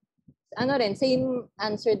 ano rin, same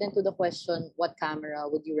answer din to the question, what camera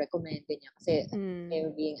would you recommend? Ganyan. Kasi Mm. I'm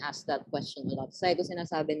being asked that question a lot. So, ko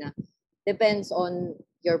sinasabi na, depends on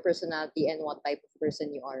your personality and what type of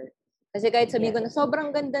person you are. Kasi kahit sabihin ko Yes. na,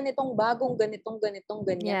 sobrang ganda nitong bagong ganitong,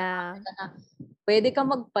 ganyan, Yeah. na pwede ka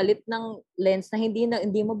magpalit ng lens na hindi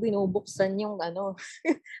mo binubuksan yung ano.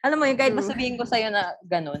 Alam mo yun, kahit True. sabihin ko sa'yo na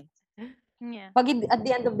ganun. Yeah. Pag at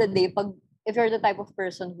the end of the day, if you're the type of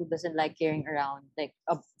person who doesn't like carrying around like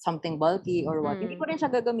something bulky or what, hindi ko rin siya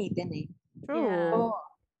gagamitin eh. True.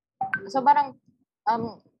 So parang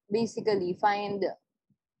basically find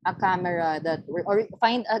a camera that or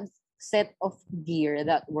find a set of gear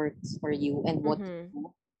that works for you and what you do.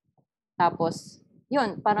 Tapos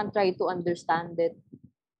yun, parang try to understand it.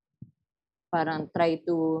 Parang try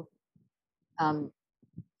to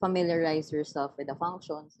familiarize yourself with the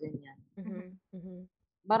functions, ganyan.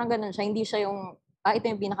 Parang ganun siya. Hindi siya yung, ito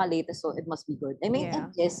yung pinaka-latest, so it must be good. I mean, Yeah.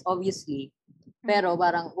 yes, obviously. Pero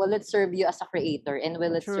parang, will it serve you as a creator? And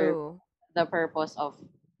will it serve True. the purpose of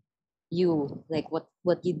you? Like, what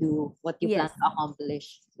you do, what you plan Yes. to accomplish.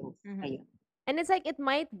 So, ayun. And it's like it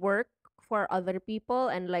might work for other people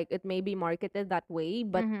and like it may be marketed that way,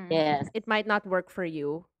 but Yes. it might not work for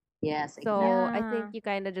you. Yes, So exactly. I think you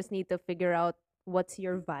kind of just need to figure out what's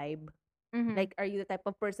your vibe. Mhm. Like, are you the type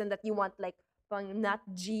of person that you want like pang Nat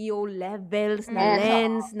Geo levels na Yes, oo.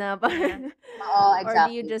 lens na Oo, or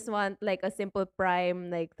do you exactly. just want like a simple prime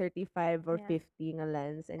like 35 or Yeah. 50 nga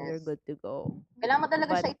lens and you're Yes. good to go. Kailangan mo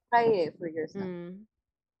talaga But siya i-try for yourself.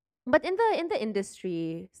 But in the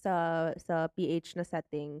industry sa PH na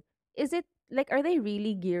setting, is it like are they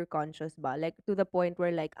really gear conscious ba? Like to the point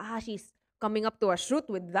where like she's coming up to a shoot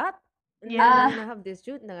with that? And then Yeah. we're gonna have this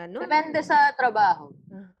shoot na ano? Depende sa trabaho.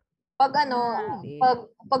 Pag Really?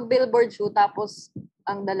 pag billboard shoot tapos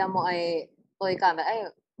ang dala mo ay toy camera, ay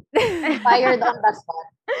fired on the spot.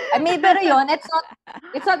 I mean, pero yun, it's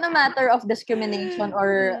not a matter of discrimination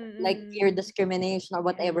or like peer discrimination or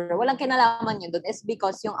whatever. Walang kinalaman yun dun. It's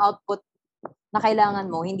because yung output na kailangan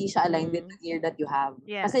mo, hindi siya aligned with the gear that you have.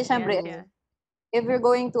 Yeah, Kasi syempre, yeah. if you're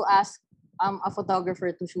going to ask a photographer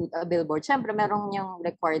to shoot a billboard, syempre merong yung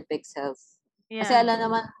required pixels. Yeah. Kasi alam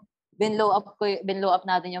naman, binlow up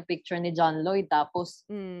natin yung picture ni John Lloyd tapos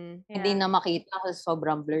hindi na makita kasi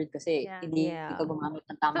sobrang blurred kasi hindi ka gumamit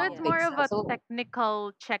ng So tamang it's more of a pixel. So, technical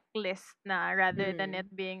checklist na rather than it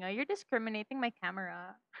being you're discriminating my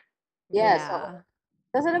camera. yes. So,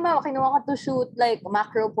 kasi naman, kinuha ka to shoot like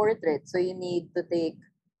macro portrait. So you need to take,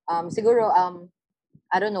 siguro,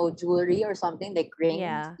 I don't know, jewelry or something like rings.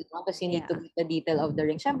 Yeah. Tapos you need to get the detail of the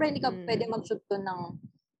ring. Syempre, hindi ka pwede mag-shoot to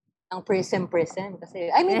ng prism.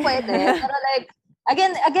 Kasi, I mean, pwede. Pero like,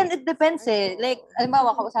 again, it depends eh. Like,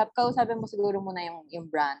 alimbawa, kausapin mo siguro muna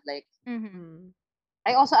yung brand. Like,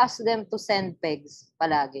 I also ask them to send pegs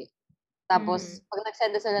palagi. Tapos, pag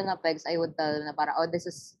nag-send sila ng pegs, I would tell them na parang, this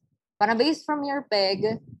is, parang based from your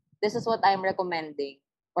peg, this is what I'm recommending.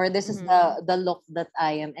 Or this is the look that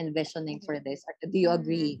I am envisioning for this. Do you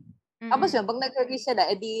agree? Tapos yun, pag nag-agree sila,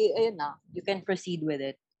 edi, ayun na, you can proceed with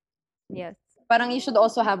it. Yes. Parang you should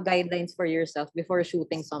also have guidelines for yourself before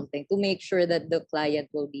shooting something to make sure that the client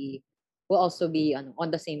will also be on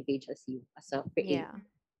the same page as you as a creator.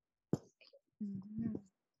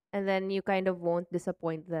 And then you kind of won't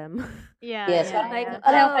disappoint them. Yeah. Yes. Yeah, Like,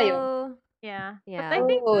 yeah. Yeah. Yeah. But I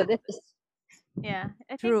think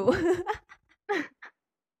I true. think,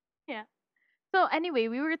 yeah. So anyway,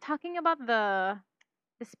 we were talking about the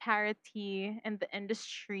disparity in the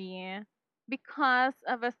industry because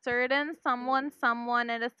of a certain someone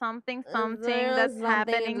and a something that's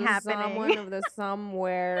happening. Someone of the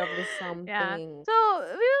somewhere of the something. Yeah. So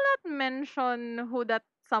we will not mention who that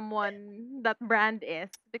someone, that brand is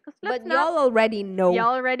because but y'all already know.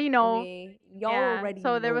 Y'all already know. Okay. Y'all already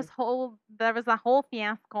so know. there was a whole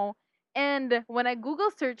fiasco. And when I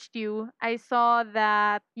Google searched you, I saw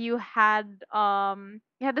that you had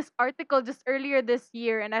this article just earlier this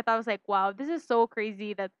year, and I thought I was like, wow, this is so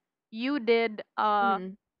crazy that you did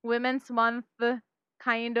Women's Month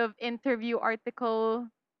kind of interview article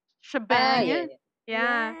shebang.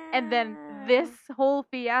 Yeah. And then this whole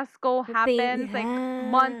fiasco happens like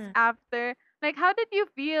months after. Like, how did you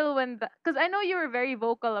feel when because I know you were very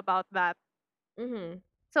vocal about that.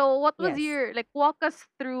 So what was your walk us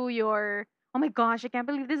through your oh my gosh, I can't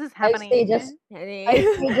believe this is happening. Stages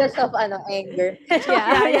of anger.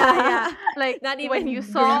 Yeah. Like not even when you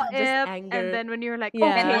saw just it anger. and then when you're like,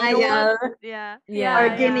 Yeah. okay, you know what? Yeah.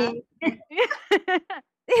 Bargaining.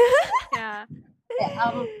 Yeah.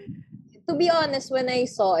 To be honest, when I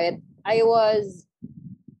saw it, I was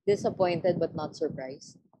disappointed but not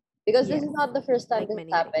surprised. because this Yes. is not the first time Like this many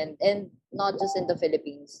things. happened, and not just in the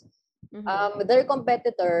Philippines. Mm-hmm. Their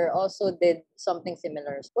competitor also did something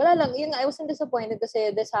similar. Wala lang, yun, I wasn't disappointed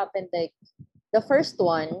kasi this happened like the first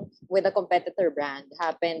one with a competitor brand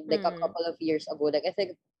happened like a Mm-hmm. couple of years ago. Like I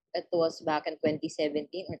think it was back in 2017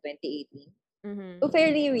 or 2018. Mm-hmm. So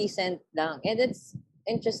fairly recent lang. And it's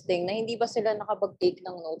interesting na hindi pa sila nakapag-take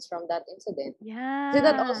ng notes from that incident. So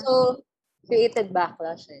that Yeah. also created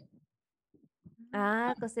backlash. Eh.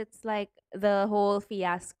 Because it's like the whole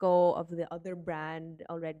fiasco of the other brand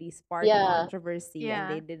already sparked Yeah. controversy, and Yeah.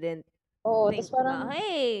 they didn't Oh, think, tapos parang,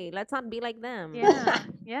 hey, let's not be like them. Yeah.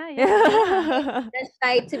 Yeah. Yeah. let's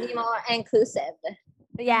try to be more inclusive.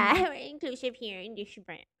 Yeah, Mm. we're inclusive here in this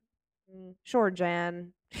brand. Sure,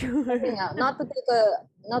 Jan. Kasi nga, not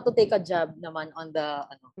to take a jab naman on the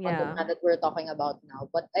Yeah. brand that we're talking about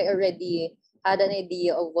now, but I already had an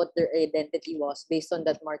idea of what their identity was based on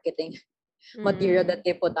that marketing material Mm-mm. that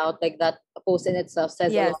they put out. Like that post in itself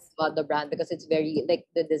says a lot Yes. about the brand because it's very like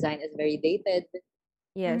the design is very dated.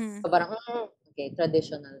 Yes. Mhm. So parang okay,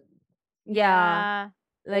 traditional. Yeah. Yeah.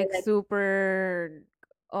 Like Like super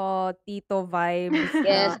Tito vibes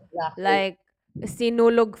yes, na exactly. like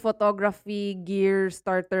sinulog photography gear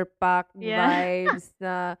starter pack Yeah. vibes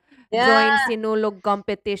na Yeah, join sinulog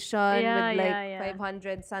competition with Yeah. like Yeah. Yeah.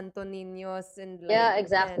 500 Santo Niños and like yeah,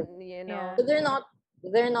 exactly. and Yeah. So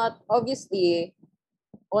they're not obviously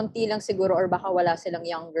onti lang siguro or baka wala silang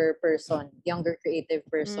younger creative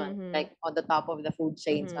person mhm like on the top of the food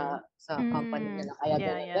chain mhm sa company Mm. nila kaya Yeah.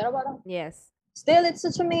 ganun. Yeah. Pero parang yes still it's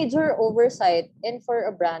such a major oversight and for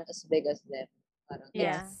a brand as big as them. Parang it's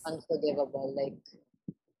Yeah. yes unforgivable. Like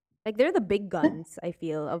like they're the big guns I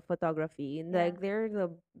feel of photography and Yeah. like they're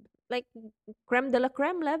the like creme de la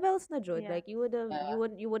creme levels na jud Yeah. like you would have uh,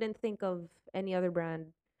 you wouldn't think of any other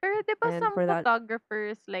brand Pero di ba and some for that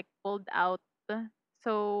photographers like pulled out?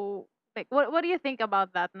 So like what do you think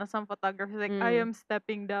about that? Na some photographers like I mm, am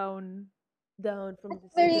stepping down. down from that's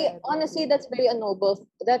the very celebrity honestly that's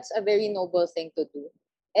a very noble thing to do.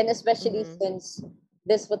 And especially mm-hmm. since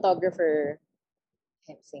this photographer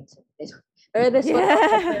I'm saying something. Or this yeah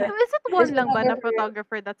photographer So is it this one lang ba na photographer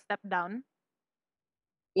photographer that stepped down?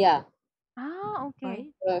 yeah. Ah, okay.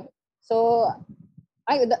 Ay. Uh, so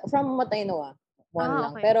from what I know, one Ah,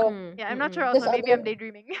 lang. okay. Pero Mm, Yeah, I'm not sure mm-mm. this also. Maybe I'm other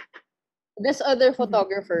daydreaming. this other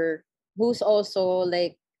photographer who's also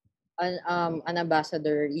like an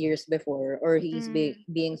ambassador years before or he's Mm.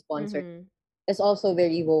 being sponsored Mhm. is also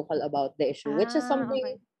very vocal about the issue, which is Ah, something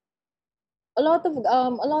okay. a lot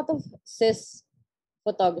of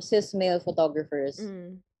cis male photographers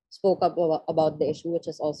Mm. spoke up about the issue, which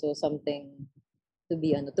is also something to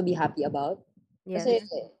be happy about. Kasi Yes.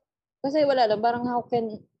 Mhm. kasi wala lang parang how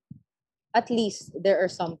can at least there are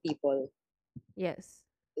some people Yes.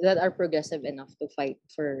 that are progressive enough to fight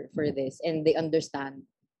for this and they understand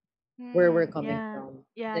where we're coming Yeah. from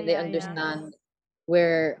Yeah, and they yeah, yeah. Yes. understand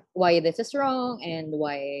why this is wrong and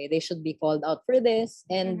why they should be called out for this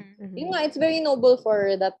and Mhm. yun Mhm. nga, it's very noble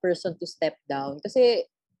for that person to step down kasi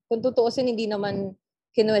kung tutuusin hindi naman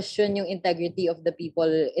kinwestiyon yung integrity of the people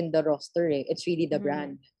in the roster eh. It's really the Mhm.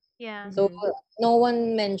 brand. Yeah. So Mhm. no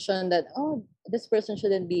one mentioned that this person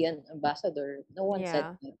shouldn't be an ambassador. No one said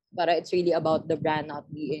Yeah. that. But it's really about the brand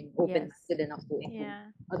not being Yes. open-minded enough to include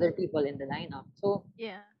Yeah. other people in the lineup. So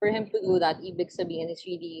Yeah. for him to do that, ibig sabihin is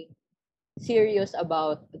really serious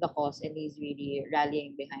about the cause and he's really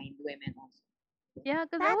rallying behind women also. Yeah,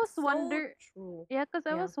 cuz I was That's so wonder true. Yeah, cuz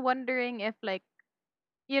I Yeah. was wondering if like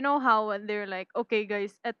you know how when they're like, okay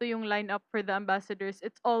guys, eto yung lineup for the ambassadors,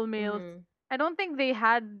 it's all males. Mhm. I don't think they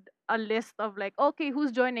had a list of like, okay,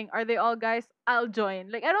 who's joining? Are they all guys? I'll join.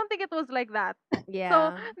 Like I don't think it was like that. So,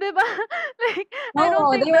 Yeah. 'di ba? Like I don't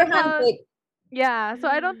No, they think were that's how handpicked. yeah, so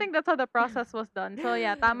I don't think that's how the process was done. So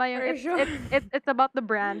yeah, tama yung For sure. it's about the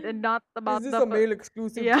brand and not Is about this the a male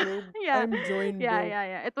exclusive yeah. club? Yeah. I'm joined, Yeah, bro. yeah,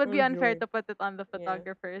 yeah. It would be I'll unfair join. to put it on the Yeah.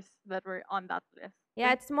 photographers that were on that list.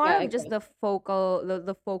 Yeah, it's more Yeah, of just exactly.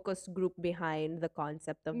 the focus group behind the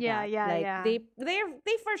concept of Yeah, that. yeah, Like yeah.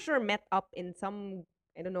 they for sure met up in some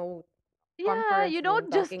I don't know Yeah, conference you room don't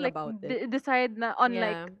just talking like about it. decide na on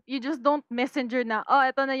like Yeah. you just don't messenger na oh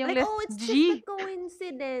ito na yung Like, list oh, it's just a G.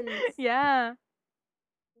 coincidence. Yeah.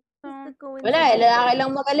 Just a So, Wala eh, coincidence. lalaki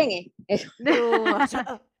lang magaling eh. True. Shut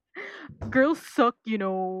up. girls suck, you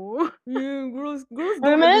know. Yeah, girls don't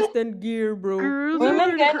Women, understand gear, bro. Girls What's a women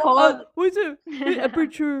are can hold, what's a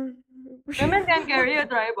aperture? women can carry a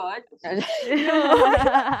tripod.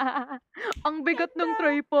 Yeah. Ang bigat ng Ganda.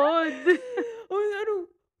 tripod. Oh, I don't.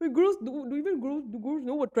 Wait, girls do even girls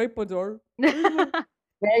know what tripods are?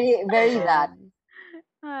 Very, My very that. God.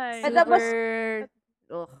 Ay, But that nako. was Super.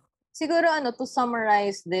 Ugh. siguro to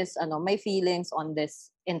summarize this my feelings on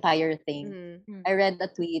this entire thing. Mm. I read a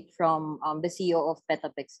tweet from the CEO of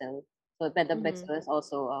Petapixel. So Mhm. Petapixel is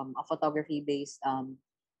also a photography based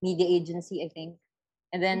media agency, I think.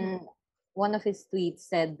 And then one of his tweets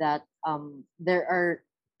said that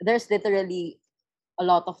there's literally a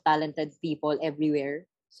lot of talented people everywhere.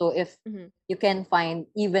 So if Mhm. you can find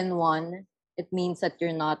even one, it means that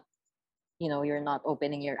you're not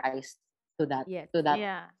opening your eyes to that Yes. to that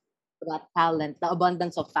Yeah. to that talent, the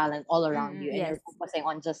abundance of talent all around you, and Mm-mm. Yes. you're focusing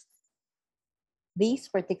on just these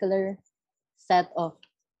particular set of,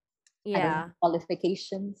 I don't know, Yeah.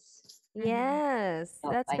 qualifications. Mm-hmm. Yes,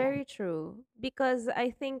 Of that's I have. very true. Because I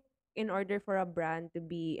think in order for a brand to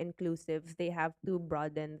be inclusive, they have to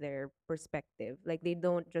broaden their perspective. Like they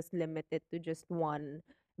don't just limit it to just one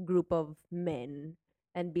group of men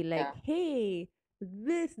and be like, Yeah. hey,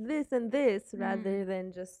 this, and this, Mm-hmm. rather than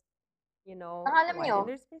just, Ang alam nyo,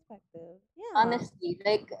 widen their perspective. Yeah. honestly,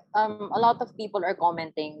 like a lot of people are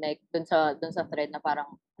commenting like dun sa thread na parang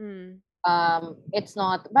Mm. it's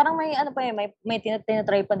not parang may ano pa may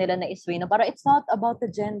tinatry pa nila na isway na parang it's not about the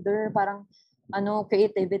gender, parang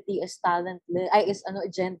creativity is talentless, ay is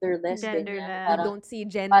genderless, ganyan, We Genderless. don't see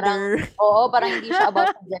parang gender. oo, parang hindi siya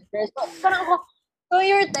about sa gender. So parang ako, so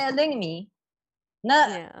you're telling me na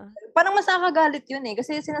Yeah. parang mas nakakagalit yun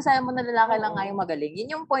kasi sinasabi mo na lalaki lang nga Oo. yung magaling.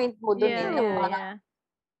 Yun yung point mo dun Yeah, na yeah, True. parang yeah.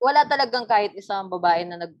 wala talagang kahit isang babae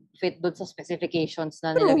na nag-fit dun sa specifications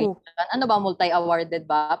na nilagay True. dyan. Ano ba, multi-awarded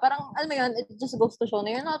ba? Parang, alam mo yun, it just goes to show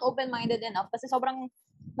na you're not open-minded enough kasi sobrang,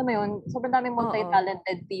 alam mo yun, sobrang daming Oo.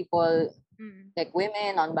 multi-talented people, Mm. like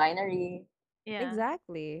women, non-binary. Yeah.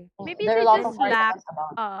 Exactly. Maybe There are they a lot just of And lack articles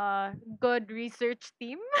about good research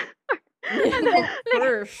team. it. yeah, Like for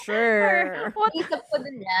or sure. what Naisip ko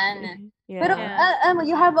din yan. Pero, Yeah. yeah. alam mo,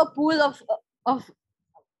 you have a pool of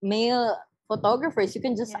male photographers. You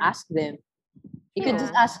can just Yeah. ask them. You can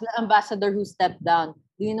just True. Yeah. ask the ambassador who stepped down.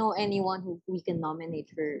 Do you know anyone who we can nominate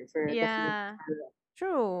for the female? Yeah.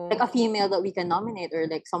 True. Like a female that we can nominate or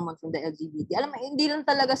like someone from the LGBT. Alam mo, hindi lang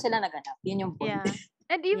talaga sila naganap. Yun yung point. Yeah.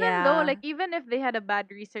 And even though, Yeah. like, even if they had a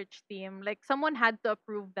bad research team, like, someone had to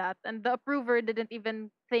approve that, and the approver didn't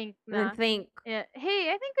even think, And na, think yeah,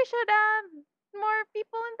 hey, I think we should add more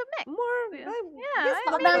people in the mix. more. Yeah, yeah, This I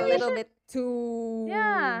Ang topic maybe a we daming, little should. bit too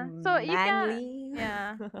Yeah. So you can. manly. Yeah.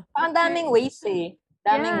 ang You're, daming ways eh.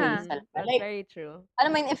 Daming ways yeah. talaga. That's Like, very true. alam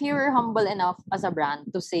mo yun, if you're humble enough as a brand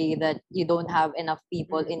to say that you don't have enough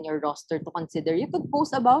people in your roster to consider, you could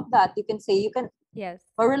post about that. You can say, Yes.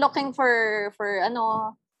 or we're looking for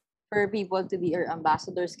people to be our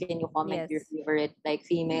ambassadors. Can you comment Yes. your favorite like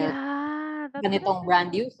female Yeah. That's what I ganitong brand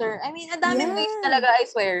said. user? I mean, ang daming ways Yeah. talaga, I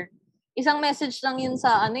swear. Isang message lang yun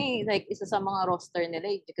sa like isa sa mga roster nila,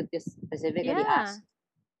 you could just specifically Yeah. ask.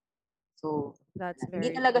 So, That's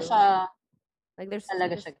hindi very talaga true. siya, Like hindi there's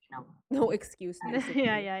talaga just siya ginawa. no excuse Yeah. basically.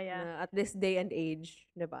 Yeah. Yeah. Na at this day and age,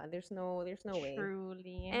 diba? There's no way.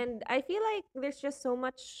 Truly. And I feel like there's just so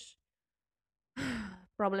much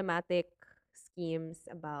problematic schemes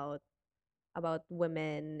about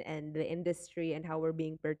women and the industry and how we're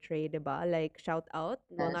being portrayed, diba? Like shout out,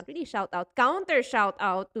 well, Yes. not really shout out, counter shout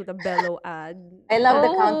out to the Bello ad. I love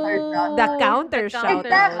the Diba? counter shout The Oh, counter the shout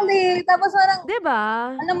counter out. shout. Exactly. Tapos parang, Diba?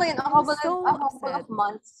 alam mo yun, I was so a couple upset. of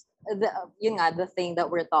months, yun nga, the thing that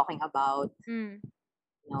we're talking about, Mm.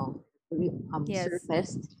 Yes.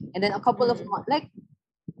 surfaced. And then a couple of months, like,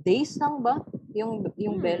 days lang ba?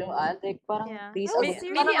 Yung Bello ad, like, parang Yeah. days I was ago.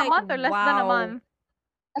 seriously Maybe a like, month or less than a wow. month.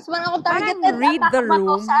 Tapos parang ako Parang targeted, read the tama to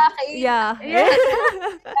room. sa akin. Yeah. Yeah.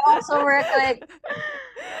 I also work like,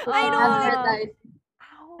 I know, like, advertise.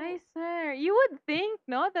 I swear, you would think,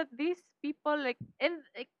 no, that these people like, and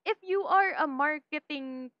like, if you are a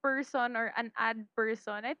marketing person or an ad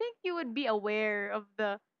person, I think you would be aware of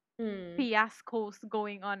the Mm. fiascos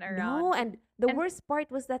going on around. No, and the And- worst part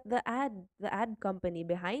was that the ad company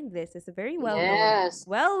behind this is a very well Yes.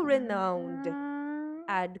 known, well renowned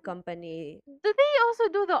Ah. ad company. Do they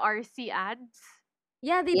also do the RC ads?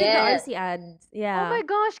 Yeah, they did the Yes. RC ads. Oh Yeah. my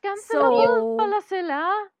gosh, cancelable pala sila.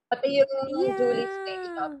 Pati yung Julie's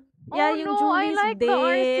makeup. Yeah, Oh yung no, I Julie's like the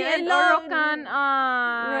RC Day. I and love- Orocan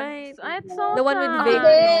ads. Right. It's so The one with sad. Vic, Ako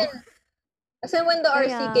no? din. Kasi when the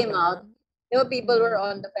RC Kaya came nga. out, people were Mm.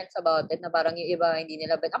 on the fence about it na parang yung iba hindi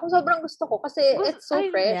nila bet. Ako sobrang gusto ko kasi it's so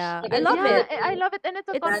I- fresh. Yeah, Like, I love Yeah, it. I love it, and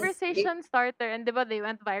it's a It's- conversation starter, and diba they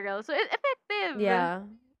went viral, so it's effective. Yeah.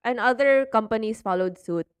 And other companies followed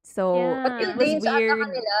suit. So Yeah. But yung it was Danes ata weird.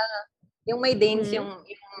 kanila, yung may Danes, Hmm?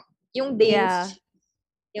 yung Danes, Yeah.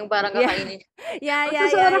 yung parang Yeah. kakainin. Yeah, Ang yeah, yeah,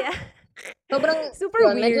 sasarap. yeah. Sobrang, Super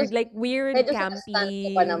yun, medyo, weird, like weird, medyo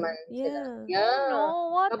substante pa campy. naman sila. Yeah. Oh Yeah. no,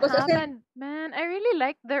 what Tapos as in, happened? Man, I really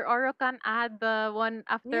liked their Orocan ad, the one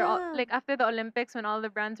after Yeah. like after the Olympics when all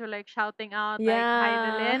the brands were like shouting out like Yeah.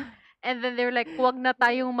 Heidelin, and then they were like, "Wag na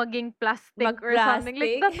tayong maging plastic" or something.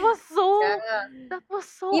 Like Mag-plastic. yeah. that was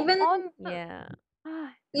so Even, on the Yeah.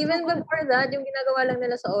 it's so even good. before that, yung ginagawa lang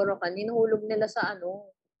nila sa Orocan, hinuhulog nila sa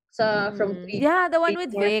ano, sa from tree Yeah, the one tree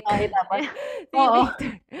with north Vic. side, tapos, Si oo,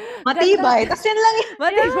 Victor. Ganda. matibay. Tapos yun lang yun.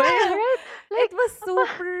 Matibay. Yeah, right? It Like was apa,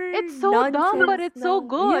 super it's so dumb but nonsense it's so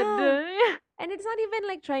na. good. Yeah. And it's not even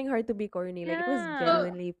like trying hard to be corny. Like it was Yeah. So,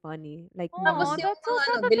 genuinely funny. Like tapos Oh, me. yung that's so mga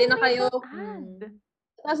ano, sad that bili they na made kayo. that ad.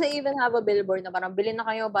 Tapos they even have a billboard na parang, bili na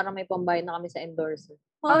kayo para may pambayad na kami sa endorser.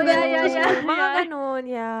 Oh Mga yeah, ganun. yeah, yeah, True. Mga yeah. ganon,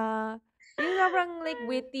 yeah. Yung sobrang like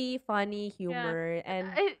witty, funny Yeah. humor. And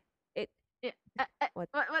I, it, yeah. what?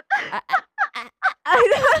 What? Ah, ah, ah, ah.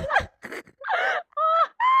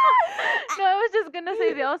 No, I was just gonna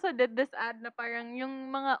say they also did this ad na parang yung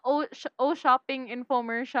mga O shopping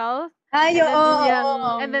infomercials. Ay, And then oo, yeah,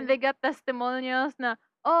 oo. and then they got testimonials na,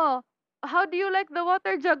 oh, how do you like the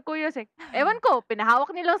water jug, Kuya? Like, ewan ko,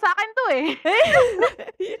 pinahawak nilang sa akin to eh.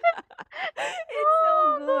 It's so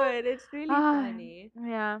Oh, good. It's really Ah, funny.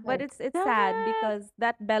 yeah. But it's sad Damn it. because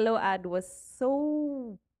that Bello ad was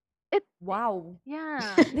so It, wow.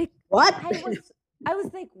 yeah. Like What? I was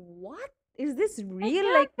like, what? Is this I real?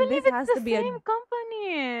 can't Like believe this it's has the to be a same company.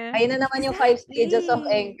 Ayun na naman yung 5 stages of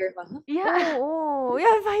Exactly. anger. Yeah. Oh,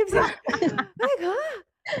 yeah, vibes. Like, huh?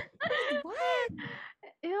 What?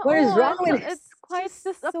 Yeah, What is oh, wrong with it's It's quite just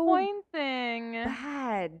so disappointing.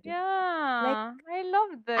 bad. Like Yeah, I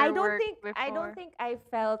loved their I don't work think before. I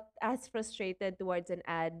felt as frustrated towards an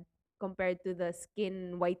ad compared to the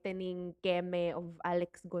skin whitening keme of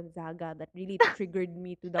Alex Gonzaga that really triggered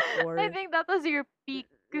me to the I core. think that was your peak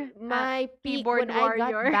My peak keyboard when I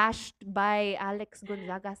got warrior. bashed by Alex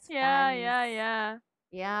Gonzaga's Yeah, fans. yeah, yeah.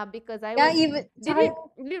 Yeah, because I Yeah, was even, did saka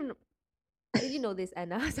you did you know this,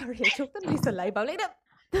 Anna? Sorry, I choked on my saliva. I'm like, no.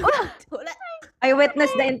 Wala. I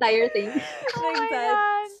witnessed the entire thing. Oh Like my that.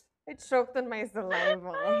 god. I choked on my saliva.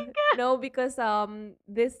 Oh my god. No, because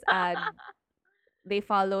this ad they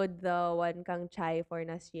followed the one Kang Chai for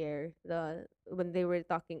Nasir. The when they were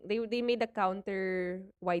talking, they made a counter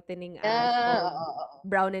whitening ad Yeah, called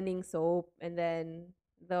browning soap, and then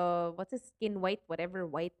the what's the skin white, whatever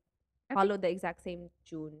white, I think followed the exact same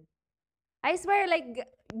tune. I swear, like,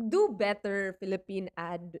 do better, Philippine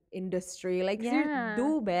ad industry. Like, yeah.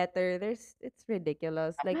 do better. It's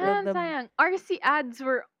ridiculous. Like Man, the sayang. RC ads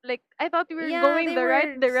were like I thought we were yeah, going they the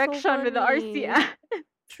right were so direction with the RC funny. ad. yeah.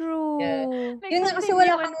 True. Like Yun nga kasi something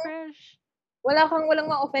new and fresh. walang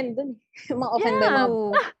ma-offend dun. Ma-offend by mga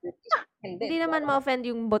True. hindi. Hindi naman ma-offend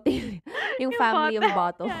yung botil, yung Yung family of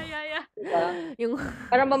bottle. bottle. Yeah, yeah, yeah. Diba? Yung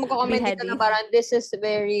Parang ba magko-comment ka na beheadies. parang this is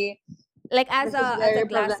very Like as this is a very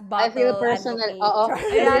glass I feel bottle personal. advocate. Oo. Char.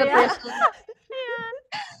 I Yeah, feel yeah. personal.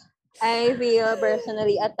 I feel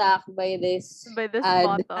personally attacked by this By this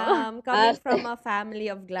ad. bottle. Coming As from a family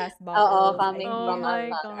of glass oo, bottles, I coming Oh from feel. a my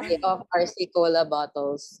family god. of RC Cola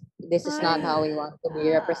bottles. This is not Ay. how we want to be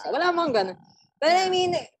represented. Wala mong ganun. But I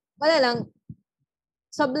mean, wala lang.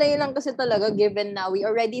 Sablay lang kasi talaga given na we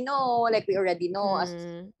already know as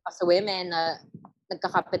women na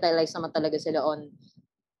nagka-capitalize naman talaga sila on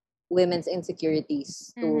women's insecurities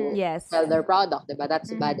to Yes. sell their product, diba? That's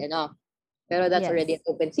bad Mhm. enough. Pero that's Yes. already an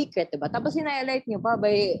open secret, diba? Tapos hinighlight nyo pa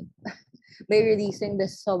by by releasing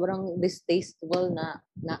this sobrang distasteful na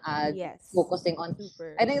ad Yes. focusing on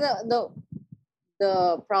Super. I think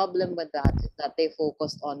the problem with that is that they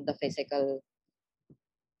focused on the physical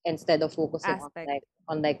instead of focusing Aspect.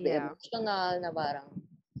 on the Yeah. emotional na parang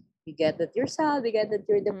you get that you're sad, you get that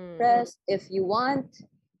you're depressed. If you want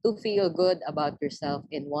to feel good about yourself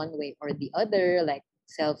in one way or the other, like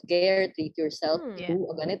self-care, treat yourself, Yeah. do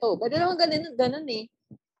ganito. Pwede naman ganun eh.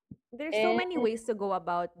 There's so many ways to go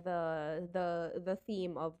about the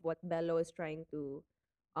theme of what Bello is trying to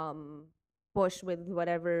push with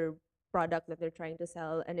whatever product that they're trying to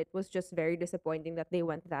sell, and it was just very disappointing that they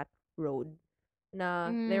went that road.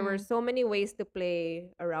 There were so many ways to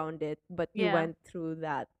play around it, but you Yeah. went through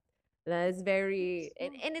that. That is very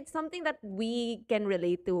and it's something that we can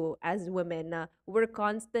relate to as women. We're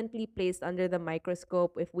constantly placed under the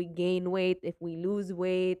microscope if we gain weight, if we lose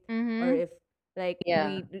weight, or Mhm. if like Yeah.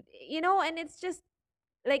 and it's just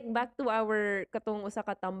like back to our katong usa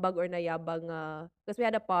ka tambag or nayabang because we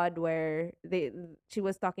had a pod where she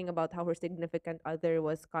was talking about how her significant other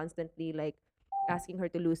was constantly like asking her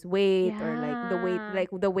to lose weight or like Yeah.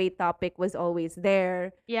 the weight topic was always there.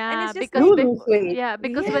 And Yeah, it's just because like lose weight. yeah,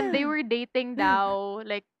 because when they Yeah. were dating daw,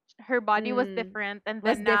 like her body was Mm, different, and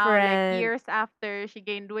was then now, like different. years after, she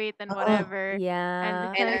gained weight and Oh, whatever, and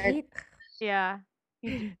Yeah. it's and like, our yeah,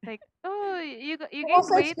 like, oh, you we gained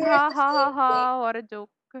also weight, experienced ha the ha ha same thing. ha, what a joke.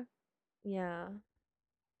 Yeah.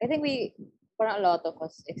 I think we, for a lot of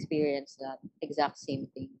us, experienced that exact same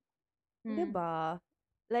thing. Mm. Diba?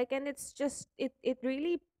 Like, and it's just it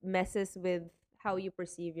really messes with how you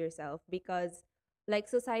perceive yourself because like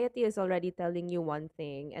society is already telling you one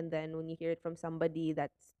thing and then when you hear it from somebody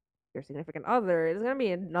that's your significant other, it's gonna be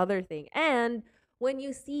another thing. And when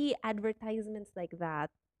you see advertisements like that,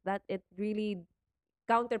 that it really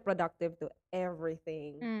counterproductive to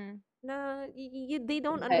everything. Mm. Na they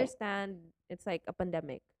don't Right. understand it's like a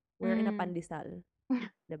pandemic. We're in a Mm. pandesal, We're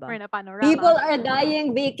 'di in a People panorama. are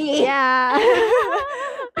dying, Vicky. Yeah.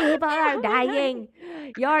 People are dying.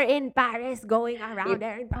 You're in Paris going around Peop-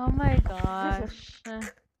 there. Oh my gosh.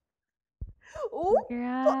 Oop.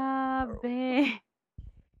 Grabe.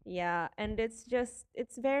 Yeah, and it's just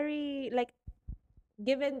it's very like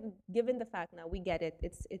given the fact now we get it.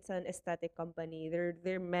 It's an aesthetic company.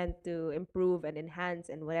 They're meant to improve and enhance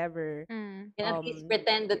and whatever. Mm. Can at least Um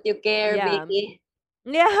pretend that you care, yeah. Vicky.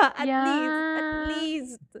 Yeah, at Yeah.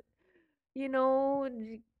 least you know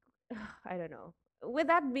I don't know. With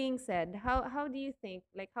that being said, how do you think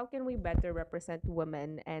like how can we better represent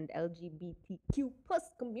women and LGBTQ plus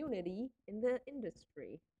community in the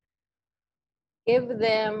industry? Give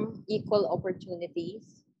them equal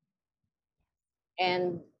opportunities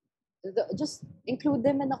and just include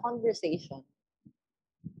them in the conversation.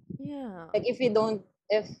 Yeah. Like if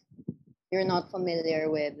you're not familiar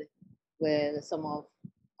with some of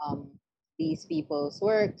um these people's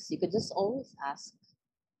works, you could just always ask,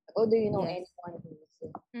 like, oh, do you know Yes. anyone who's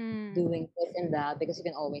Mm. doing this and that? Because you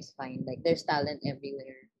can always find like there's talent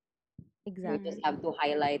everywhere. You just Mm. Exactly. have to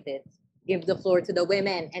highlight it. Give the floor to the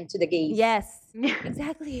women and to the gays. Yes.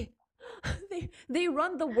 Exactly. They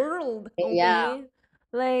run the world, Yeah. okay?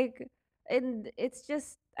 Like and it's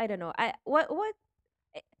just I don't know. I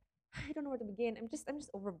I don't know where to begin. I'm just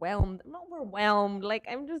overwhelmed. I'm not overwhelmed. Like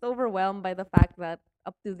I'm just overwhelmed by the fact that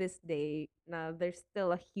up to this day, now there's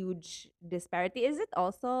still a huge disparity. Does it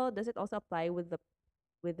also apply with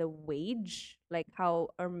the wage? Like how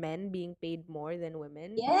are men being paid more than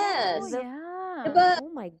women? Oh, Yes. The yeah. Diba, oh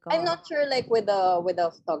my I'm god. not sure like with the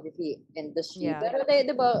photography industry, Yeah. pero they,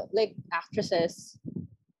 diba, like actresses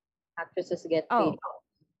get paid. Oh.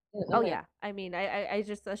 Oh Women. yeah. I mean, I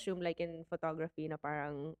just assume like in photography na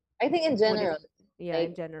parang I think in would it general, yeah,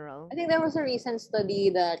 in like general. I think there was a recent study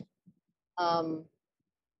that um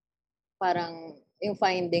parang yung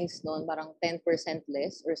findings noon parang 10%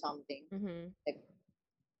 less or something. Mhm. Like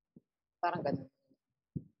parang ganun.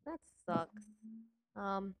 That sucks.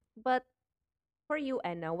 But for you,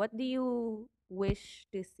 Anna, what do you wish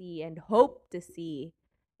to see and hope to see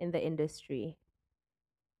in the industry?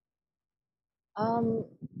 Um,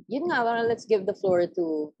 yun nga, parang let's give the floor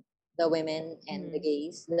to the women and the Mm-hmm.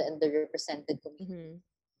 gays and the represented community.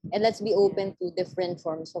 Mm-hmm. And let's be Yeah. open to different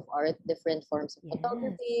forms of art, different forms of Yes.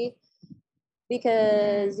 photography.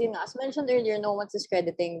 Because, Mm. as mentioned earlier, no one's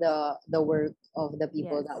discrediting the work of the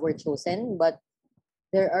people Yes. that were chosen, but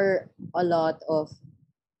there are a lot of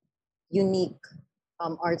unique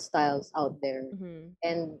art styles out there. Mm-hmm.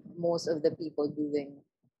 And most of the people doing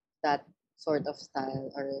that sort of style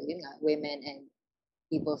are women and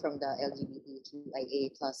people from the LGBTQIA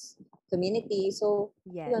plus community. So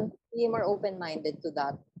Yes. yun, be more open minded to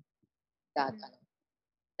that Mm. ano,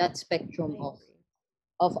 that I spectrum agree.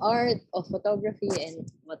 of art, of photography and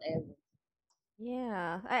whatever.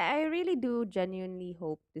 Yeah, I really do genuinely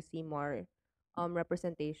hope to see more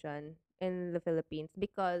representation in the Philippines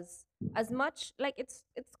because as much like it's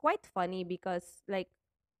quite funny because like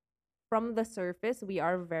from the surface we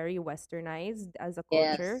are very westernized as a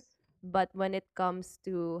culture, Yes. but when it comes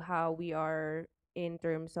to how we are in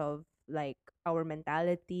terms of like our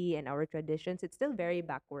mentality and our traditions, it's still very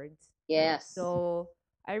backwards. Yes. So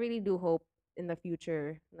I really do hope in the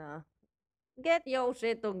future na get your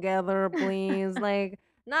shit together, please. Like,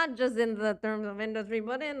 not just in the terms of industry,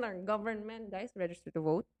 but in our government. Guys, register to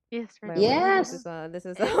vote. Yes, By the way, register to Yes. vote. this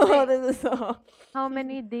is Anyway, this is How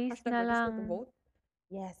many days hashtag na register to lang? vote.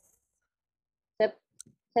 Yes, Sep-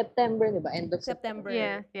 September, di ba? End of September. September.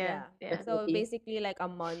 Yes, yes, Yeah. yes. So Definitely. basically, like a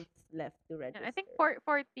month left to Yeah, I think register.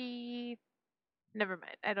 40, never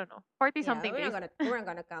mind. I don't know. 40 Yeah, something days. we're not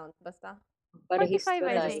gonna count, basta 45, I Parehistral think.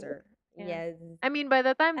 register. Yeah. Yes, I mean, by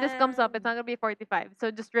the time this comes up, it's and not gonna be 45.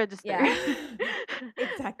 So just register. yeah,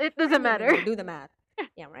 exactly. It We're doesn't not even matter. gonna do the math.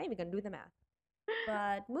 Yeah, we're not even gonna do the math.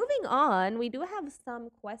 But moving on, we do have some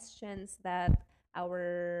questions that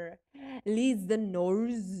our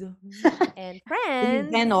listeners and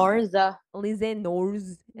friends,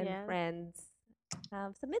 listeners and Yes. friends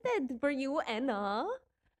have submitted for you, Anna.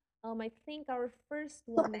 I think our first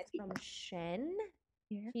one is from Shen.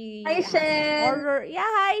 Yes. Hi, She has Shen! horror. Yeah,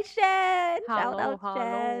 hi Shen. Shout Hello, out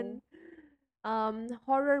hello. Shen.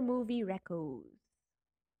 Horror movie recos.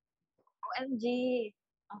 OMG!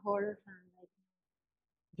 A horror fan.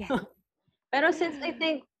 Yes. Pero since I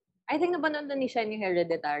think napanood na ni Shen yung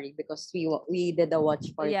Hereditary because we did a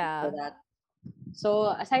watch party for Yeah. that.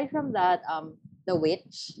 So aside from that, The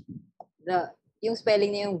Witch, the yung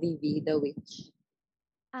spelling niya yung VV, The Witch.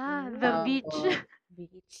 The Ooh. beach. Tapos,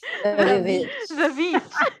 Beach. The The Witch. The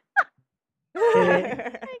beach.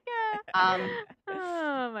 The- My God. um,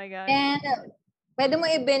 Oh my God. and pwede mo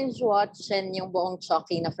i-binge watch Shen yung buong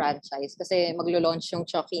Chucky na franchise kasi maglo-launch yung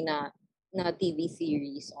Chucky na TV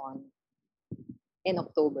series in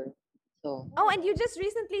October. So, Oh, and you just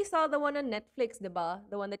recently saw the one on Netflix, diba?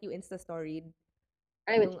 The one that you Insta-storied.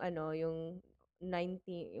 ay, Yung 90,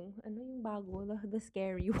 yung bago, the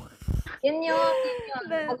scary one. yun yun.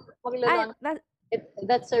 The, Maglo-launch. that,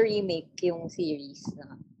 That's a remake yung series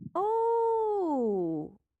na.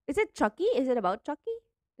 oh, is it Chucky? Is it about Chucky?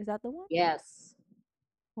 Is that the one? Yes.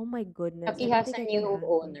 Oh my goodness. Chucky I don't has think a I can new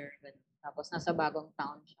handle. owner. Tapos nasa bagong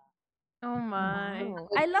town siya. Oh my. Wow.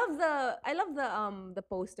 I love the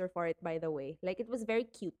poster for it, by the way. Like it was very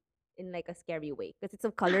cute in like a scary way because it's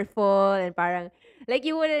so colorful and parang like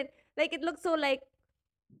you wouldn't like it looked so like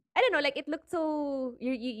I don't know, like it looked so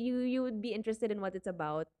you would be interested in what it's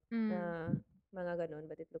about. Mm. Mga ganun,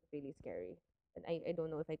 but it looked really scary. And I don't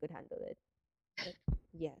know if I could handle it. But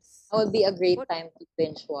yes. That would be a great What? time to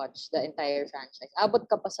binge watch the entire franchise. Abot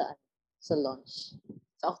ka pa sa launch.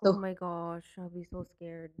 Sa Oh October. my gosh, I'll be so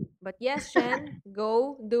scared. But yes, Shen,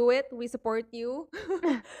 go do it. We support you.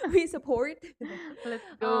 We support. Let's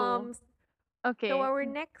go. Okay. So our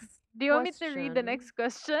next Do you want me to read the question. next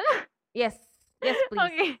question? Yes. Yes, please.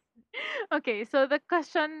 Okay. Okay, so the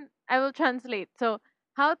question I will translate. So,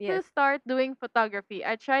 how to Yes. start doing photography?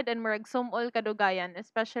 I tried and murag sumol kadugayan,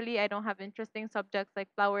 especially I don't have interesting subjects like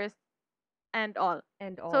flowers and all.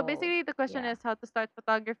 And So all. basically the question Yeah. is how to start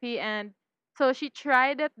photography, and so she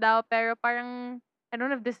tried it daw pero parang I don't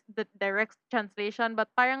know if this the direct translation, but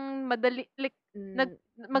parang madali like Mm,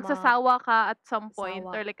 magsasawa ka at some point,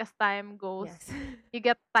 sawa. or like as time goes Yes. you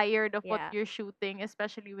get tired of what Yeah. you're shooting,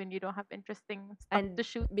 especially when you don't have interesting stuff And to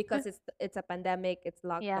shoot. because it's a pandemic, it's Yeah.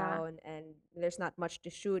 lockdown, and there's not much to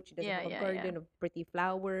shoot. She doesn't Yeah, have a yeah, garden yeah. of pretty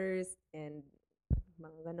flowers and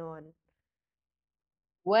mga ganon.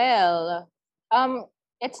 Well,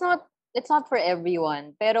 it's not for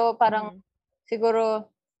everyone. Pero parang Mhm. siguro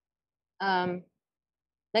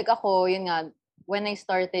like ako, yun nga, when I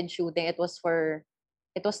started shooting, it was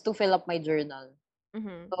to fill up my journal.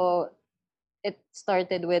 Mhm. So it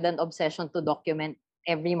started with an obsession to document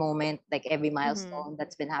every moment, like every milestone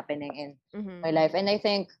that's been happening in my Mhm. life. And I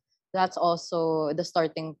think that's also the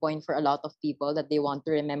starting point for a lot of people, that they want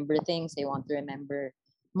to remember things, they want to remember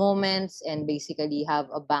moments, and basically have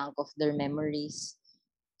a bank of their memories.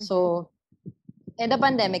 So in the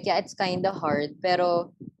pandemic, yeah, it's kind of hard.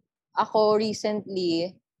 Pero ako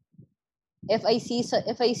recently, if I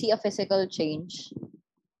see a physical change,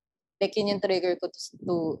 like yun yung trigger ko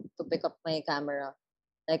to pick up my camera.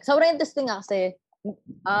 Like sobrang interesting nga kasi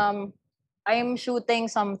um I'm shooting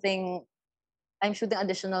something I'm shooting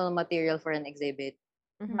additional material for an exhibit.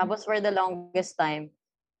 Mhm. Tapos for the longest time,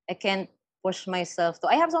 I can't push myself to.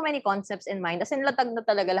 I have so many concepts in mind. As in, latag na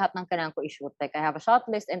talaga lahat ng kailangan ko i-shoot. Like, I have a shot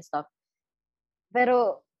list and stuff.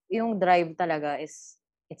 Pero, yung drive talaga it's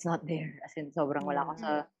not there. As in, sobrang wala ko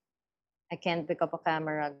sa, I can't pick up a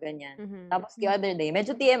camera, ganyan. Mhm. Tapos the other day,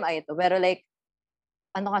 medyo TMI ito, pero like,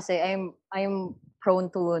 ano kasi, I'm prone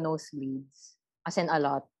to nosebleeds. As in, a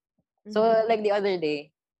lot. So, like the other day,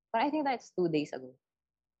 parang I think that's 2 days ago.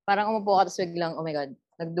 Parang umupo ka, tapos biglang, oh my God,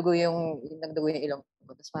 nagdugo yung ilong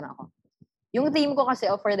ko. Tapos parang ako. Yung theme ko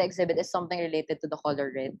kasi for the exhibit is something related to the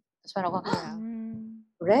color red. Tapos parang ako, Yeah.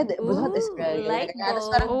 red? Blood is Ooh, red. light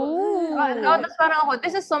Tapos parang, bulb. tapos parang ako,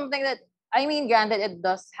 this is something that, I mean, granted, it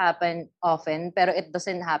does happen often, pero it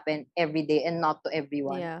doesn't hapen every day and not to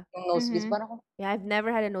everyone. Yeah. Yung nosebleeds, Mhm. parang ako. Yeah, I've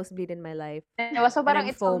never had a nosebleed in my life. So And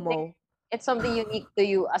parang I'm FOMO. it's something unique to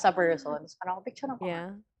you as a person. Tapos parang ako, picture ako.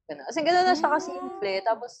 Yeah. Ganun. Kasi ganun na siya kasimple.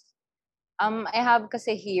 Tapos, I have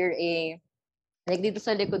kasi here like dito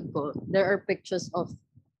sa likod ko, there are pictures of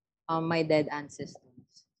my dead ancestors.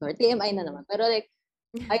 Sorry, TMI na naman. Pero like,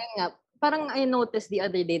 ayun nga, parang I noticed the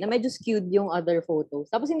other day na medyo skewed yung other photos.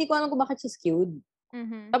 Tapos hindi ko alam kung bakit siya skewed.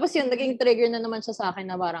 Mhm. Tapos yun, naging trigger na naman siya sa akin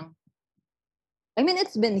na parang, I mean,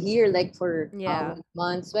 it's been here like for Yeah.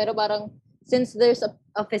 months. Pero parang, since there's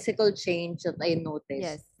a physical change that I noticed,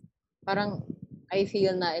 Yes. parang I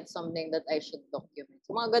feel na it's something that I should document.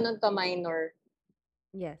 So, mga ganun ka minor,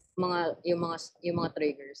 Yes. yung mga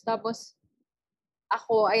triggers. Tapos,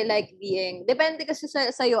 ako, I like being, depende kasi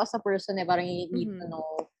sa'yo as a person parang you need to Mm-hmm.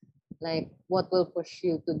 know, like, what will push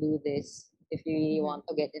you to do this if you really Mm-hmm. want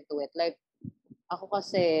to get into it. Like, ako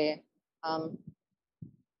kasi, um,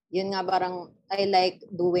 yun nga parang, I like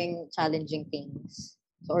doing challenging things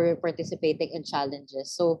or participating in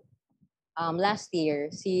challenges. So, last year,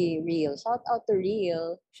 si Real, shout out to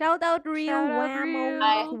Real, Shout out Real Shout out Whammo.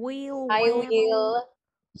 I, real. Wheel I Whammo. will,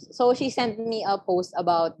 so she sent me a post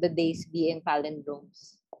about the days being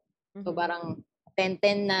palindromes. So, Mm-hmm. parang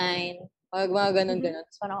 10-10-9, mga Mm-hmm. ganun-ganun.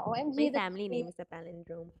 Tapos parang, My OMG, that's family so, name is a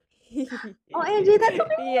palindrome. OMG, that's so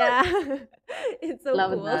Yeah. It's so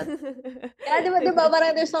love cool. that. Yeah, di ba,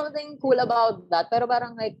 parang there's something cool about that. Pero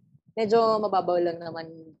parang like, medyo mababaw lang naman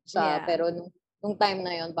siya. Yeah. Pero nung time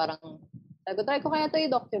na yon parang, try ko kaya to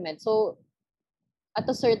i-document. So, at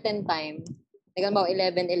a certain time, like about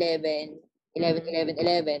 11-11, Mm-hmm.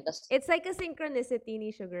 11-11-11, tas, It's like a synchronicity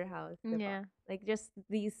ni Sugar House, diba? Yeah. Like just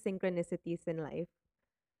these synchronicities in life.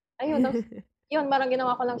 ayun, tapos, yun, parang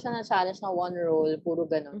ginawa ko lang siya na challenge na one roll, puro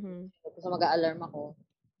ganun. Mm-hmm. Tapos mag-a-alarm ako.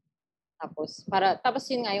 Tapos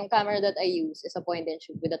yun nga, yung camera that I use is a point and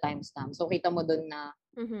shoot with a timestamp. So, kita mo dun na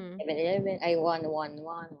Mm-hmm. 11-11, ay 1-1-1.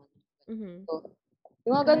 Mm-hmm. So,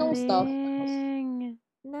 yung mga ganong stuff. Galing.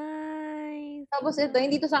 Nice. Tapos ito,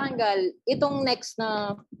 hindi to sa akin itong next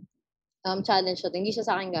na challenge na to, hindi siya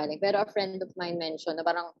sa akin galing. Pero a friend of mine mentioned na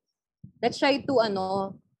parang, let's try to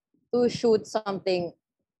shoot something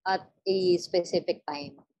at a specific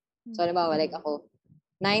time. So, halimbawa, like Mhm. ako,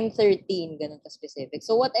 9:13, ganun ka-specific.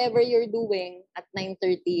 So, whatever you're doing at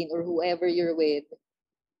 9:13 or whoever you're with,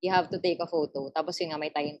 you have to take a photo. Tapos yun nga, may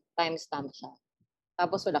timestamp siya.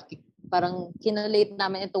 Tapos wala, parang kinalate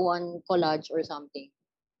namin into one collage or something.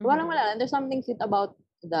 Walang Mhm. wala. There's something cute about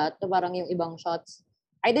that. Parang yung ibang shots.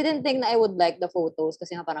 I didn't think na I would like the photos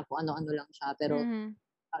kasi nga parang kung ano-ano lang siya. Pero Mhm.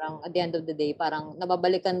 parang at the end of the day, parang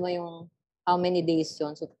nababalikan mo yung how many days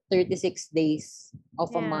yun. So, 36 days of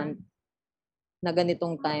a Yeah. month na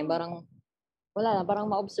ganitong time. Parang wala lang. Parang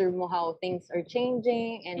ma-observe mo how things are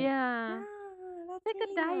changing and Yeah. Yeah, It's that's like a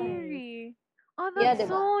really nice. diary. Oh, yeah, that's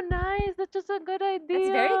diba? so nice. That's just a good That's idea.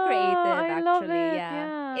 very creative, I love actually. it. Yeah,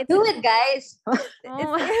 Yeah. Do it, guys! it's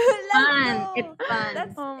Oh, let's Fun! go. It's fun.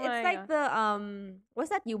 That's oh it's my like god. the was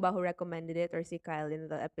that Yuba who recommended it or si Kyle in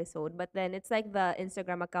the episode? But then it's like the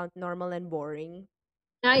Instagram account normal and boring.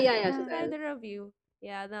 Yeah, It's Yeah. Sugal. either of you.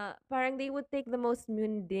 Yeah, the parang they would take the most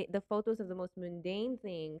mundane, the photos of the most mundane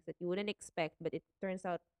things that you wouldn't expect, but it turns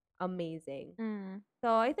out amazing. Mm.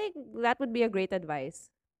 So I think that would be a great advice.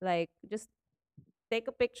 Like just take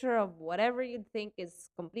a picture of whatever you'd think is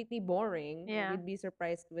completely boring, and Yeah. you'd be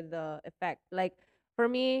surprised with the effect. Like for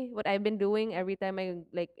me, what I've been doing every time I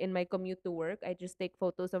like in my commute to work, I just take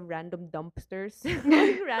photos of random dumpsters,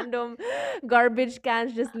 like random garbage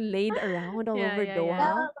cans just laid around all Yeah, over yeah, yeah. Yeah,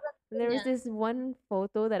 Doha. There was yeah. this one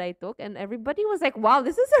photo that I took, and everybody was like, "Wow,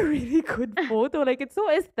 this is a really good photo! Like it's so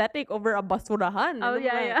aesthetic over a basurahan." And Oh, I'm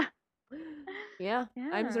yeah, like, yeah. yeah,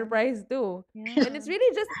 I'm Yeah. surprised too. And Yeah. it's really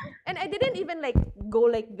just, and I didn't even like go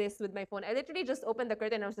like this with my phone. I literally just opened the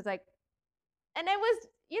curtain and I was just like, and I was,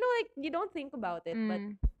 like you don't think about it, but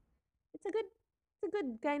Mm. it's a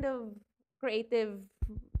good kind of creative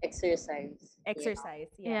Exercise. Yeah. exercise.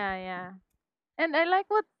 Yeah. Yeah, yeah. And I like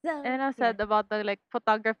what So, Anna yeah. said about the like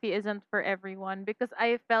photography isn't for everyone because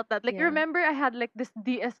I felt that like Yeah. remember I had like this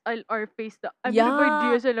DSLR face that I'm gonna buy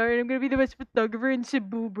Yeah. DSLR and I'm gonna be the best photographer in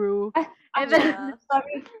Cebu, bro. Ah, And then Yeah.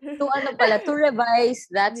 sorry. To revise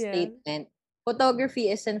that Yeah. statement, photography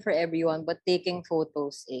isn't for everyone, but taking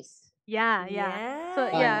photos is. yeah, yeah. So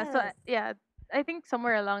yeah, so Yes. yeah, I think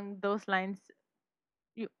somewhere along those lines,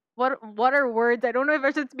 you what are words? I don't know if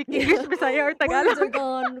I should speak English, Yeah. Bisaya, or Words are Tagalog.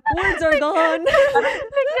 gone. Words are gone.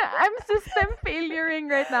 I'm system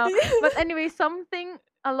failuring right now. But anyway, something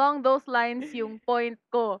along those lines, yung point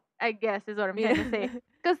ko, I guess, is what I'm trying Yeah. to say.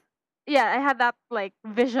 Because yeah, I had that like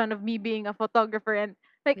vision of me being a photographer, and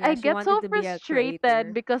like Yeah, I she get wanted so to be a frustrated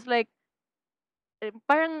creator. because like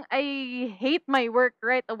parang I hate my work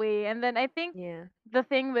right away, and then I think Yeah. the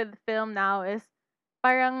thing with film now is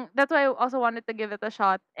parang that's why I also wanted to give it a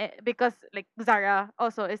shot because like Zara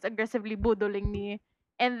also is aggressively budoling me,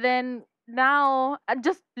 and then now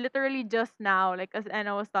just literally just now, like as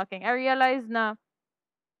Anna was talking, I realized na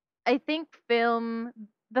I think film,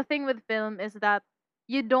 the thing with film is that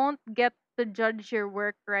you don't get to judge your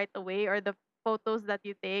work right away, or the photos that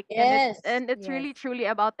you take, Yes. and it's Yes. really truly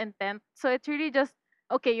about intent. So it's really just,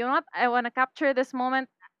 okay, you know what? I want to capture this moment.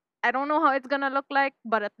 I don't know how it's gonna look like,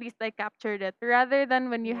 but at least I captured it. Rather than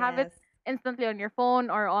when you have it Yes. instantly on your phone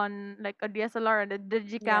or on like a DSLR and a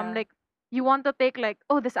digicam, Yeah. like you want to take like,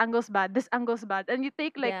 oh, this angle's bad, and you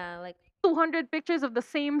take like Yeah, like 200 pictures of the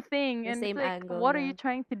same thing, the and it's same like, angle, what are yeah. you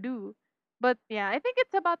trying to do? But yeah, I think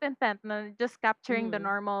it's about intent, just capturing the Mm-hmm.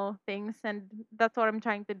 normal things, and that's what I'm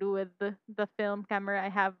trying to do with the film camera I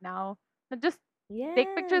have now. Just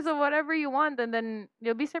take pictures Yes. of whatever you want, and then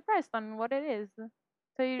you'll be surprised on what it is.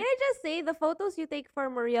 So Can you, I just say the photos you take for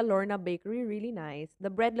Maria Lorna Bakery really nice. The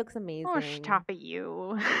bread looks oh, amazing. stop it,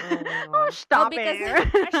 you. Oh my Oh, god. Well, stop because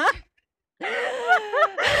it.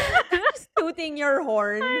 just tooting your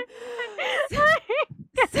horn.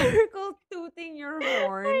 Circle tooting your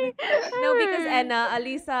horn. No, because Anna,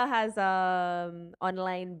 Alisa has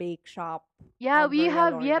online bake shop Yeah, called we Maria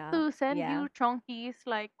have yet Lorna. to send Yeah. you chunkies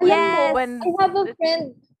like Alam when mo, Yes. I when have a it's friend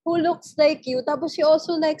who looks like you, tapos she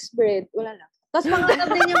also likes bread. Wala lang. Tapos Oh.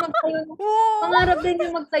 pangarap din niya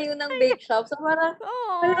magtayo ng bake shop. So parang,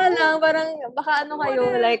 wala Oh. lang, parang baka ano What kayo,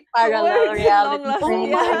 if like parallel words long reality lost? oh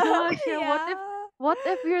friends. my Yeah. gosh, yeah, Yeah. what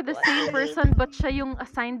if you're the What same if? person but siya yung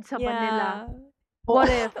assigned sa Manila? Yeah. Oh, What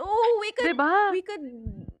if? Oh, 'Di ba? we could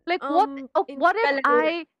Like in what if talaga.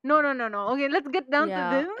 I no no no no. Okay, let's get down to yeah.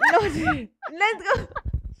 this. No, let's go.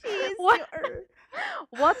 She's what your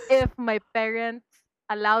what if my parents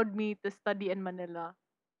allowed me to study in Manila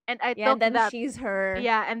and I Yeah, took and then that, she's her.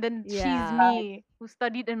 yeah, and then she's Yeah. me who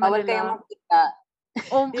studied in Bawal kayo Manila. magkita.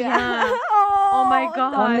 Oh Yeah. yeah. Oh my Oh,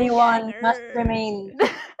 Only gosh. one must doppelganger. remain.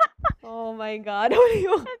 Oh my god. Only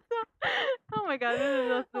one. It's so, oh my god, this is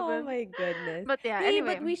so Oh stupid. my goodness. But yeah, Hey,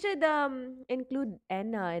 anyway. but we should include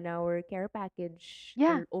Enna in our care package,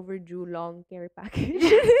 Yeah. the overdue long care package.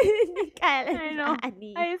 Yeah. Ni Kyle and I know.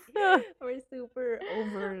 Fanny. I so We're super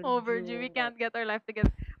overdue. overdue, We but can't get our life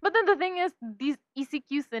together. But then the thing is, these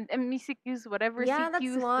ECQs and MECQs, whatever yeah, that's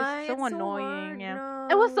CQs, is why so it's so annoying. hard Yeah.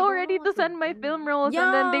 I now. was We so don't know ready what to to send my do. film rolls, and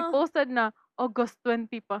then they Yeah. posted na August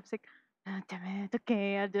 20 pa. I was like, ah, damn it.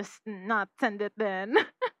 Okay, I'll just not send it then.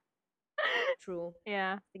 True.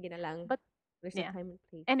 Yeah. Sige na lang. But There's a yeah. time and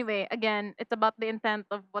place. Anyway, again, it's about the intent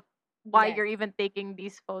of why Yes. you're even taking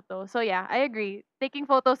these photos. So yeah, I agree. Taking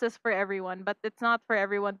photos is for everyone, but it's not for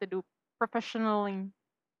everyone to do professionally.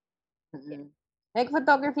 Yeah. Like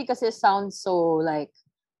photography kasi sounds so like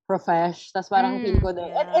profesh. Tas parang feeling Mm. ko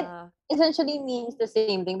it Yeah. essentially means the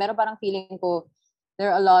same thing. Pero parang feeling ko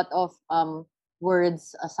there are a lot of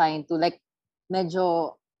words assigned to like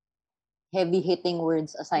medyo heavy hitting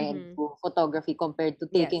words assigned Mm-hmm. to photography compared to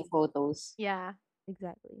Yes. taking photos. Yeah.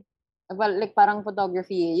 Exactly. Well, like parang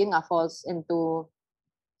photography, yun nga, falls into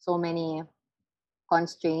so many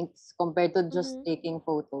constraints compared to just Mm-hmm. taking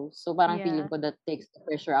photos. So parang feeling Yeah. ko that takes the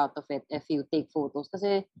pressure out of it if you take photos.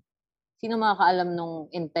 Kasi sino makakaalam nung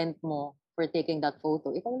intent mo for taking that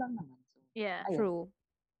photo? Ikaw lang naman. So, Yeah. ayun. True.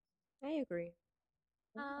 I agree.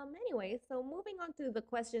 Anyway, so moving on to the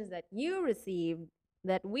questions that you received,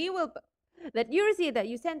 that we will, that you received, that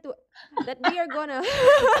you sent to, that we are gonna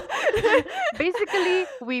Basically,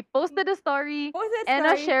 we posted a story, post that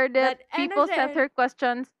Anna story shared it, that Anna people sent shared, her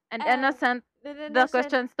questions, and Anna sent then the I sent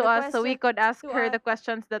questions to the us so we question could ask to her us. the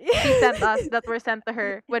questions that she sent us that were sent to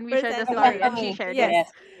her when we shared the Sent to story her. and she me. shared it. Yes.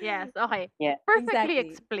 Yes. Yes, okay. Yeah. Perfectly Exactly.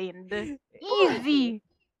 explained. Oh, Easy.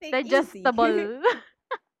 easy. Digestible.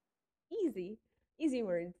 Easy. Easy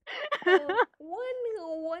words. So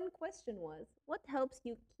one question was, what helps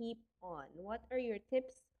you keep on? What are your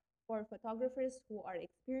tips for photographers who are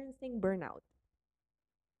experiencing burnout?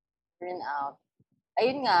 Turn out.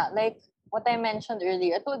 Ayun nga, like what I mentioned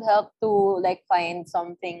earlier, it would help to like find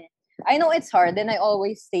something. I know it's hard, and I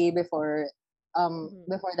always say Mhm.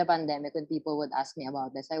 before the pandemic when people would ask me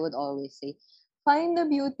about this, I would always say, find the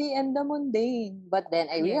beauty in the mundane. But then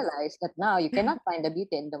I Yes. realized that now you cannot find the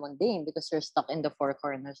beauty in the mundane because you're stuck in the four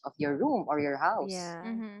corners of your room or your house. Yeah.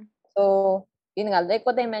 Mm-hmm. So, yun nga, like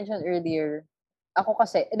what I mentioned earlier, ako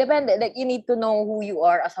kasi, depende, like you need to know who you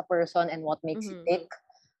are as a person and what makes you Mhm. tick.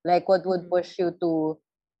 Like what would Mhm. push you to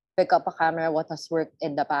pick up a camera, what has worked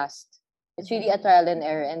in the past. It's really a Mhm. trial and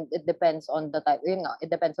error and it depends on the type. Yun nga, it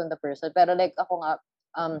depends on the person. Pero like ako nga,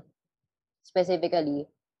 specifically,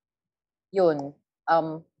 yun,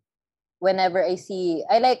 whenever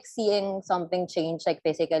I like seeing something change like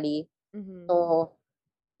physically. Mhm. So,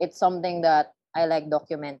 it's something that I like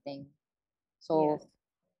documenting. So, Yes.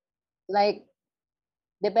 like,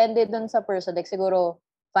 depende dun sa person. Like, siguro,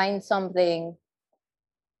 find something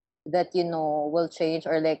that you know will change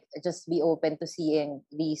or like just be open to seeing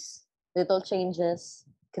these little changes.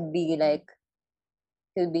 Could be like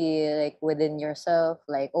could be like within yourself,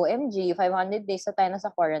 like, OMG, 500 days na tayo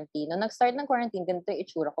nasa quarantine. Nung nag-start ng quarantine, ganito yung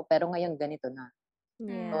itsura ko, pero ngayon ganito na. So,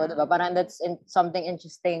 Yeah. diba? Parang that's something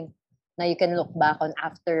interesting na you can look back on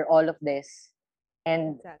after all of this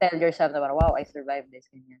and tell Exactly. yourself na parang, wow, I survived this.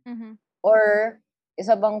 Ganyan. Mhm. Or,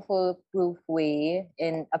 isa bang foolproof way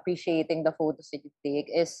in appreciating the photos that you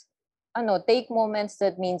take is, take moments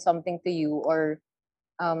that mean something to you, or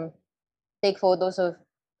um, take photos of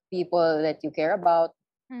people that you care about.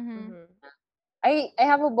 Mhm. Mhm. I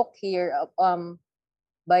have a book here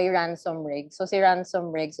by Ransom Riggs. So si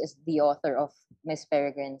Ransom Riggs is the author of Miss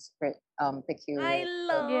Peregrine's I Peculiar.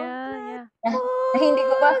 love Yeah, that yeah. Hindi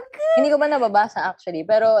ko ba book. hindi ko ba nababasa actually,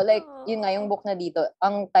 pero like yun nga yung Oh. book na dito,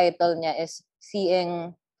 ang title niya is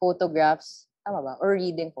Seeing Photographs, tama ba? Or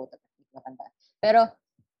Reading Photographs, hindi ko matandaan. Pero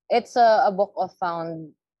it's a book of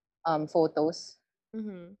found photos.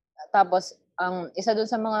 Mhm. Tapos ang isa dun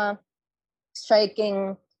sa mga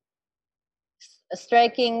striking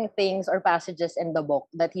striking things or passages in the book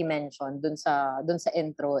that he mentioned dun sa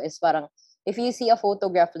intro is parang, if you see a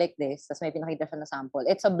photograph like this, tas may pinakita siya na sample,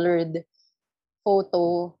 it's a blurred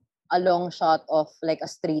photo, a long shot of like a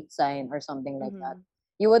street sign or something like that. Mhm.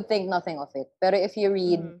 You would think nothing of it. Pero if you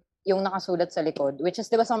read Mhm. yung nakasulat sa likod, which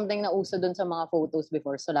is diba something na uso dun sa mga photos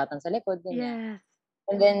before, sulatan sa likod, ganyan. Yes.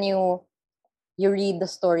 And then you read the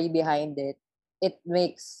story behind it, it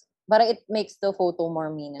makes the photo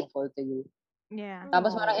more meaningful to you. Yeah.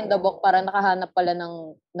 Tapos parang in the book, parang nakahanap pala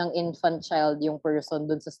ng infant child yung person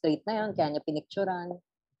dun sa street na yun, kaya niya pinicturan.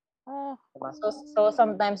 Oh. Diba? So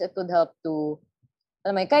sometimes it would help to,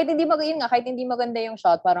 alam mo, kahit hindi maganda yung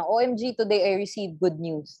shot, parang, OMG, today I received good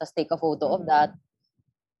news. Tapos take a photo of that.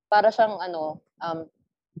 Para siyang,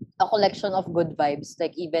 a collection of good vibes,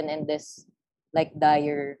 like even in this, like,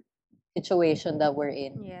 dire situation that we're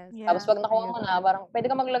in. Yes. Tapos Yeah. pag nakuha mo na, parang, pwede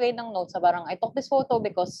ka maglagay ng notes sa parang, I took this photo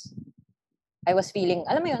because I was feeling,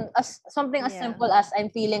 alam mo yun, as something as Yeah. simple as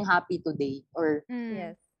I'm feeling happy today, or Mm.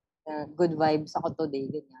 Yes. good vibes ako today,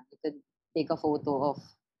 ganyan. You could take a photo of,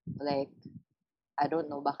 like, I don't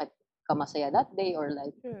know, bakit ka masaya that day, or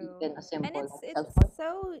like, True. even a And simple it's self-portrait.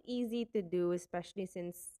 so easy to do, especially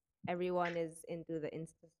since everyone is into the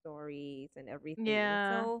Insta stories and everything.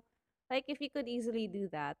 Yeah. So, like, if you could easily do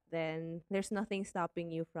that, then there's nothing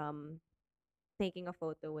stopping you from taking a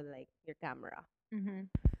photo with like your camera. Mhm.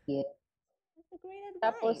 Yeah. That's a great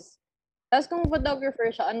advice. Tapos kung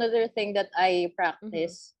photographer siya, another thing that I Mhm.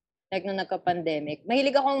 practice, like nung nagka-pandemic,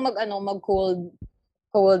 mahilig akong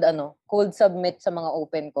cold submit sa mga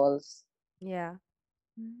open calls. Yeah.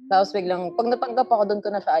 Tapos biglang, pag natanggap ako, doon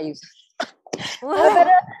ko na siya ayos.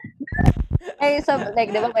 Pero, like,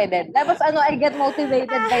 di ba may deadline? Tapos I get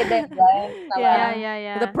motivated by deadlines. Na Yeah, parang, yeah,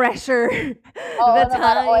 yeah. The pressure. oo, The na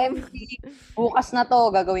parang, time. OMG, bukas na to,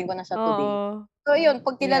 gagawin ko na siya today. Oo. So yun,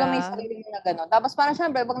 pag kilala mo yung Yeah. sarili mo na gano'n. Tapos parang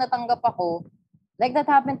syempre, pag natanggap ako, like that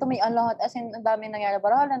happened to me a lot. As in, ang dami nangyari.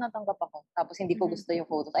 Parang, natanggap ako. Tapos hindi ko Mhm. gusto yung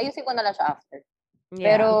photos. Ayusin ko na lang siya after.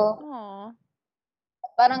 Yeah. Pero, Aw.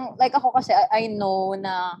 parang, like ako kasi, I know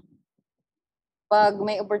na pag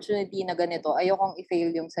may opportunity na ganito, ayokong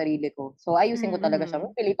i-fail yung sarili ko. So, ayusin ko talaga siya.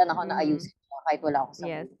 Mhm. Pilitan ako na Mhm. ayusin siya kahit wala ako sa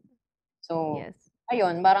Yes. mood. So, Yes.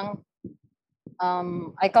 ayun, parang,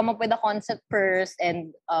 I come up with a concept first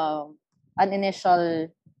and an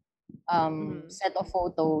initial Mhm. set of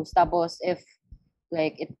photos. Tapos, if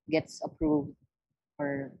like it gets approved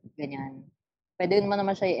or ganyan, pwede mo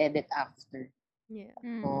naman siya i-edit after. Yeah.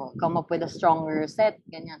 Mm. So, come up with a stronger set,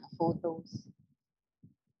 ganyan, of photos.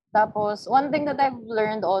 Tapos, one thing that I've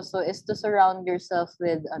learned also is to surround yourself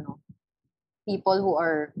with, people who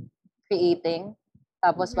are creating.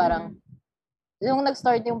 Tapos, parang, yung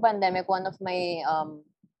nag-start yung pandemic, one of my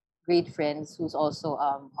great friends who's also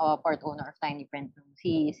a part owner of Tiny Print Room,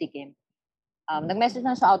 si Kim, nag-message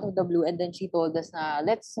na siya out of the blue, and then she told us na,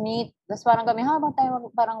 let's meet. Tapos parang kami, ba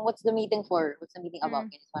tayo, parang, what's the meeting for? What's the meeting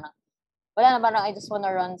about? Ganyan. Parang, wala na, parang, I just wanna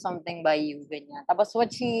run something by you, ganyan. Tapos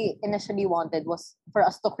what she initially wanted was for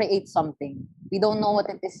us to create something. We don't know what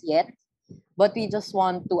it is yet, but we just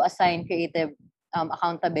want to assign creative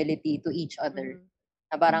accountability to each other. Mhm.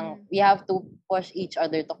 Na parang, we have to push each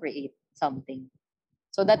other to create something.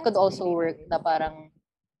 So that could That's also really work na nice.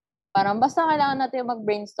 parang basta kailangan natin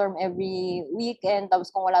mag-brainstorm every weekend, tapos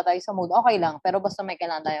kung wala tayo sa mood, okay lang. Pero basta may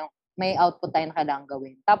output tayo na kailangan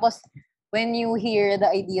gawin. Tapos, when you hear the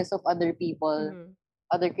ideas of other people, Mhm.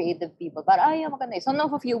 other creative people, parang, maganda yun.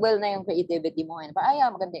 So, fuel na yung creativity mo ngayon.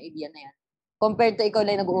 Parang, maganda yung idea na yan. Compared to ikaw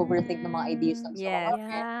lang nag-overthink ng mga ideas lang sa Yes. mga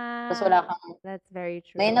head. Tapos wala kang, That's very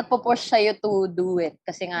may true. nagpo-push sa'yo to do it.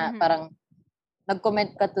 Kasi nga, parang,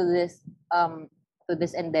 nag-comment ka to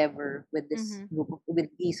this endeavor with these group of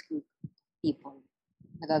people.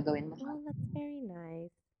 na gagawin mo siya. Oh, that's very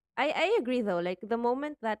nice. I agree though. Like the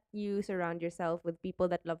moment that you surround yourself with people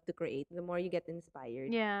that love to create, the more you get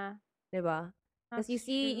inspired. Yeah, 'Di ba? Because that's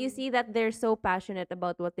you true. see that they're so passionate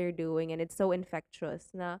about what they're doing and it's so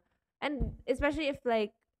infectious na, and especially if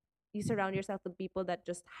like you surround yourself with people that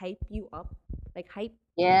just hype you up, like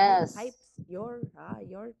Yes. your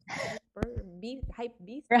hype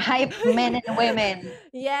beast. For hype men and women.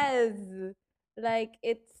 Yes, like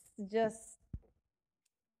it's just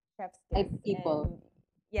chef's kiss. Hype people. And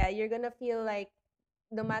yeah, you're gonna feel like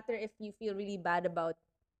no matter if you feel really bad about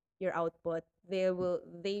your output, they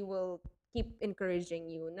will keep encouraging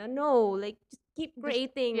you. No, like just keep Just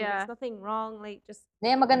creating. There's yeah. nothing wrong. Like just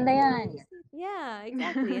Hindi, maganda yan. yeah,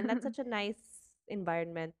 exactly. And that's such a nice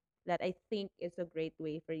environment that I think is a great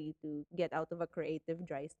way for you to get out of a creative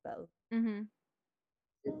dry spell. Mm-hmm.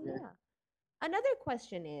 So yeah. Another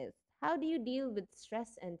question is, how do you deal with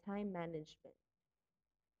stress and time management?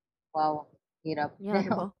 Wow. Hirap. Yeah,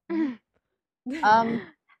 diba? um,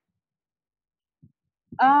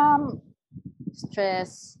 um,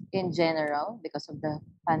 stress in general because of the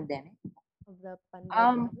pandemic. Of the pandemic.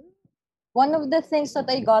 Um, one of the things that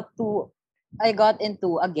I got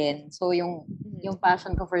into again, so yung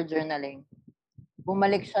passion ko for journaling,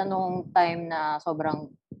 bumalik siya nung time na sobrang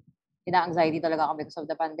ina-anxiety talaga ako because of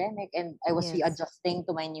the pandemic, and I was Yes. readjusting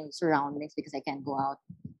to my new surroundings because I can't go out.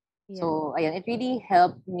 Yeah. So, ayun, it really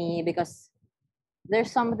helped me because there's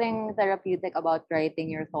something therapeutic about writing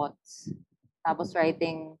your thoughts. Tapos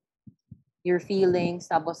writing your feelings.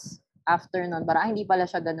 Tapos after nun, parang hindi pala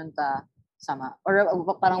siya ganun ka sama. Or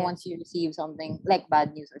parang Yes. once you receive something like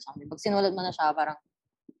bad news or something, pag sinulat mo na siya, parang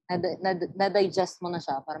na-digest mo na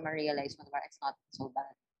siya para ma-realize mo na parang it's not so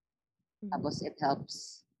bad. Tapos it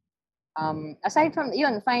helps. Aside from,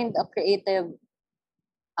 yun, find a creative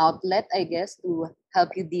outlet, I guess, to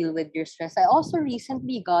help you deal with your stress. I also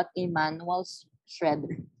recently got a manual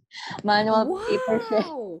shredder. Manual paper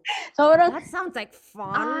shredder. Wow! So, parang, That sounds like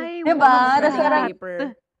fun. I Diba? want That's what that. paper.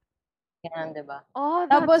 yan, diba? Oh,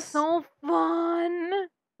 that's Tapos, so fun.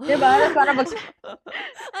 diba? Tapos parang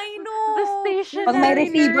I know. The Pag may stationery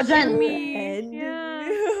resibo nurse dyan. in me. And Yeah.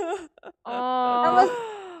 Tapos, Oh.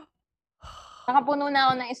 nakapuno na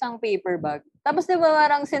ako ng isang paper bag. Tapos, diba,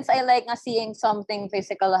 parang since I like nga seeing something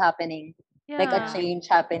physical happening, like a Yeah. change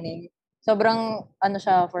happening, sobrang, ano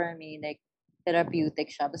siya for me, like,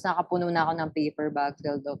 therapeutic siya. Tapos, nakapuno na ako ng paper bag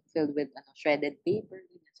filled with shredded paper.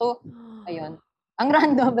 So, ayun. Ang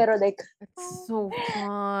random, pero like, It's so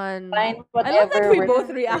fun. find I love that whatever we works both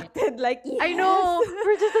for you. reacted like, yes. I know.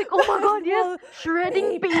 We're just like, oh my god, yes. Well,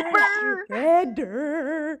 Shredding paper.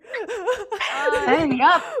 shredder. Ay,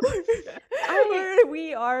 yup.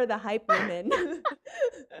 We are the hype women.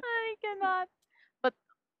 I cannot. But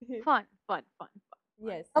fun.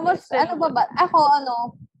 Yes. Tapos, yes. ano ba ba? Ako,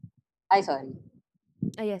 ay, sorry.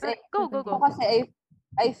 Yes. Go. Ako kasi,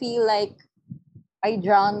 I feel like I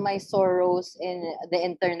drown my sorrows in the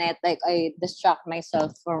internet. Like, I distract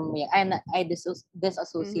myself from and I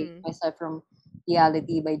disassociate myself from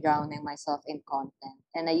reality by drowning myself in content.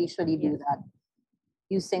 And I usually do that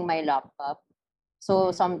using my laptop.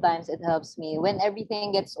 So sometimes it helps me when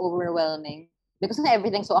everything gets overwhelming because not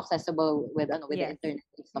everything's so accessible with the internet and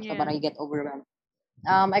stuff. So Yeah. parang you get overwhelmed.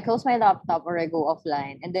 I close my laptop or I go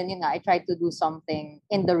offline, and then I try to do something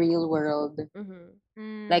in the real world,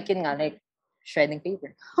 like like shredding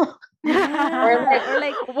paper. Yeah. Or or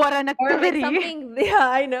like what an or like activity. something. Yeah,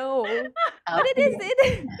 I know. But it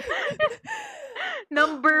is.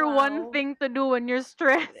 Number one Wow. thing to do when you're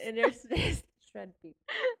stressed. And you're stressed. Shred paper.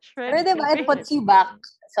 Shred Pero diba, it paper. puts you back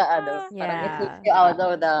sa Parang it Yeah. takes you out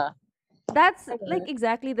of the. That's like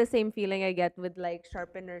exactly the same feeling I get with like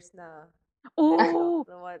sharpeners na. Oh,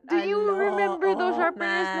 What? do you remember those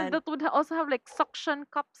sharpeners man. that would also have like suction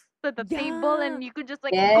cups to the table Yeah. and you could just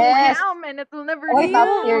like go Yes. ham and it will never Oh, leave? top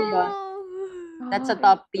tier yun. That's a Oh,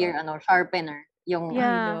 top tier sharpener. Yung I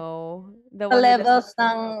Yeah. know. The the one with the levels suction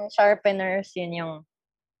ng cup. sharpeners, yun yung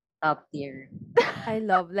top tier. I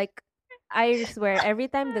love like I swear every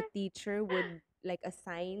time the teacher would like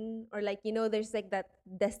assign or like there's like that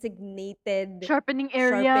designated sharpening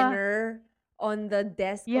area. sharpener on the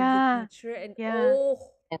desk of the Yeah. teacher and Yeah.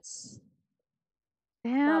 It's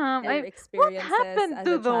Damn. top tier What experiences happened as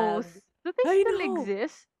to a child. those? Do they I still know.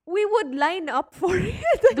 exist? We would line up for it.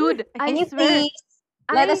 Dude, Can I you swear. please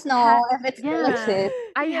let I us know had- if it still yeah. exists?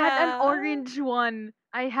 I had an Yeah. orange one.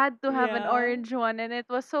 I had to have an Yeah. orange one, and it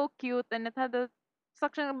was so cute, and it had a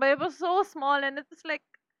suction, but it was so small, and it was like,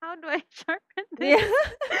 how do I sharpen this? Yeah.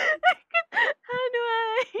 How do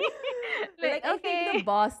I? Like I okay, think the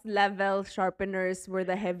boss level sharpeners were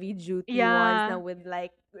the heavy duty ones Yeah. now with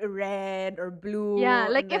like red or blue, Yeah,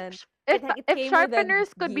 like and then it if came with a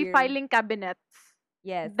sharpeners could be gear. filing cabinets,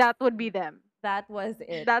 Yes, that would be them. that was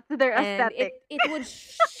it. That's their And aesthetic. it would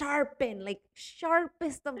sharpen, like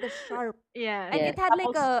sharpest of the sharp. Yes. And Yes. it had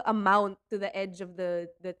like Tapos, a mount to the edge of the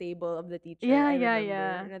table of the teacher. Yeah, I yeah, remember.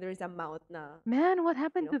 yeah. And there is a mount na, Man, what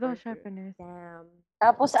happened to for those sure. sharpeners? Damn.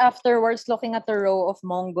 tapos afterwards, looking at the row of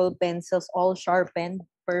Mongol pencils all sharpened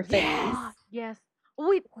perfectly. Ah, yes.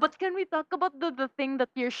 Wait, but can we talk about the thing that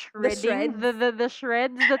you're The shredding? shreds. The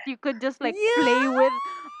shreds that you could just like play Yeah. with?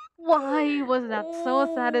 Why was that so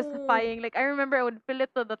Oh. satisfying? Like I remember I would fill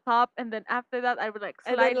it to the top and then after that I would like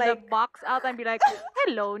And then slide the like box out and be like,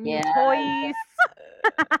 hello, new Yeah. toys.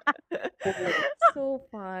 So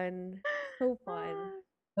fun. So fun.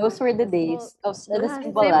 Those were the The small days of the those Ah,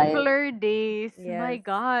 simple life. simpler days. My Yes.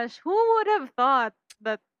 gosh, who would have thought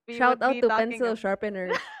that we Shout would out be to talking pencil about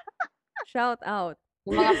sharpeners. Shout out.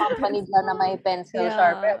 Yung mga company dyan na may pencil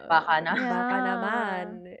sharper, Yeah. baka na. Baka Yeah. naman.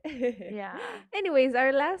 Yeah. Anyways, our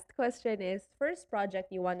last question is first project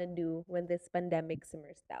you want to do when this pandemic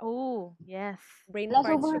simmers down. Oh, yes. Brain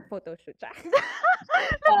Wala, farts sobrang- photo shoot. Look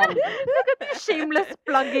at this shameless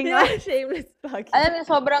plugging. Yeah, us. shameless plug. Alam mo,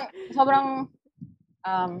 sobrang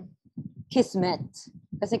kismet.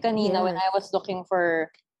 Kasi kanina when Yes. I was looking for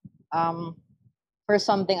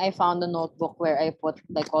something, I found a notebook where I put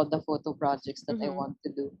like all the photo projects that I Mhm. want to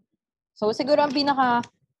do. So siguro ang pinaka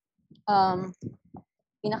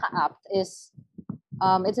apt is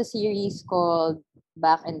it's a series called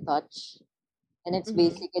Back and Touch, and it's Mhm.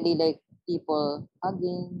 basically like people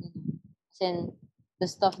hugging, as in the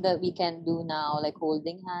stuff that we can do now, like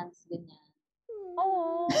holding hands, ganyan.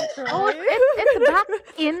 Oh, Cry. it's back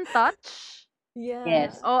in touch. Yeah.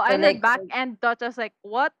 Yes. Oh, I So, heard like, back and touch. I was like,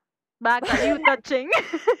 what? Back are you touching?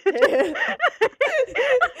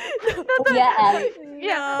 Yeah, Alex.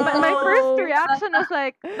 Yeah, my first No. reaction was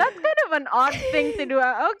like, that's kind of an odd thing to do.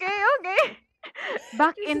 Okay, okay.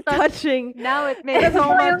 Back in Just touch. touching. Now it makes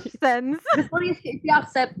so much sense. The funny thing, she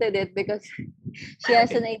accepted it because she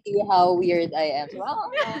has an idea how weird I am. So,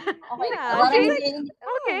 okay. Yeah, Parang she's like, hindi-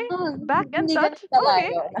 Okay. Oh, Back and hindi touch. ganun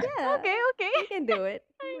kalayo. Okay. yeah. Okay, okay. We can do it.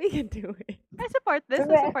 We can do it. I support this. I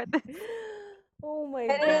Correct. support this. Oh my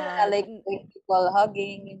Pero yun, god. like people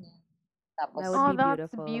hugging, ganyan. Tapos, That would Oh, be that's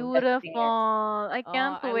beautiful. beautiful. I Oh,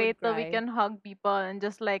 can't I would wait till we cry. can hug people and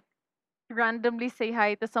just like randomly say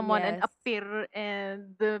hi to someone and Yes. appear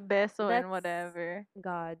and the beso and That's whatever.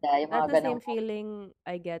 God. yeah, yung That's mga the ganun. same feeling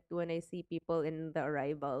I get when I see people in the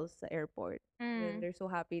arrivals sa airport. When Mm. they're so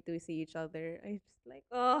happy to see each other. I just like,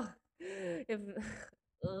 oh, if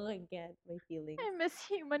I get my feelings. I miss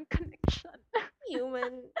human connection.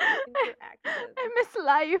 Human interaction. I miss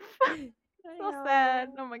life. I So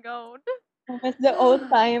sad. know. Oh my god. It's the old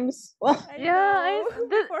times. I Yeah, know.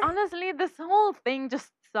 Before- honestly, this whole thing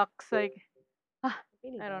just sucks. Like,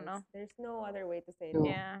 Really I don't does. know. There's no other way to say it. True.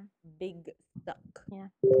 yeah. Big stuck.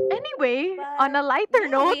 Anyway, on a But, lighter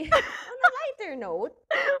yeah, note, on a lighter note,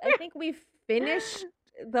 I think we finished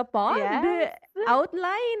the pod Yes.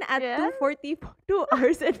 outline at Yes. 2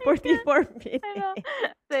 hours and 44 minutes. I know.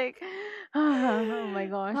 It's like, oh my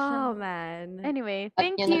gosh. Oh man. Anyway, At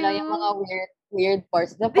thank yun you. na lang yung mga weird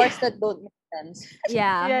parts. The parts that don't make sense.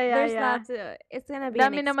 Yeah, Yeah, there's yeah. not. It's gonna be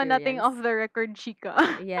Dami an naman nating experience. off the record, chika.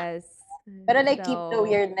 Yes. Pero like, keep the So-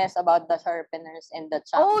 weirdness about the sharpeners and the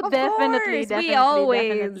chop. Oh, Of definitely, course, we definitely,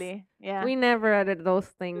 always- definitely. Yeah. We never edit those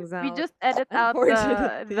things out. We just edit out the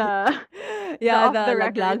Unfortunately. yeah, the the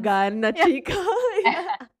records. laglagan na Yeah. chika.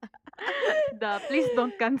 Yeah. the please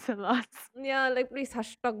don't cancel us. Yeah, like please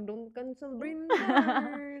hashtag don't cancel brain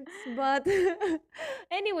farts. But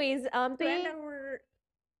anyways, to end Thank- our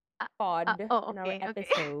pod oh, in our okay, okay.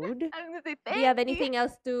 episode, I'm gonna say do you have thank anything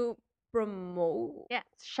else to promote? Yeah,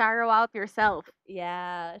 shout out yourself.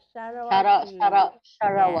 Yeah, shout out. Shout out, to- shout out,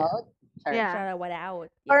 shout Yeah. out. Sorry. Yeah. Shout out what out.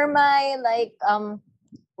 For my like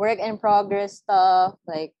work in progress stuff,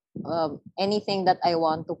 like anything that I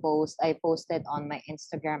want to post, I post it on my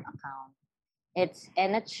Instagram account. It's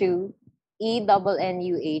Enachu,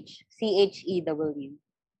 ENNUHCHEW.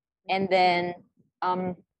 And then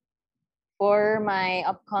for my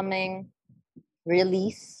upcoming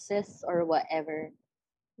releases or whatever,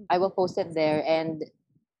 I will post it there. And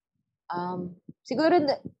siguro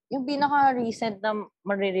yung pinaka recent na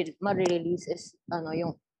ma-release is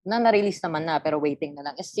yung na-release naman na pero waiting na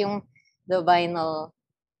lang is yung the vinyl,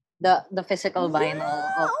 the physical vinyl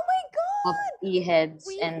Yeah, of oh my god! E-Heads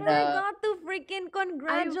We and forgot to freaking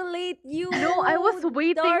congratulate you. No, I was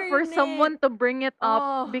waiting for Darn someone it. to bring it up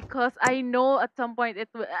Oh. because I know at some point it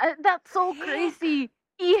will. That's so crazy.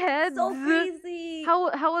 E-heads. So crazy.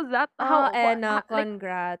 how was that? Anna, Like,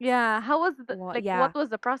 congrats. yeah, how was the, Wow, like yeah. what was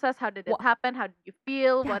the process? How did it What? happen? How did you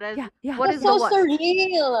feel? Yeah. What It is was the so what?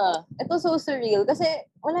 surreal. It was so surreal. Kasi,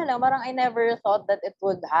 wala lang, parang I never thought that it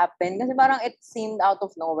would happen. Kasi parang it seemed out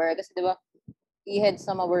of nowhere. Kasi di ba, E-heads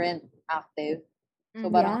naman weren't active. So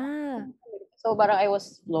Mhm. parang, Yeah. so parang I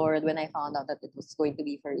was floored when I found out that it was going to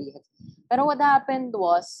be for E-heads. Pero what happened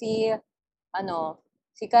was, si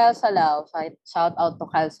Kyle Salao, shout out to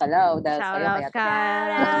Kyle Salao dahil Shout sa'yo, out, kaya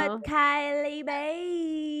Shout out, Kyle. Kylie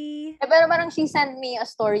Bay. pero parang she sent me a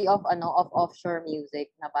story of offshore music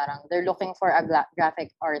na parang they're looking for a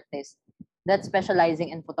graphic artist that's specializing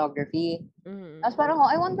in photography. Mhm. Tapos parang,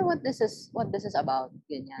 I wonder what this is about.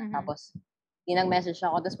 Ganyan. Mhm. Tapos, message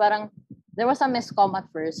ako. Tapos parang, there was a miscom at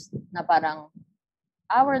first na parang,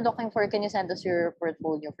 we're looking for, can you send us your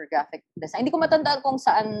portfolio for graphic design? Hindi ko matandaan kung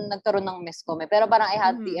saan nagkaroon ng miscom pero parang I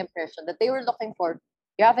had the impression that they were looking for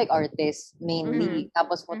graphic artists mainly,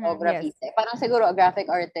 tapos photography. Parang siguro a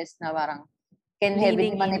graphic artist na parang can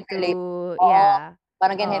heavily Leaning manipulate. into, Oo, yeah.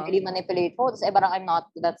 parang can heavily manipulate photos. Parang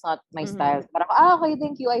that's not my style. Parang, okay,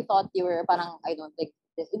 thank you. I thought you were, parang, I don't think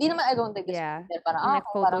this. Hindi naman I don't think this. Yeah. Parang, Like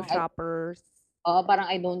okay, parang, photoshoppers. parang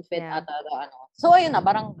I don't fit Yeah. ata the ano. So, ayun na,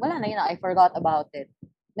 parang, wala na, yun na, I forgot about it.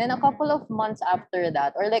 Then, a couple of months after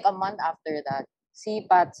that, or like a month after that, si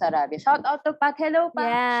Pat Sarabia. Shout out to Pat. Hello, Pat.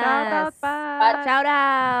 Yes. Shout out, Pat. Shout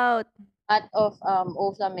out. Pat of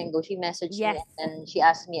O Flamingo, she messaged Yes. me and she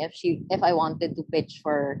asked me if I wanted to pitch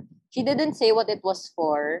for. She didn't say what it was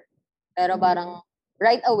for, pero parang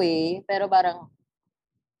right away, pero parang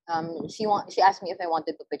she asked me if I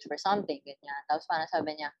wanted to pitch for something, ganyan. Tapos parang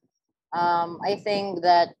sabi niya, I think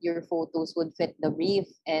that your photos would fit the brief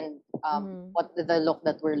and what the look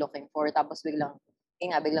that we're looking for. Tapos biglang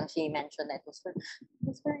she mentioned that it was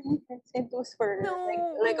for E-heads. It was for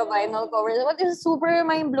like a vinyl cover. What is super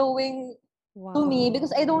mind blowing to me,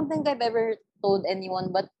 because I don't think I've ever told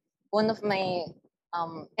anyone, but one of my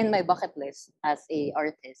in my bucket list as an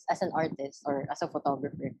artist or as a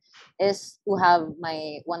photographer is to have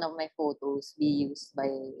one of my photos be used by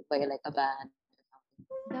like a band.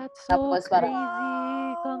 That's so Tapos parang,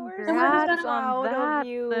 crazy. We're Congrats so on proud that. of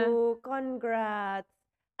you. Congrats.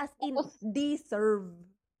 As in, deserve.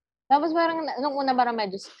 Tapos parang, nung una parang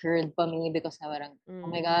medyo scared pa me because na parang, oh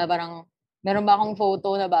my God, parang, meron ba akong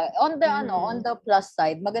photo na ba? On the plus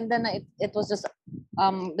side, maganda na it was just,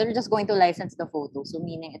 they're just going to license the photo. So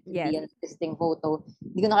meaning, it would be an existing photo.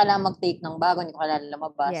 Hindi ko na kailangan mag-take ng bago, hindi ko kailangan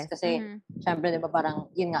lumabas. Kasi, syempre, di ba parang,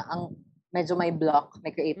 yun nga, medyo may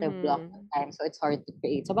creative block at times. So it's hard to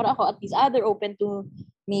create. So parang ako, at least, they're open to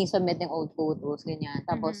me submitting old photos, ganyan.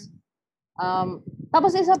 Tapos,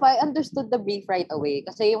 tapos isa pa, I understood the brief right away.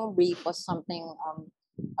 Kasi yung brief was something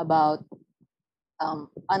about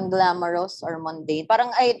unglamorous or mundane.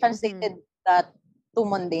 Parang I translated that to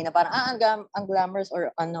mundane na parang unglamorous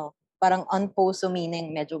or parang unposo,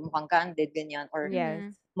 meaning medyo mukhang candid, ganyan. Or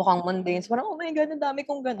mukhang mundane. So parang, oh my God, ang dami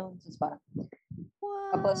kong ganon. So parang,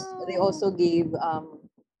 tapos they also gave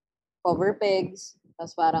cover pics.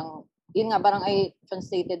 Tapos parang, yun nga, parang I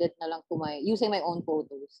translated it na lang to using my own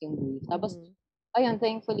photos, yung brief. Tapos, ayun,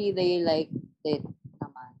 thankfully, they liked it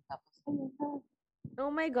naman. Tapos, ayun na.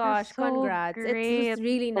 Oh my gosh, so congrats. great. It's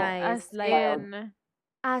really nice.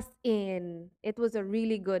 As in, it was a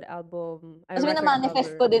really good album. Kasi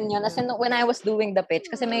na-manifest ko din yun. As in, when I was doing the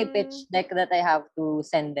pitch, kasi may pitch deck that I have to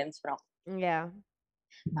send them from. Yeah.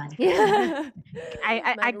 Yeah.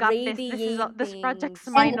 I got this. This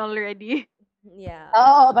project's mine already. Yeah.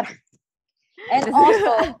 Oo, and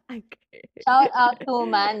also, shout out to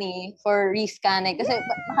Manny for rescanning. Kasi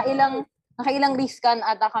nakailang rescan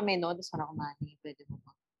ata kami, no? Tapos parang, Manny, pwede mo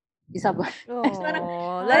ba? Isa ba?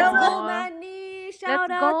 Oh, let's go, Manny!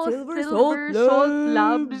 Shout out Silver Salt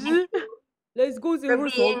Labs. Let's go,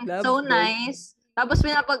 Silver Salt Labs. So nice. Tapos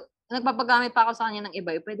nagpapagamit pa ako sa kanya ng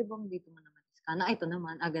iba. Pwede bang dito mo naman scan? Ito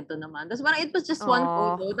naman, ganito naman. Tapos parang it was just one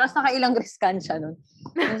photo. Tapos nakailang rescan siya nun.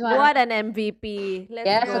 What an MVP.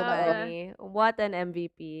 Let's go, so, Manny. What an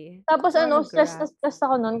MVP. Tapos stress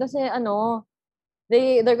ako nun kasi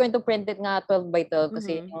they're going to print it nga 12 by 12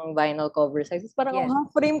 kasi yung vinyl cover size. Parang,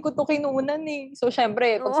 frame ko to kinunan eh. So,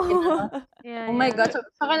 syempre, pag oh my God. So,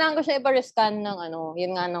 kailangan ko siya ipa-rescan ng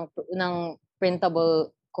yun nga, ng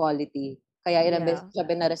printable quality. Kaya ilang beses siya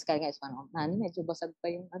binarescan nga. So, medyo basag pa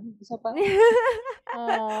yung isa pa.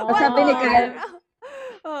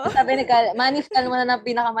 Sabi ni Kyle, Manny, scan mo na ng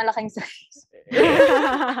pinakamalaking size.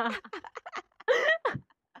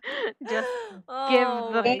 Just give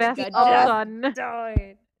the best option.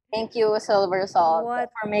 Thank you, Silver Salt,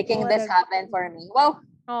 for making this happen for me. Wow.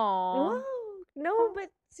 Wow. No, but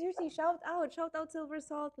seriously, shout out Silver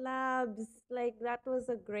Salt Labs. Like that was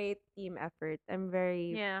a great team effort. I'm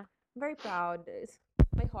Yeah. very proud.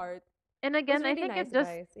 My heart. And It was again, I really think nice, it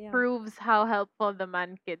just guys. Yeah. proves how helpful the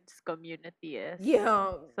Man Kids community is.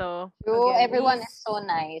 Yeah. So, True, Again, everyone we is so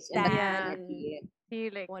nice in the yeah, stand community. see,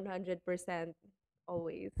 like, 100%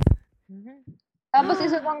 always. mhm. Tapos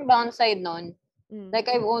isa pang downside nun, Mm. like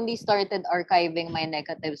I've only started archiving my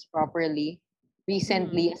negatives properly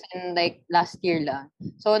recently, as in like last year lang.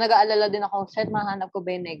 So nag-aalala din ako, shit, mahanap ko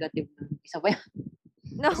ba yung negative nun? Isa pa yun,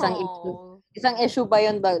 isang issue. No. Isang issue pa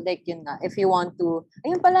yun, but like yun nga, if you want to,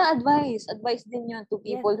 ayun pala, advice din yun to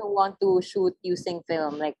Yes. people who want to shoot using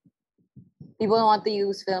film. Like, people who want to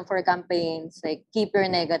use film for campaigns, like, keep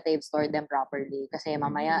your negatives, store them properly. Kasi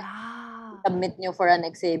mamaya, Yeah. submit nyo for an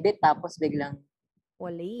exhibit, tapos biglang, kasi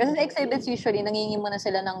Wali. sa exhibits usually, nangingi mo na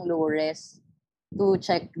sila ng low res to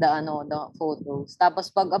check the photos. Tapos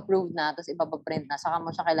pag approved na, tapos ipapaprint na, saka mo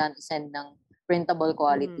siya kailangan isend ng printable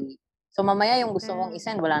quality. So mamaya yung gusto kong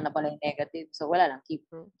isend, wala na pala yung negative. So wala lang, keep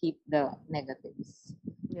the negatives.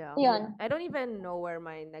 Yeah. Yun. I don't even know where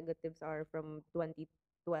my negatives are from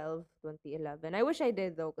 2012, 2011. I wish I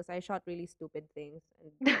did though, because I shot really stupid things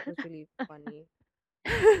and it was really funny.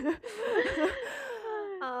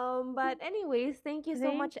 But anyways, thank you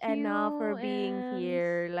so much, Thank Enna, for you, being and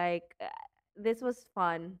here. Like, this was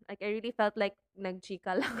fun. Like, I really felt like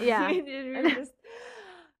nagchika lang. Yeah. It really just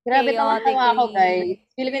Grabe, tawa-tawa ako, guys. chaotically.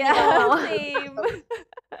 Feel ko Yeah, natawa. same.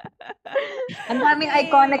 Ang daming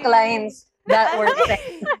iconic lines that were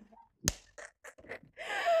said.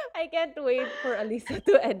 I can't wait for Alisa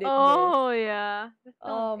to edit this. Oh, yeah.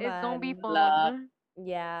 Oh, It's gonna be man. fun.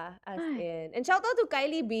 Yeah, as Ay. in. And shout out to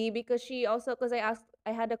Kylie B because she also, because I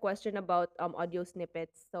had a question about audio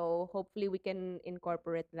snippets, so hopefully we can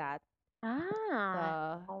incorporate that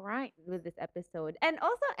All right. with this episode. And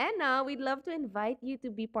also, Anna, we'd love to invite you to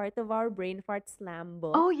be part of our Brain Fart Slam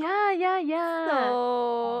book. Oh, yeah.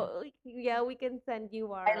 So yeah, we can send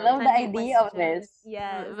you our. I love the Send you idea of questions. this.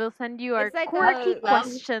 Yes. We'll send you our It's like quirky a-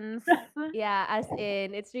 questions. Yeah, as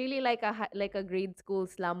in, it's really like like a grade school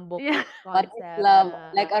slam book Yeah. But it's concept. love,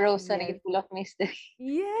 like a rosary Yes. full of mystery.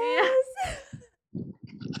 Yes.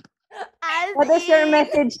 As What is your in-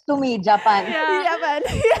 message to me, Japan? Yeah. Japan.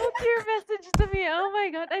 What's your message to me? Oh my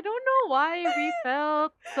god, I don't know why we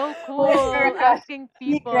felt so cool your asking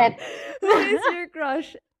people. Secret. Who is your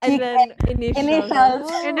crush? And Secret. then initials. Initials.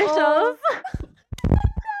 Oh, Initials?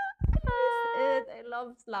 it. I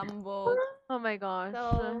love slam book. Oh my gosh.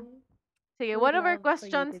 So Sige, we'd one of our love for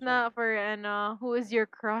you to questions join. na for Anna, who is your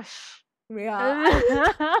crush? yeah.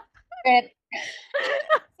 Secret.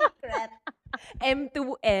 Secret.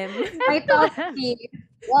 M2M. May top 3.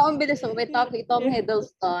 Wow, ang bilis. May top 3. Tom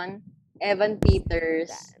Hiddleston, Evan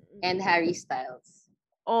Peters, and Harry Styles.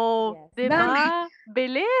 Oh, Yes. diba?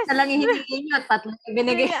 Bilis. Isa lang hinihingi nyo, tatlo yung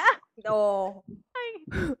binigay. Yeah. Oh.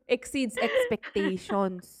 Exceeds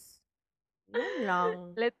expectations. Yun lang.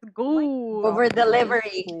 Let's go. Over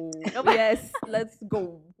delivery. Yes, let's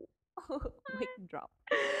go. Mic drop.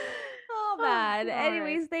 Oh man. Alright.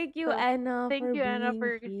 Anyways, thank you, So, Anna, thank for you, Anna, being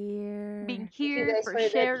for here. Being Thank you here, guys for for the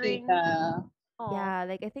sharing. chika. Aw, Yeah,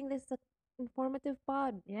 like I think this is an informative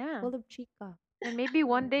pod yeah. full of chica. And maybe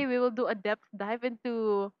one day we will do a depth dive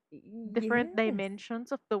into different Yes.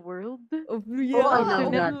 dimensions of the world. Of I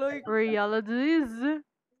love that. like, Realities.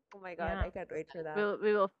 oh my god, Yeah. I can't wait for that.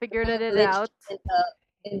 We will figure it Glitched out.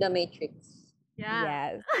 in the Matrix. Yeah.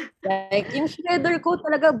 Yes. Like, yung shredder ko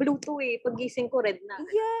talaga blue to eh. Pagising ko red na.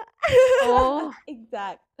 Yeah. Oh.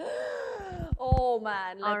 Exact. Oh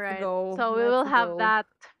man, let's All right. go. So we will Let's have go. that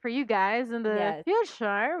for you guys in the Yes.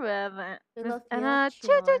 future with In Miss the Anna. Choo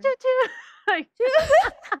choo future. choo choo. Like,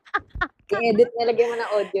 I-edit nilagay mo ng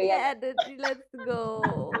audio yan. Yeah, let's go.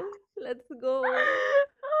 Let's go.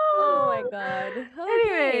 Oh my god.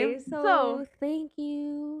 Anyway, Okay, so so thank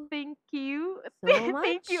you thank you. so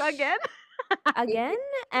Thank you much. again. again,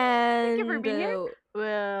 and you for being here.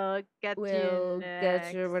 We'll get we'll you get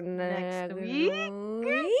next, you next week.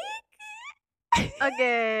 week.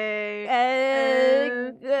 Okay.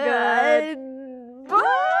 And good good